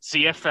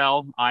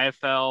 CFL,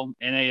 IFL,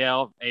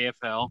 NAL,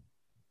 AFL.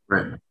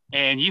 Right.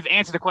 And you've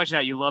answered the question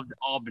that you loved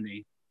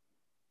Albany.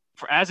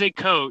 As a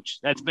coach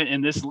that's been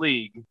in this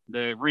league,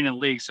 the Arena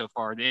League so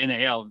far, the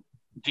NAL,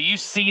 do you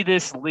see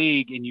this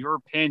league, in your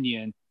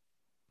opinion,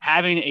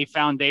 having a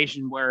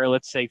foundation where,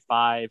 let's say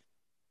 5,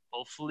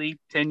 hopefully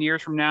 10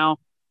 years from now,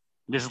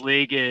 this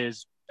league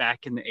is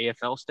back in the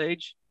AFL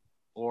stage,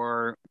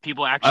 or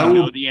people actually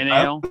know the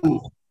NAL?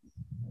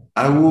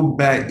 I will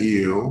bet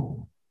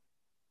you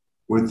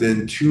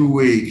within 2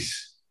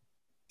 weeks,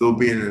 there'll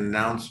be an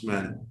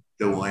announcement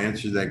that will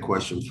answer that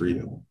question for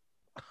you.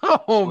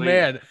 Oh,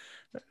 man.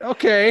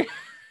 Okay.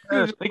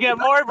 We got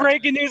more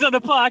breaking news on the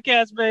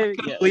podcast, baby.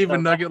 Leave a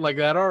nugget like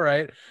that. All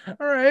right.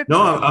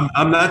 No,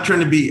 I'm not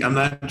trying to be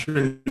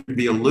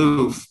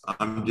aloof.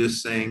 I'm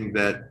just saying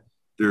that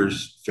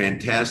there's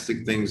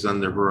fantastic things on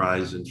the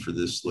horizon for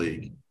this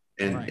league.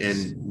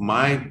 And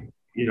my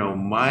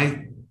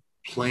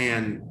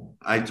plan,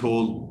 I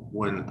told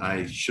when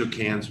I shook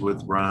hands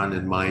with Ron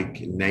and Mike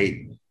and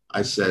Nate,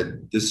 I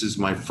said, this is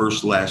my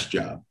last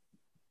job.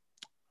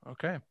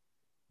 Okay.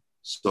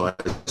 So I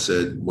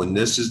said, when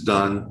this is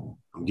done,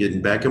 I'm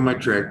getting back in my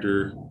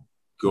tractor,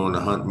 going to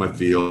hunt my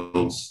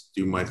fields,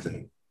 do my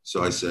thing.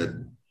 So I said,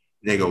 and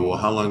they go, well,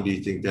 how long do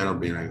you think that'll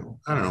be? And I go,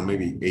 I don't know,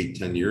 maybe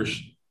 8-10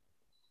 years.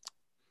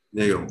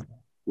 And they go,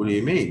 what do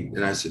you mean?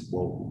 And I said,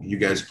 well, you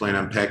guys plan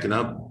on packing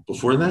up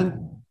before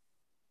then?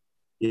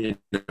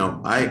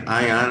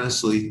 I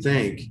honestly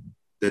think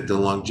that the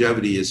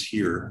longevity is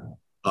here.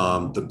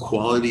 The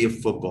quality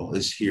of football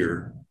is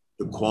here.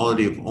 The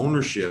quality of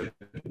ownership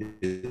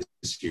is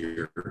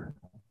here.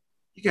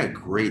 You got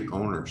great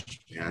owners,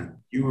 man.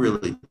 You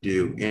really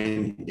do.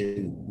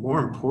 And more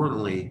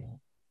importantly,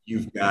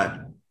 you've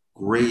got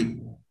great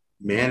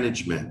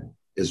management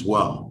as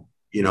well.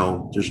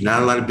 There's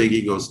not a lot of big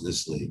egos in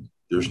this league.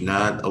 There's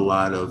not a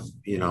lot of,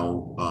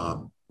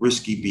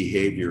 risky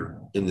behavior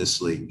in this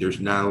league. There's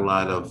not a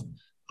lot of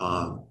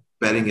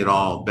betting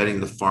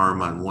the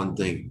farm on one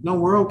thing. No,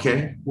 we're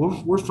okay.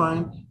 We're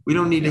fine. We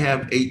don't need to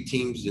have 8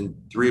 teams and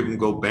 3 of them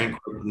go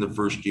bankrupt in the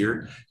first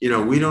year.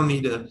 We don't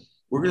need to.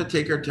 We're going to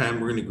take our time.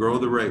 We're going to grow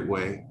the right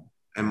way.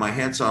 And my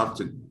hat's off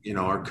to,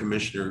 our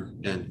commissioner,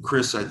 and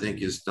Chris, I think,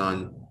 has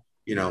done,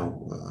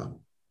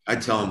 I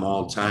tell him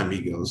all the time,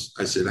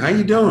 I said, how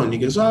you doing? He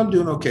goes, oh, I'm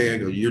doing okay. I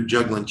go, you're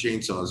juggling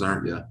chainsaws,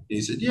 aren't you?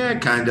 He said, yeah,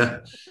 kind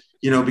of.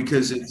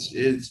 Because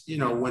it's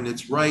when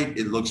it's right,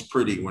 it looks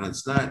pretty. When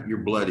it's not, you're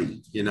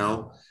bloody,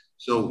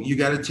 So you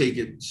got to take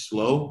it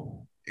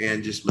slow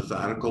and just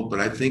methodical. But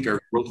I think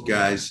our growth,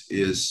 guys,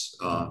 is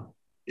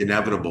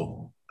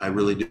inevitable. I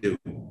really do.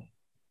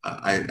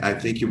 I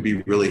think you'll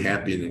be really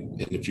happy in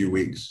a few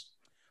weeks.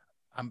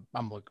 I'm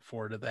looking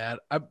forward to that.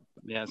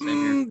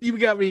 Same here. You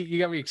got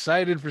me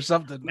excited for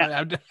something.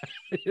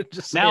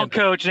 Now,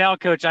 coach,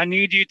 I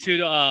need you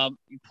to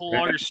pull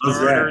all your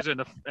starters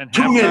and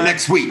tune in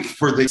next week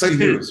for the exciting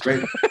news,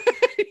 right?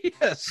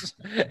 Yes.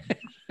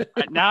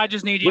 Now I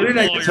just need you to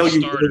pull all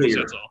your starters.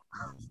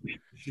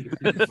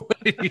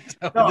 That's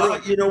all. No,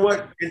 you know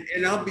what?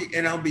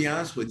 And I'll be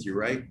honest with you,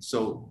 right?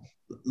 So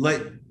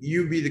let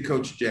you be the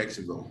coach of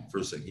Jacksonville for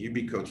a second. You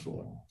be Coach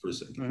Fuller for a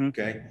second, mm-hmm.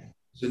 Okay?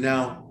 So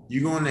now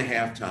you go into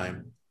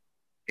halftime,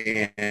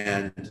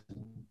 and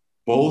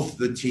both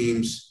the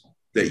teams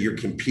that you're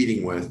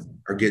competing with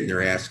are getting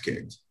their ass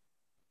kicked.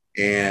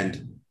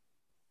 And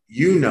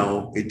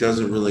it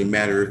doesn't really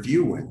matter if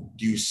you win.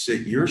 Do you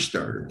sit your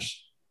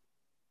starters?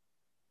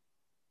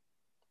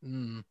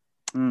 Because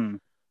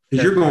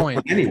you're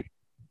going anyway,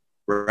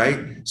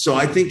 right? So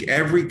I think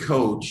every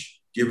coach,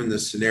 given the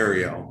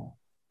scenario,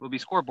 will be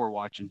scoreboard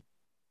watching.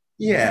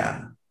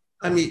 Yeah.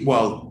 I mean,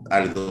 well,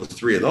 out of those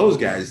 3 of those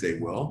guys, they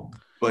will.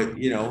 But,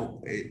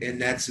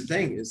 and that's the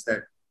thing, is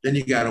that then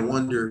you got to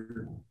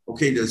wonder,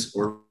 okay, does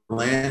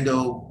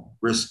Orlando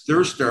risk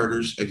their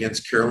starters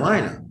against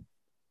Carolina?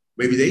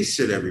 Maybe they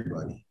sit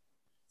everybody.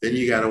 Then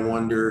you got to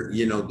wonder,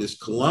 does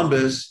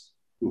Columbus,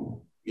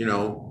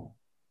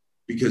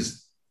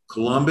 because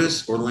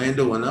Columbus,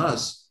 Orlando, and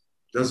us,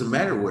 doesn't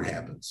matter what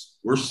happens.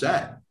 We're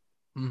set.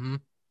 Mm-hmm.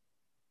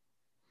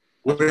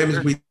 What happens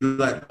if we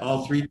let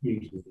all three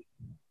teams win,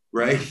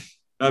 right?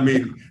 I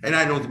mean, and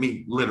I don't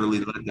mean literally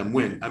let them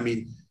win. I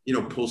mean,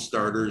 pull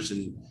starters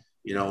and,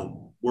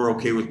 we're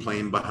okay with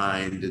playing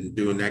behind and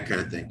doing that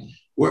kind of thing.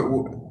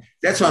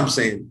 That's what I'm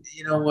saying.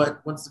 You know what?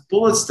 Once the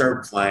bullets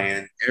start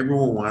flying,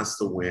 everyone wants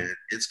to win.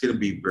 It's going to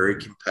be a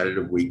very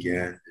competitive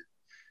weekend.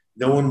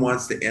 No one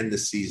wants to end the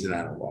season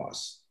on a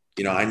loss.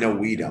 I know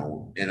we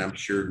don't, and I'm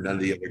sure none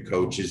of the other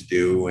coaches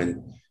do.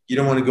 And you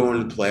don't want to go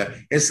into the playoff.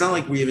 It's not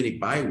like we have any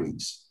bye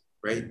weeks,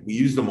 right? We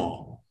use them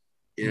all.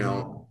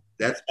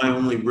 That's my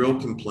only real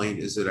complaint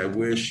is that I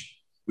wish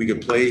we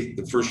could play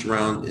the first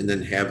round and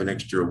then have an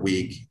extra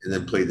week and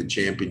then play the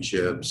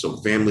championship so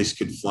families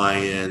could fly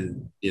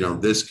in.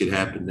 This could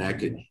happen, that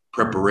could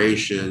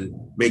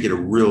preparation, make it a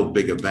real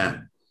big event.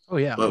 Oh,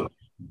 yeah. But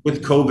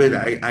with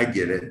COVID, I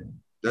get it.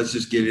 Let's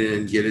just get it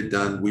in, get it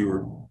done. We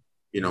were,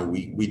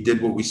 we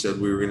did what we said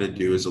we were going to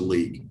do as a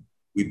league.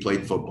 We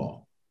played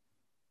football,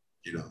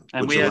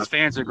 And we as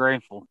fans are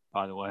grateful,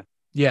 by the way.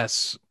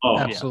 Yes,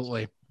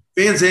 absolutely.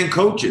 Yeah. Fans and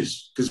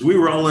coaches, because we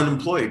were all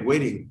unemployed,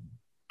 waiting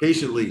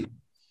patiently.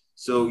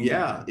 So,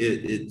 yeah,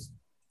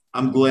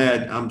 I'm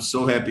glad. I'm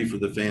so happy for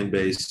the fan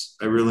base.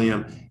 I really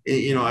am.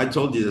 I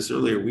told you this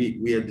earlier.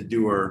 We had to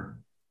do our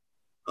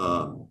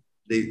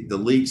the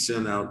league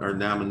sent out our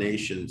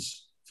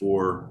nominations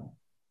for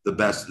the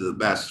best of the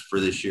best for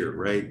this year,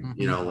 right?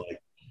 Mm-hmm.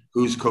 Like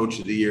who's coach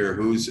of the year,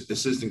 who's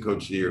assistant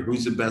coach of the year,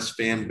 who's the best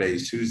fan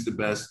base, who's the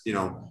best,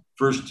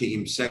 first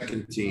team,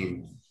 second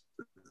team.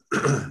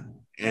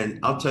 And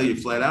I'll tell you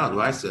flat out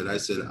what I said. I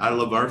said, I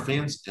love our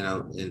fans.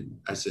 And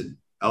I said,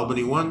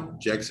 Albany 1,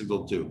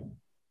 Jacksonville 2.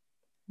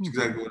 That's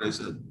exactly what I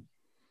said.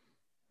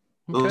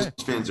 Those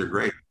fans are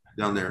great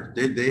down there.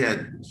 They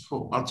had,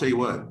 I'll tell you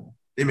what,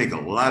 they make a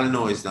lot of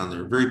noise down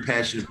there. Very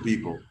passionate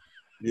people.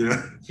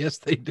 Yes,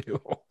 they do.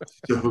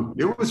 So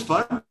it was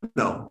fun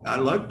though. I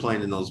like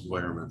playing in those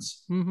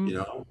environments. Mm-hmm.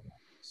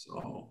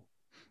 So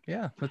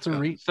yeah, that's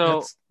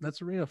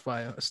that's arena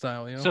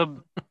style.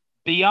 So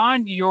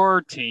beyond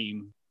your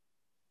team,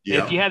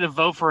 if you had to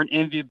vote for an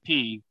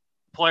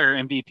player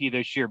MVP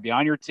this year,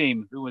 beyond your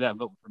team, who would that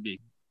vote for be?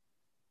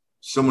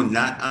 Someone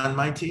not on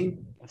my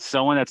team?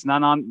 Someone that's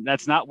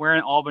not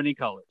wearing Albany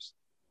colors.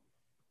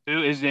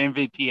 Who is the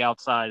MVP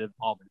outside of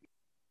Albany?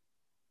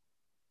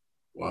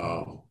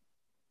 Wow.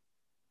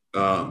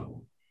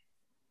 Can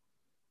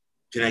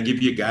I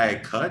give you a guy a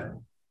cut?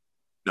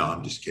 No,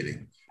 I'm just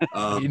kidding.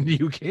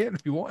 You can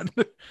if you want.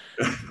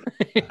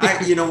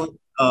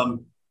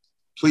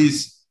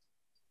 Please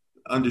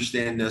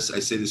understand this. I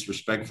say this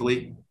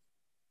respectfully.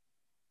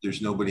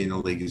 There's nobody in the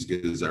league as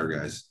good as our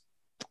guys.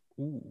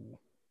 Ooh.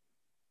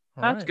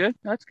 That's good.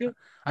 That's good.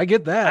 I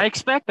get that. I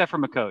expect that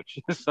from a coach.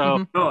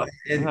 So no,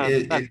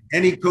 and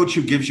any coach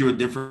who gives you a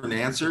different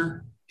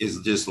answer is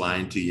just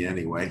lying to you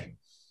anyway.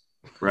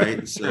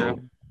 Right? So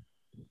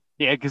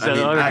yeah, because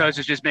other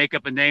coaches just make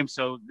up a name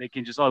so they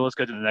can just, let's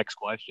go to the next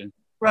question.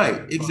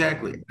 Right,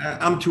 exactly.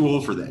 I'm too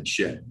old for that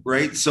shit,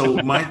 right? So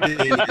my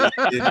thing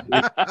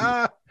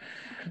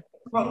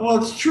well,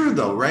 it's true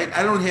though, right?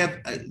 I don't have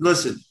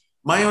listen,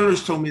 my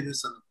owners told me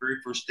this on the very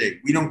first day.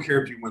 We don't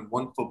care if you win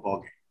one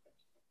football game.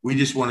 We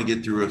just want to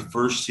get through a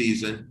first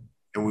season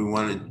and we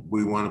want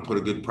to put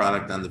a good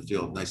product on the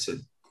field. And I said,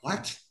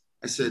 what?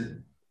 I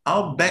said,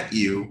 I'll bet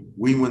you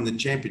we win the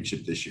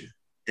championship this year.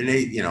 And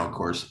they, of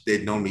course,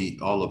 they'd known me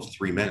all of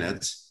 3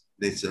 minutes.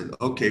 They said,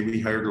 okay, we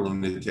hired a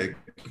lunatic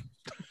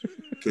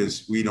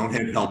because we don't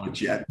have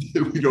helmets yet.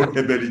 We don't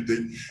have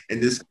anything.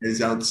 And this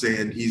guy's out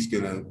saying he's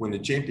going to win the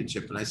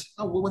championship. And I said,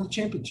 oh, we'll win the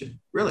championship.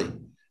 Really?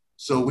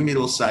 So we made a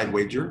little side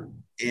wager.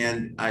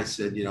 And I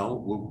said,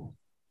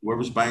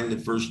 whoever's buying the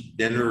first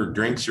dinner or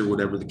drinks or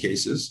whatever the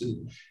case is.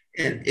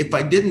 And if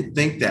I didn't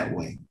think that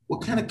way,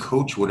 what kind of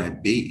coach would I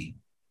be?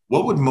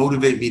 What would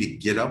motivate me to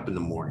get up in the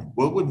morning?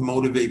 What would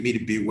motivate me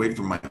to be away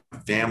from my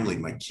family,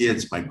 my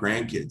kids, my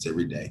grandkids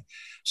every day?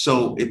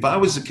 So if I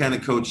was the kind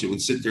of coach that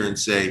would sit there and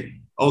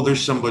say, oh,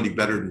 there's somebody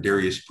better than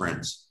Darius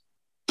Prince,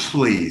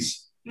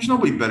 please. There's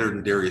nobody better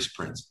than Darius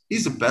Prince.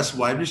 He's the best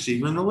wide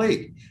receiver in the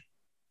league.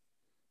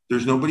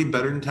 There's nobody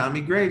better than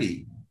Tommy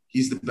Grady.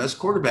 He's the best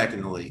quarterback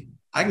in the league.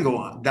 I can go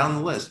on down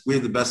the list. We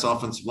have the best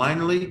offensive line in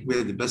the league. We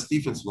have the best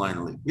defensive line in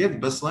the league. We have the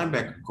best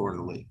linebacker core in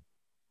the league.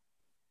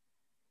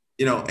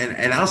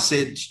 And I'll say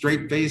it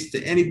straight face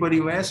to anybody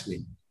who asks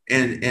me.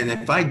 And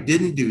if I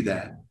didn't do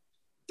that,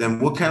 then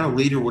what kind of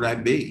leader would I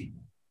be?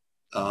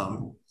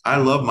 I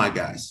love my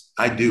guys.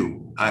 I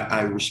do.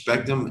 I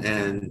respect them,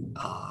 and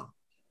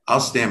I'll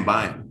stand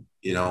by them.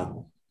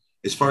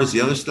 As far as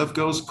the other stuff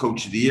goes,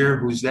 coach of the year,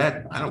 who's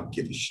that? I don't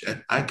give a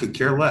shit. I could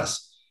care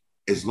less.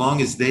 As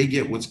long as they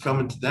get what's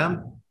coming to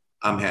them,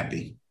 I'm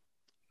happy.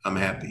 I'm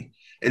happy.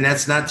 And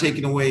that's not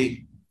taken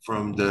away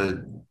from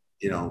the,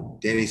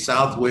 Danny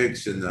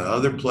Southwicks and the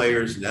other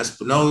players and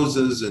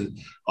Espinosas and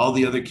all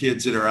the other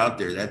kids that are out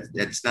there.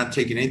 That's not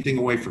taking anything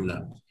away from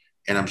them.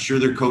 And I'm sure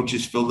their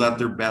coaches filled out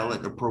their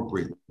ballot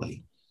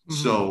appropriately. Mm-hmm.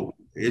 So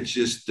it's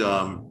just,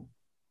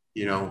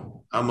 you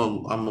know, I'm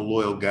a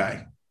loyal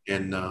guy,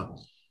 and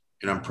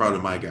I'm proud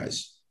of my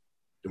guys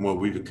and what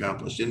we've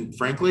accomplished. And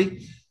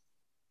frankly,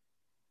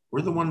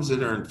 we're the ones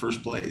that are in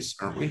first place,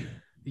 aren't we?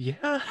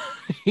 Yeah.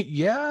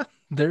 Yeah.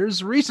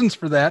 There's reasons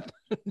for that.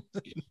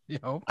 You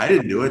know, I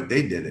didn't do it.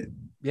 They did it.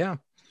 yeah.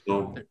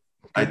 So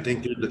I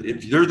think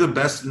if they're the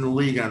best in the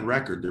league on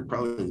record, they're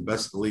probably the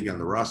best in the league on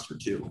the roster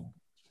too.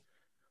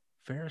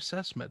 Fair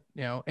assessment,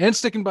 you know, and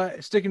sticking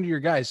to your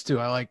guys too.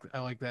 I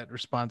like that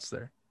response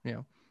there, you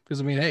know,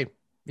 because I mean, hey,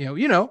 you're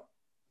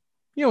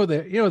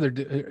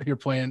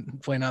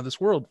playing out of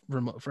this world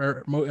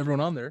for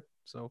everyone on there.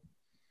 So,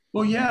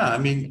 well, yeah, I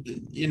mean,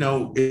 you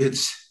know,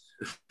 it's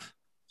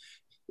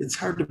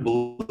hard to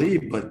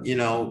believe, but you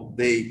know,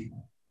 they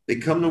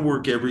come to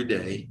work every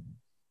day.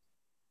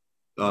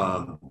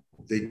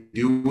 They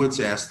do what's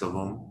asked of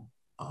them.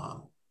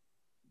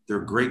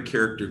 They're great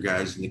character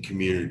guys in the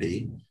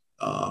community.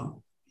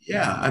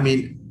 Yeah, I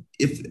mean,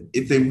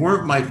 if they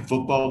weren't my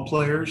football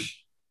players,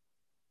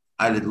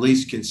 I'd at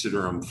least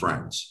consider them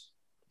friends.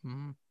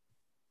 mm-hmm.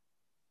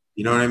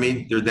 You know what I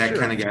mean? They're that Sure.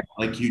 kind of guy.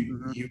 Like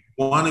you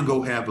want to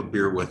go have a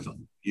beer with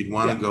them. You'd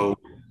want to go,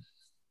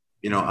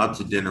 you know, out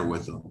to dinner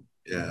with them.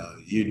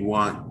 You'd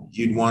want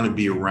to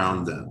be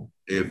around them.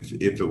 If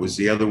it was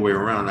the other way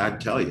around,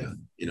 I'd tell you.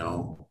 You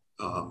know,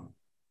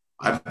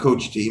 I've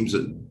coached teams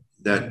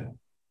that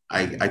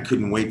I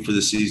couldn't wait for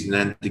the season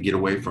end to get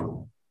away from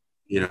them.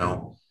 You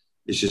know,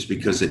 it's just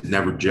because it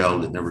never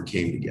gelled, it never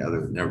came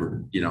together, it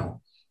never, you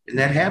know, and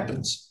that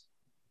happens.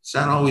 It's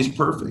not always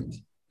perfect.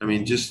 I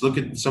mean, just look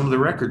at some of the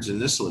records in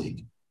this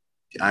league.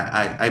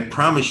 I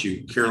promise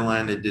you,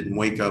 Carolina didn't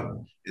wake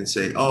up and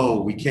say,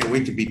 "Oh, we can't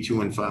wait to be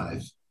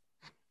 2-5."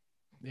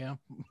 Yeah,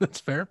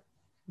 that's fair.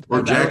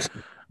 Or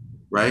Jackson,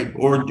 right?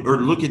 Or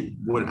look at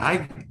what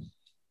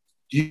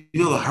do you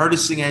know the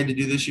hardest thing I had to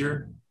do this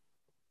year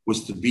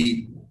was to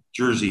beat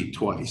Jersey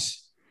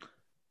twice.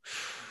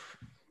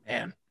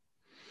 Man,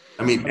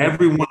 I mean,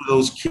 every one of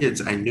those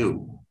kids I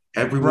knew.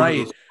 Every one of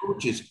those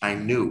coaches I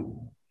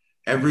knew.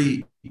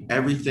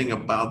 Everything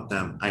about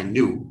them I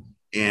knew.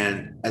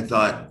 And I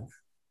thought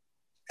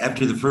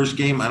after the first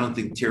game, I don't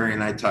think Terry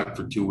and I talked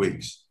for 2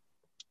 weeks.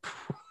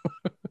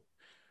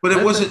 But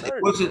it wasn't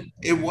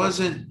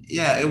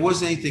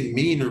anything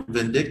mean or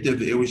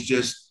vindictive. It was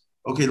just,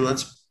 okay,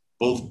 let's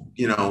both,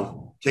 you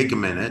know, take a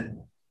minute.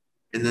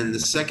 And then the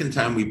second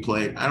time we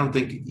played, I don't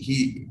think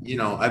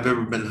I've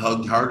ever been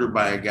hugged harder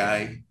by a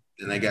guy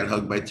than I got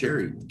hugged by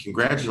Terry,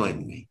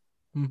 congratulating me.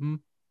 Mm-hmm.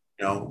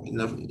 You know,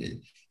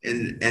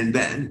 and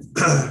then,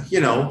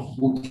 you know,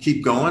 we'll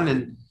keep going.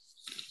 And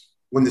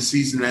when the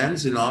season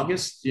ends in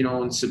August, you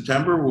know, in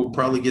September, we'll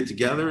probably get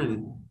together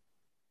and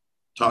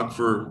talk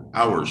for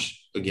hours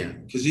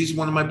again, because he's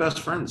one of my best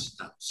friends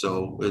now.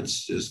 So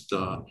it's just,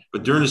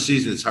 but during the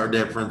season, it's hard to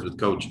have friends with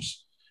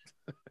coaches.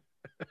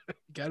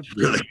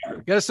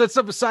 Gotta set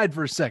stuff aside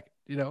for a second,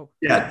 you know.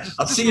 Yeah,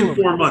 I'll see you in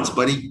 4 months,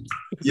 buddy.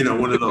 You know,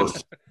 one of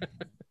those.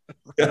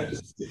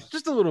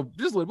 just a little.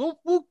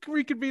 We'll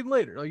reconvene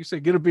later. Like you say,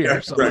 get a beer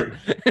or something.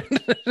 Right.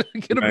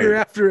 Get a beer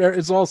after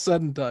it's all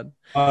said and done.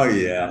 Oh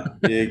yeah,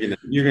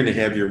 you're gonna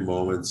have your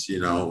moments. You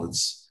know,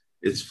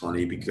 it's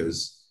funny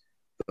because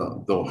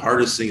the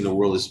hardest thing in the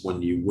world is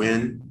when you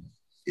win,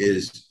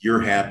 is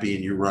you're happy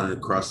and you're running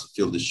across the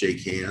field to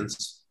shake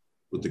hands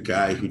with the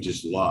guy who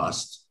just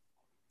lost,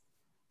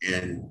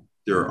 and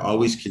they're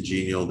always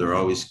congenial, they're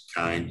always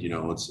kind. You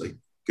know, it's like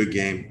good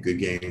game,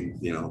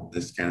 you know,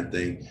 this kind of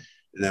thing.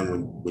 And then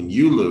when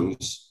you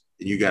lose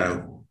and you got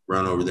to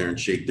run over there and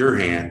shake their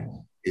hand,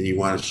 and you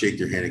want to shake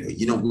their hand and go,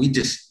 you know,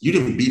 you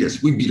didn't beat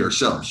us. We beat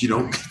ourselves, you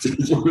know.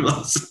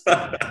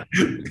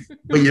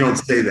 But you don't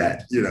say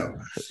that, you know.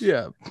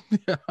 Yeah.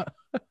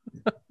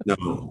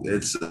 No,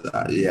 it's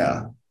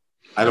yeah.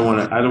 I don't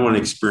want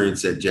to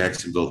experience that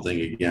Jacksonville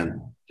thing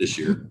again this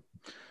year.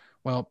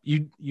 Well,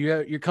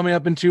 you're coming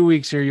up in 2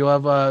 weeks here. You'll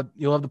have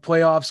the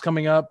playoffs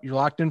coming up. You're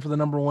locked in for the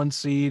number 1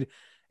 seed.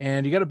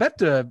 And you got a bet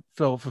to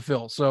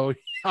fulfill. So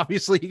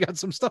obviously you got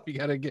some stuff you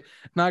got to get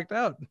knocked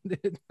out.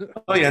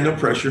 Oh yeah, no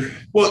pressure.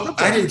 Well, no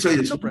pressure. I didn't tell you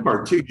this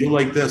part too. You're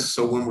like this.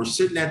 So when we're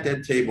sitting at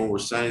that table and we're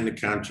signing the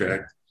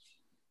contract,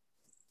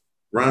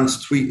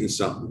 Ron's tweeting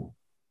something.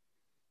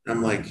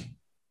 I'm like,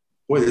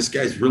 boy, this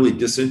guy's really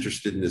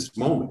disinterested in this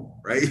moment,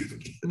 right?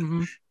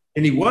 Mm-hmm.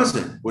 And he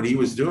wasn't. What he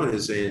was doing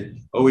is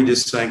saying, oh, we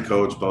just signed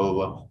coach, blah, blah,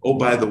 blah. Oh,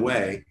 by the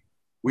way,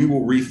 we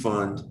will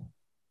refund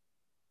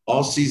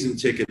all season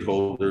ticket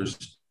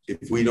holders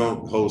if we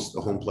don't host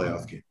a home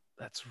playoff game.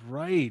 That's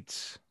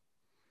right.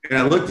 And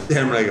I looked at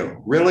him and I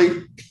go,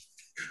 really?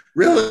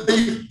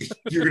 Really?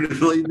 You're going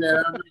to leave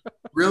that on me?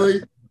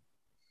 Really?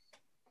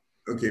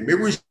 Okay,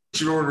 maybe we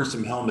should order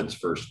some helmets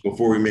first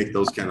before we make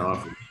those kind of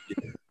offers.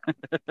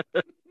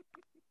 Yeah.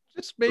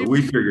 Just maybe. But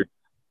we figured.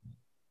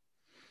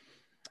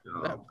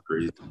 Oh,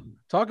 crazy.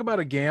 Talk about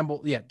a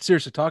gamble. Yeah,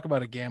 seriously, talk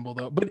about a gamble,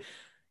 though. But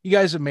you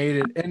guys have made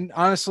it. And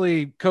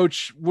honestly,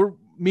 Coach,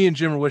 me and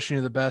Jim are wishing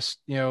you the best,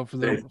 you know, for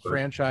the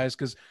franchise,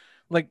 because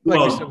like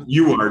well,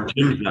 you are,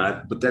 Jim's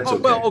not, but that's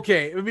okay. Well,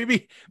 okay,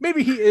 maybe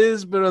he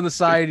is, but on the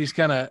side he's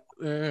kind of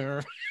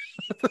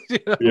You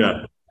know?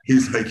 Yeah.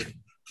 He's like,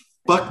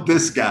 fuck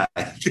this guy.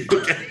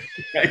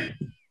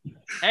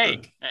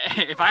 Hey,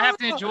 if I have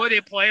to enjoy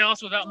the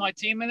playoffs without my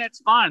team in it, it's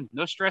fine.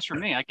 No stress for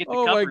me. I get to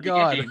Oh my cover the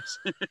God. games.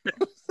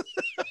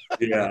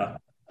 Yeah.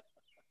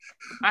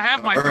 I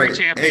have my All 3 right.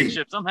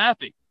 championships. I'm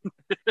happy.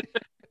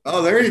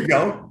 Oh, there you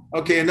go.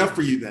 Okay, enough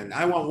for you then.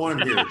 I want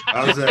one here.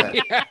 How's that?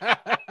 Yeah.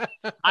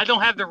 I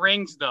don't have the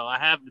rings, though. I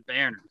have the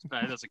banners,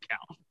 but that doesn't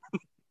count.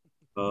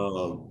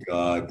 Oh,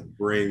 God.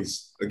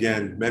 Rings.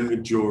 Again, men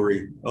with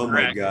jewelry. Oh,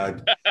 my Correct.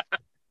 God.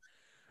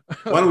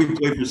 Why don't we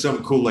play for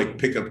something cool like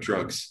pickup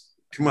trucks?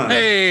 Come on.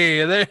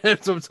 Hey,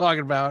 that's what I'm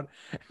talking about.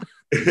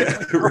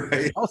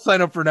 Right. I'll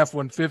sign up for an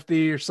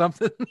F-150 or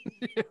something.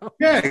 You know?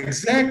 Yeah,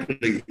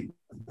 exactly.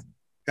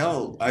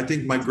 Hell, I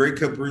think my Grey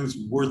Cup ring's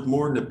worth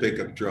more than a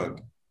pickup truck.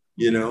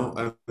 You know,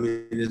 I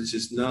mean, it's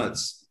just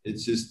nuts.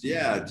 It's just,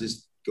 yeah,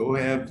 just go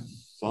have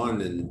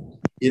fun. And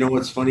you know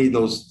what's funny?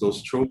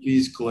 Those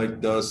trophies collect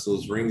dust.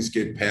 Those rings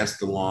get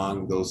passed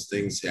along. Those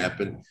things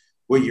happen.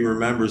 What you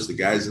remember is the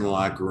guys in the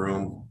locker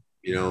room.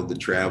 You know, the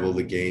travel,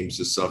 the games,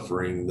 the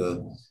suffering,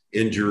 the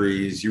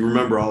injuries. You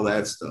remember all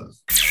that stuff.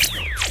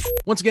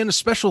 Once again, a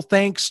special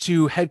thanks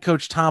to head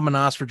coach Tom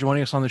Menas for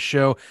joining us on the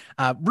show.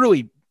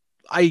 Really,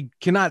 I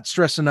cannot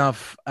stress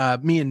enough,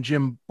 me and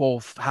Jim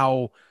both,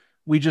 how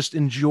we just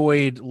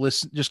enjoyed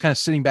just kind of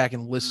sitting back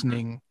and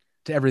listening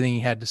to everything he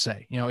had to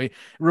say. You know, it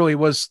really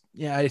was.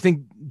 Yeah, I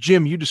think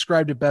Jim, you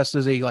described it best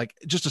as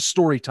just a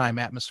story time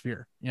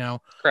atmosphere. You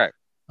know, Correct.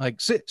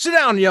 like sit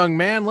down, young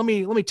man. Let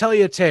me tell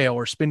you a tale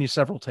or spin you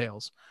several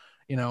tales.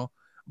 You know,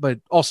 but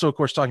also, of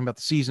course, talking about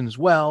the season as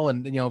well,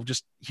 and you know,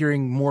 just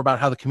hearing more about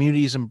how the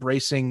community is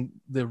embracing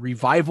the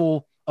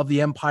revival of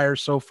the Empire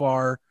so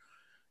far,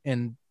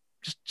 and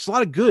just a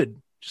lot of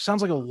good. Just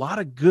sounds like a lot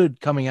of good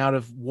coming out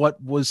of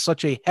what was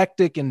such a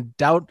hectic and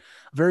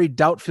very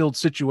doubt-filled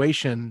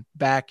situation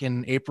back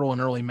in April and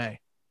early May.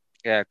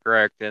 Yeah,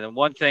 correct. And then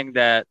one thing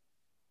that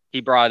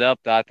he brought up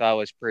that I thought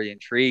was pretty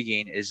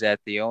intriguing is that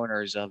the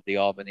owners of the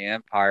Albany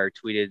Empire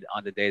tweeted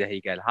on the day that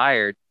he got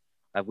hired,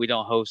 if we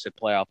don't host a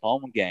playoff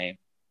home game,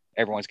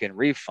 everyone's getting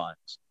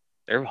refunds.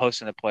 They're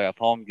hosting a playoff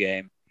home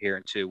game here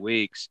in 2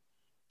 weeks.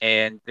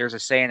 And there's a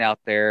saying out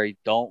there, you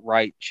don't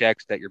write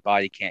checks that your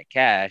body can't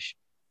cash.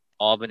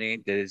 Albany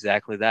did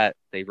exactly that.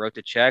 They wrote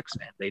the checks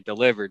and they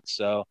delivered.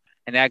 So,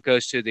 and that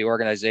goes to the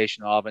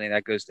organization of Albany.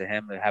 That goes to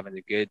him having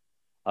a good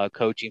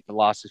coaching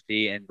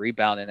philosophy and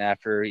rebounding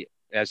after,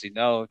 as you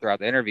know, throughout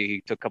the interview,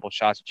 he took a couple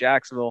shots at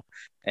Jacksonville.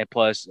 And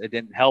plus, it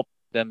didn't help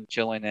them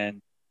chilling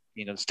in,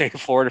 the state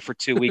of Florida for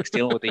 2 weeks,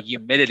 dealing with the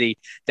humidity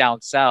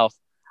down south.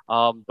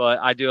 But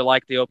I do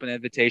like the open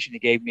invitation he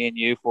gave me and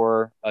you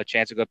for a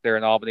chance to go up there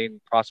in Albany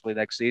possibly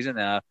next season.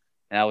 And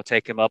I will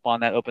take him up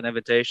on that open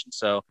invitation.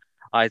 So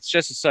it's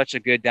just such a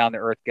good down to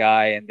earth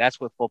guy. And that's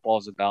what football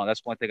is about.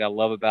 That's one thing I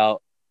love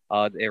about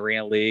the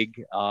Arena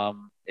League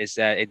is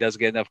that it does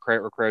get enough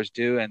credit where credit's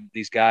due. And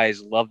these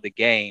guys love the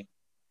game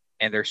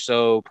and they're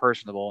so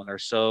personable and they're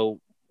so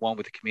one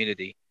with the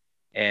community.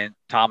 And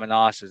Tom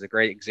Menas is a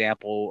great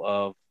example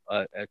of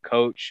a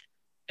coach,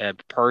 a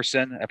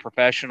person, a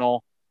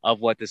professional of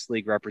what this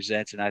league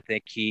represents. And I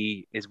think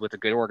he is with a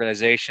good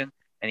organization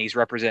and he's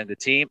represented the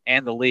team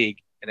and the league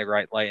in the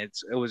right light.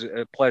 It was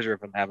a pleasure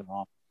of him having him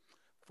on.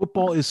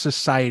 Football is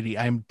society.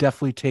 I'm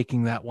definitely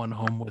taking that one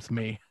home with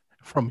me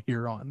from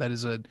here on. That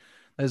is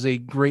a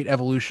great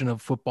evolution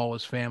of football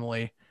as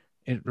family,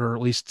 or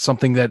at least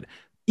something that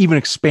even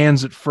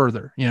expands it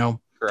further. You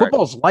know, Correct.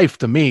 Football's life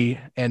to me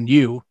and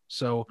you.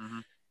 So,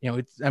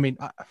 it's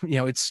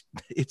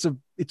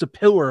a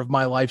pillar of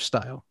my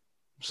lifestyle.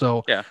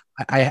 So yeah,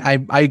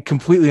 I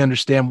completely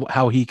understand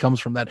how he comes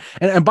from that.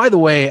 And by the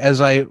way, as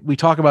we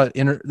talk about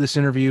this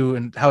interview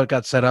and how it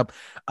got set up,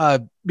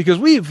 because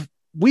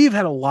we've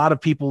had a lot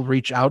of people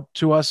reach out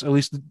to us, at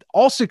least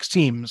all 6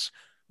 teams.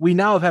 We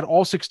now have had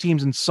all 6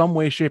 teams in some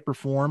way, shape, or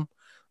form,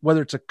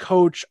 whether it's a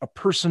coach, a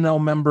personnel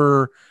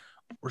member,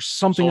 or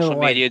something. Social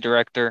media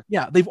director.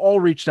 Yeah, they've all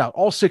reached out,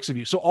 all 6 of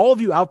you. So all of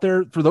you out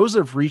there, for those that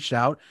have reached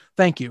out,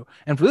 thank you.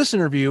 And for this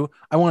interview,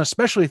 I want to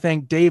especially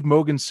thank Dave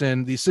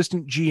Mogensen, the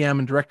assistant GM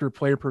and director of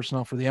player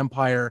personnel for the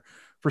Empire,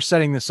 for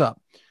setting this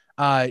up.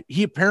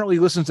 He apparently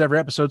listens to every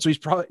episode, so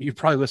you're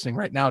probably listening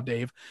right now,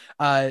 Dave.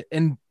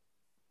 And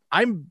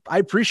I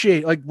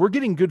appreciate, we're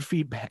getting good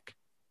feedback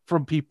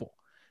from people,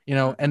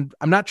 and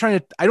I'm not trying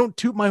to, I don't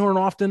toot my horn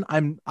often.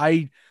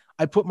 I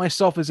put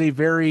myself as a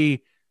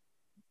very,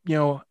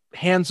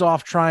 hands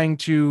off, trying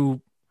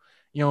to,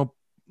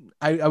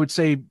 I would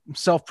say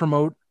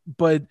self-promote,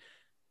 but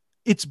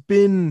it's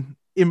been,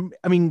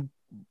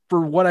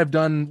 for what I've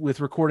done with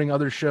recording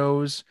other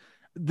shows,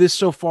 this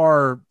so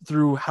far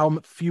through how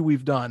few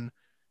we've done,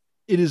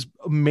 it is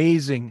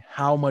amazing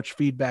how much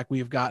feedback we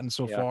have gotten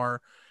so far.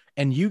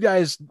 And you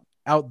guys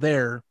out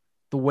there,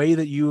 the way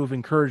that you have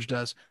encouraged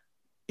us,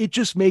 it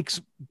just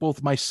makes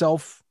both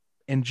myself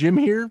and Jim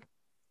here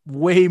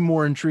way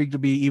more intrigued to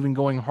be even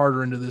going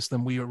harder into this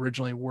than we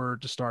originally were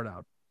to start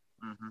out.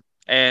 Mm-hmm.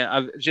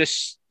 And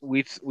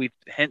we've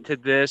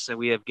hinted this and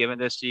we have given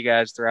this to you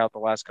guys throughout the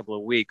last couple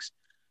of weeks.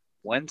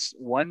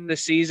 when the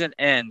season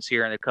ends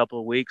here in a couple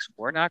of weeks,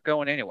 we're not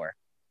going anywhere.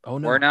 Oh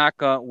no, we're not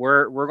going.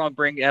 We're going to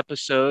bring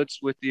episodes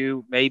with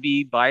you,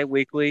 maybe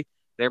bi-weekly.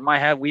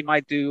 We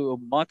might do a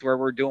month where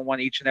we're doing one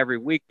each and every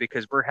week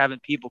because we're having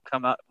people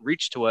come out,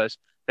 reach to us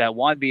that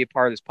want to be a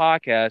part of this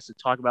podcast and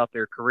talk about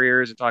their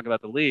careers and talk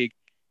about the league.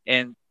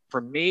 And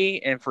for me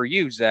and for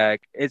you,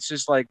 Zach, it's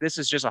just like this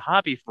is just a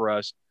hobby for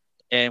us,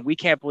 and we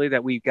can't believe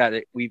that we've got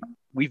it.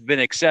 We've been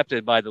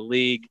accepted by the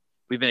league.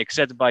 We've been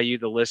accepted by you,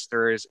 the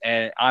listeners,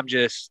 and I'm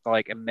just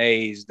like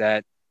amazed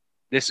that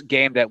this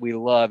game that we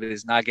love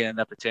is not getting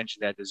enough attention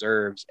that it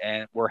deserves,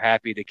 and we're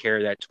happy to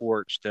carry that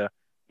torch to,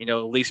 at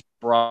least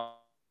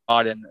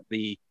broaden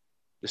the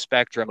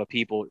spectrum of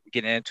people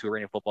getting into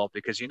arena football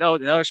because, in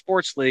other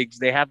sports leagues,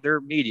 they have their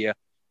media.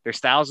 There's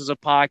thousands of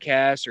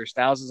podcasts, there's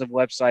thousands of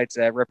websites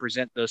that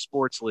represent those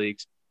sports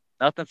leagues.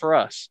 Nothing for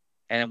us.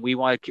 And we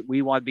want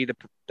to be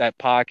that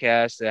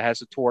podcast that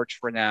has a torch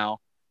for now.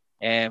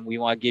 And we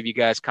want to give you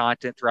guys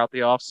content throughout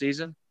the off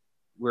season.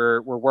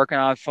 We're working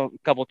on a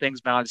couple of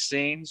things behind the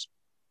scenes.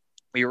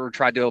 We were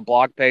trying to do a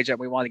blog page that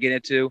we want to get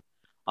into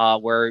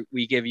where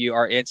we give you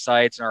our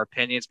insights and our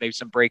opinions, maybe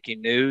some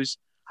breaking news.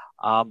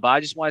 But I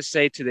just want to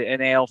say to the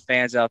NAL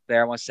fans out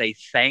there, I want to say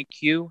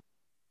thank you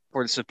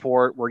for the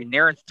support. We're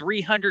nearing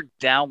 300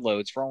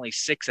 downloads for only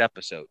 6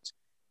 episodes.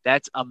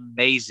 That's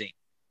amazing.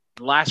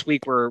 Last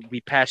week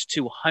we passed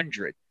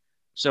 200.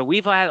 So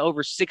we've had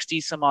over 60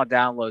 some odd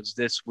downloads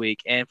this week.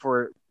 And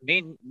for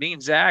me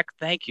and Zach,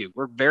 thank you.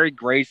 We're very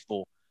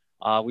grateful.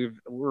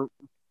 We're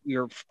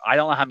I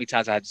don't know how many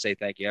times I had to say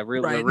thank you.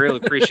 We're really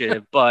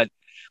appreciative. But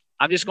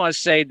I'm just going to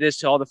say this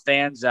to all the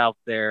fans out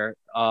there,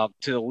 to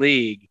the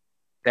league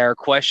that are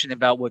questioning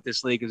about what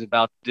this league is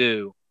about to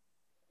do.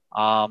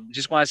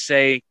 Just want to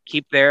say,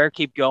 keep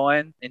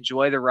going,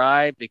 enjoy the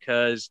ride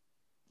because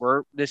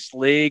this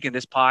league and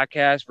this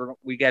podcast,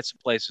 we got some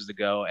places to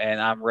go, and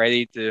I'm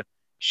ready to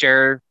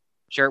share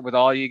it with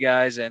all you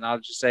guys. And I'll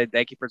just say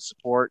thank you for the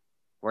support.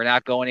 We're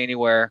not going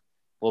anywhere.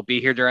 We'll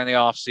be here during the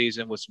off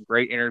season with some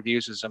great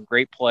interviews with some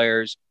great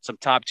players, some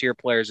top tier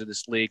players of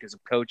this league, and some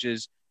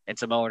coaches and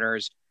some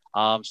owners.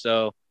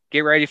 So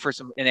get ready for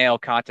some NAL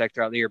contact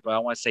throughout the year. But I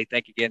want to say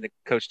thank you again to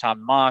Coach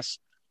Tom Moss.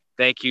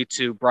 Thank you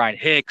to Brian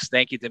Hicks.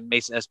 Thank you to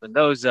Mason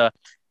Espinoza.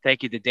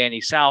 Thank you to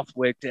Danny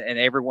Southwick and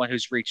everyone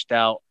who's reached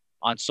out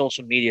on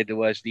social media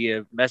to us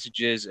via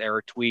messages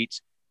or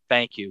tweets.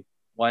 Thank you. I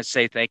want to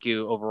say thank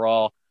you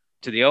overall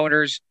to the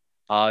owners,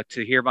 to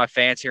hear my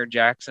fans here in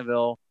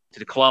Jacksonville, to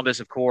the Columbus,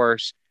 of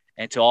course,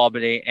 and to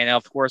Albany, and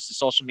of course the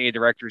social media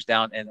directors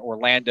down in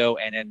Orlando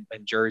and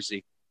in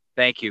Jersey.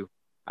 Thank you.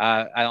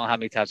 I don't know how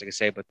many times I can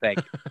say it, but thank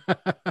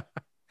you.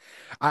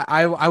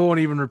 I won't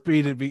even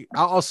repeat it.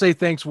 I'll say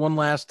thanks one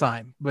last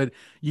time, but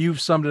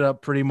you've summed it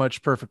up pretty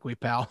much perfectly,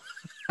 pal.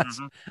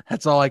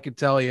 That's all I could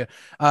tell you.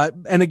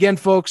 And again,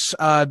 folks,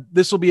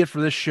 this will be it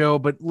for this show,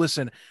 but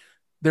listen,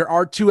 there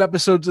are 2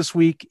 episodes this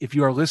week. If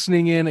you are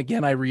listening in,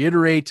 again, I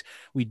reiterate,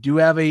 we do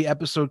have a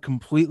episode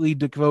completely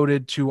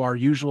devoted to our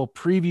usual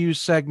preview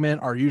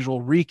segment, our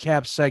usual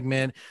recap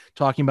segment,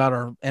 talking about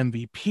our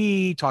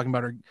MVP, talking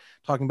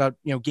about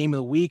game of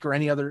the week or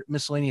any other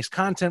miscellaneous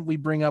content we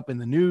bring up in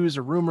the news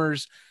or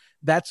rumors.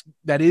 That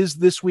is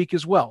this week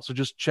as well. So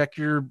just check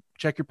your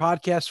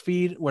podcast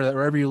feed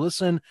wherever you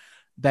listen.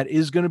 That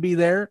is going to be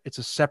there. It's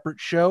a separate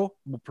show.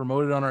 We'll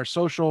promote it on our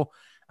social.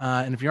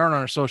 And if you aren't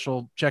on our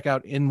social, check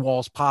out In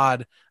Walls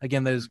Pod.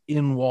 Again, that is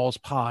In Walls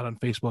Pod on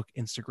Facebook,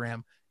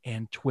 Instagram,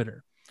 and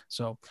Twitter.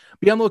 So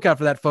be on the lookout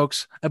for that,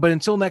 folks. But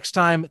until next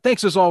time,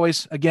 thanks as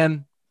always.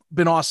 Again,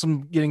 been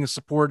awesome getting the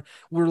support.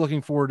 We're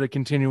looking forward to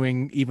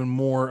continuing even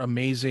more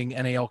amazing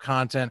NAL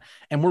content,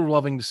 and we're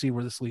loving to see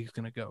where this league is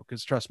going to go.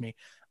 Because trust me,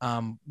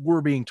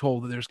 we're being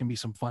told that there's going to be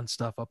some fun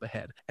stuff up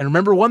ahead. And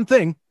remember one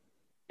thing,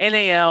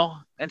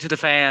 NAL and to the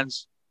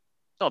fans,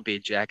 don't be a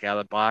jack out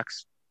of the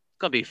box. It's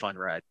going to be a fun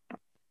ride.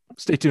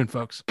 Stay tuned,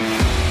 folks.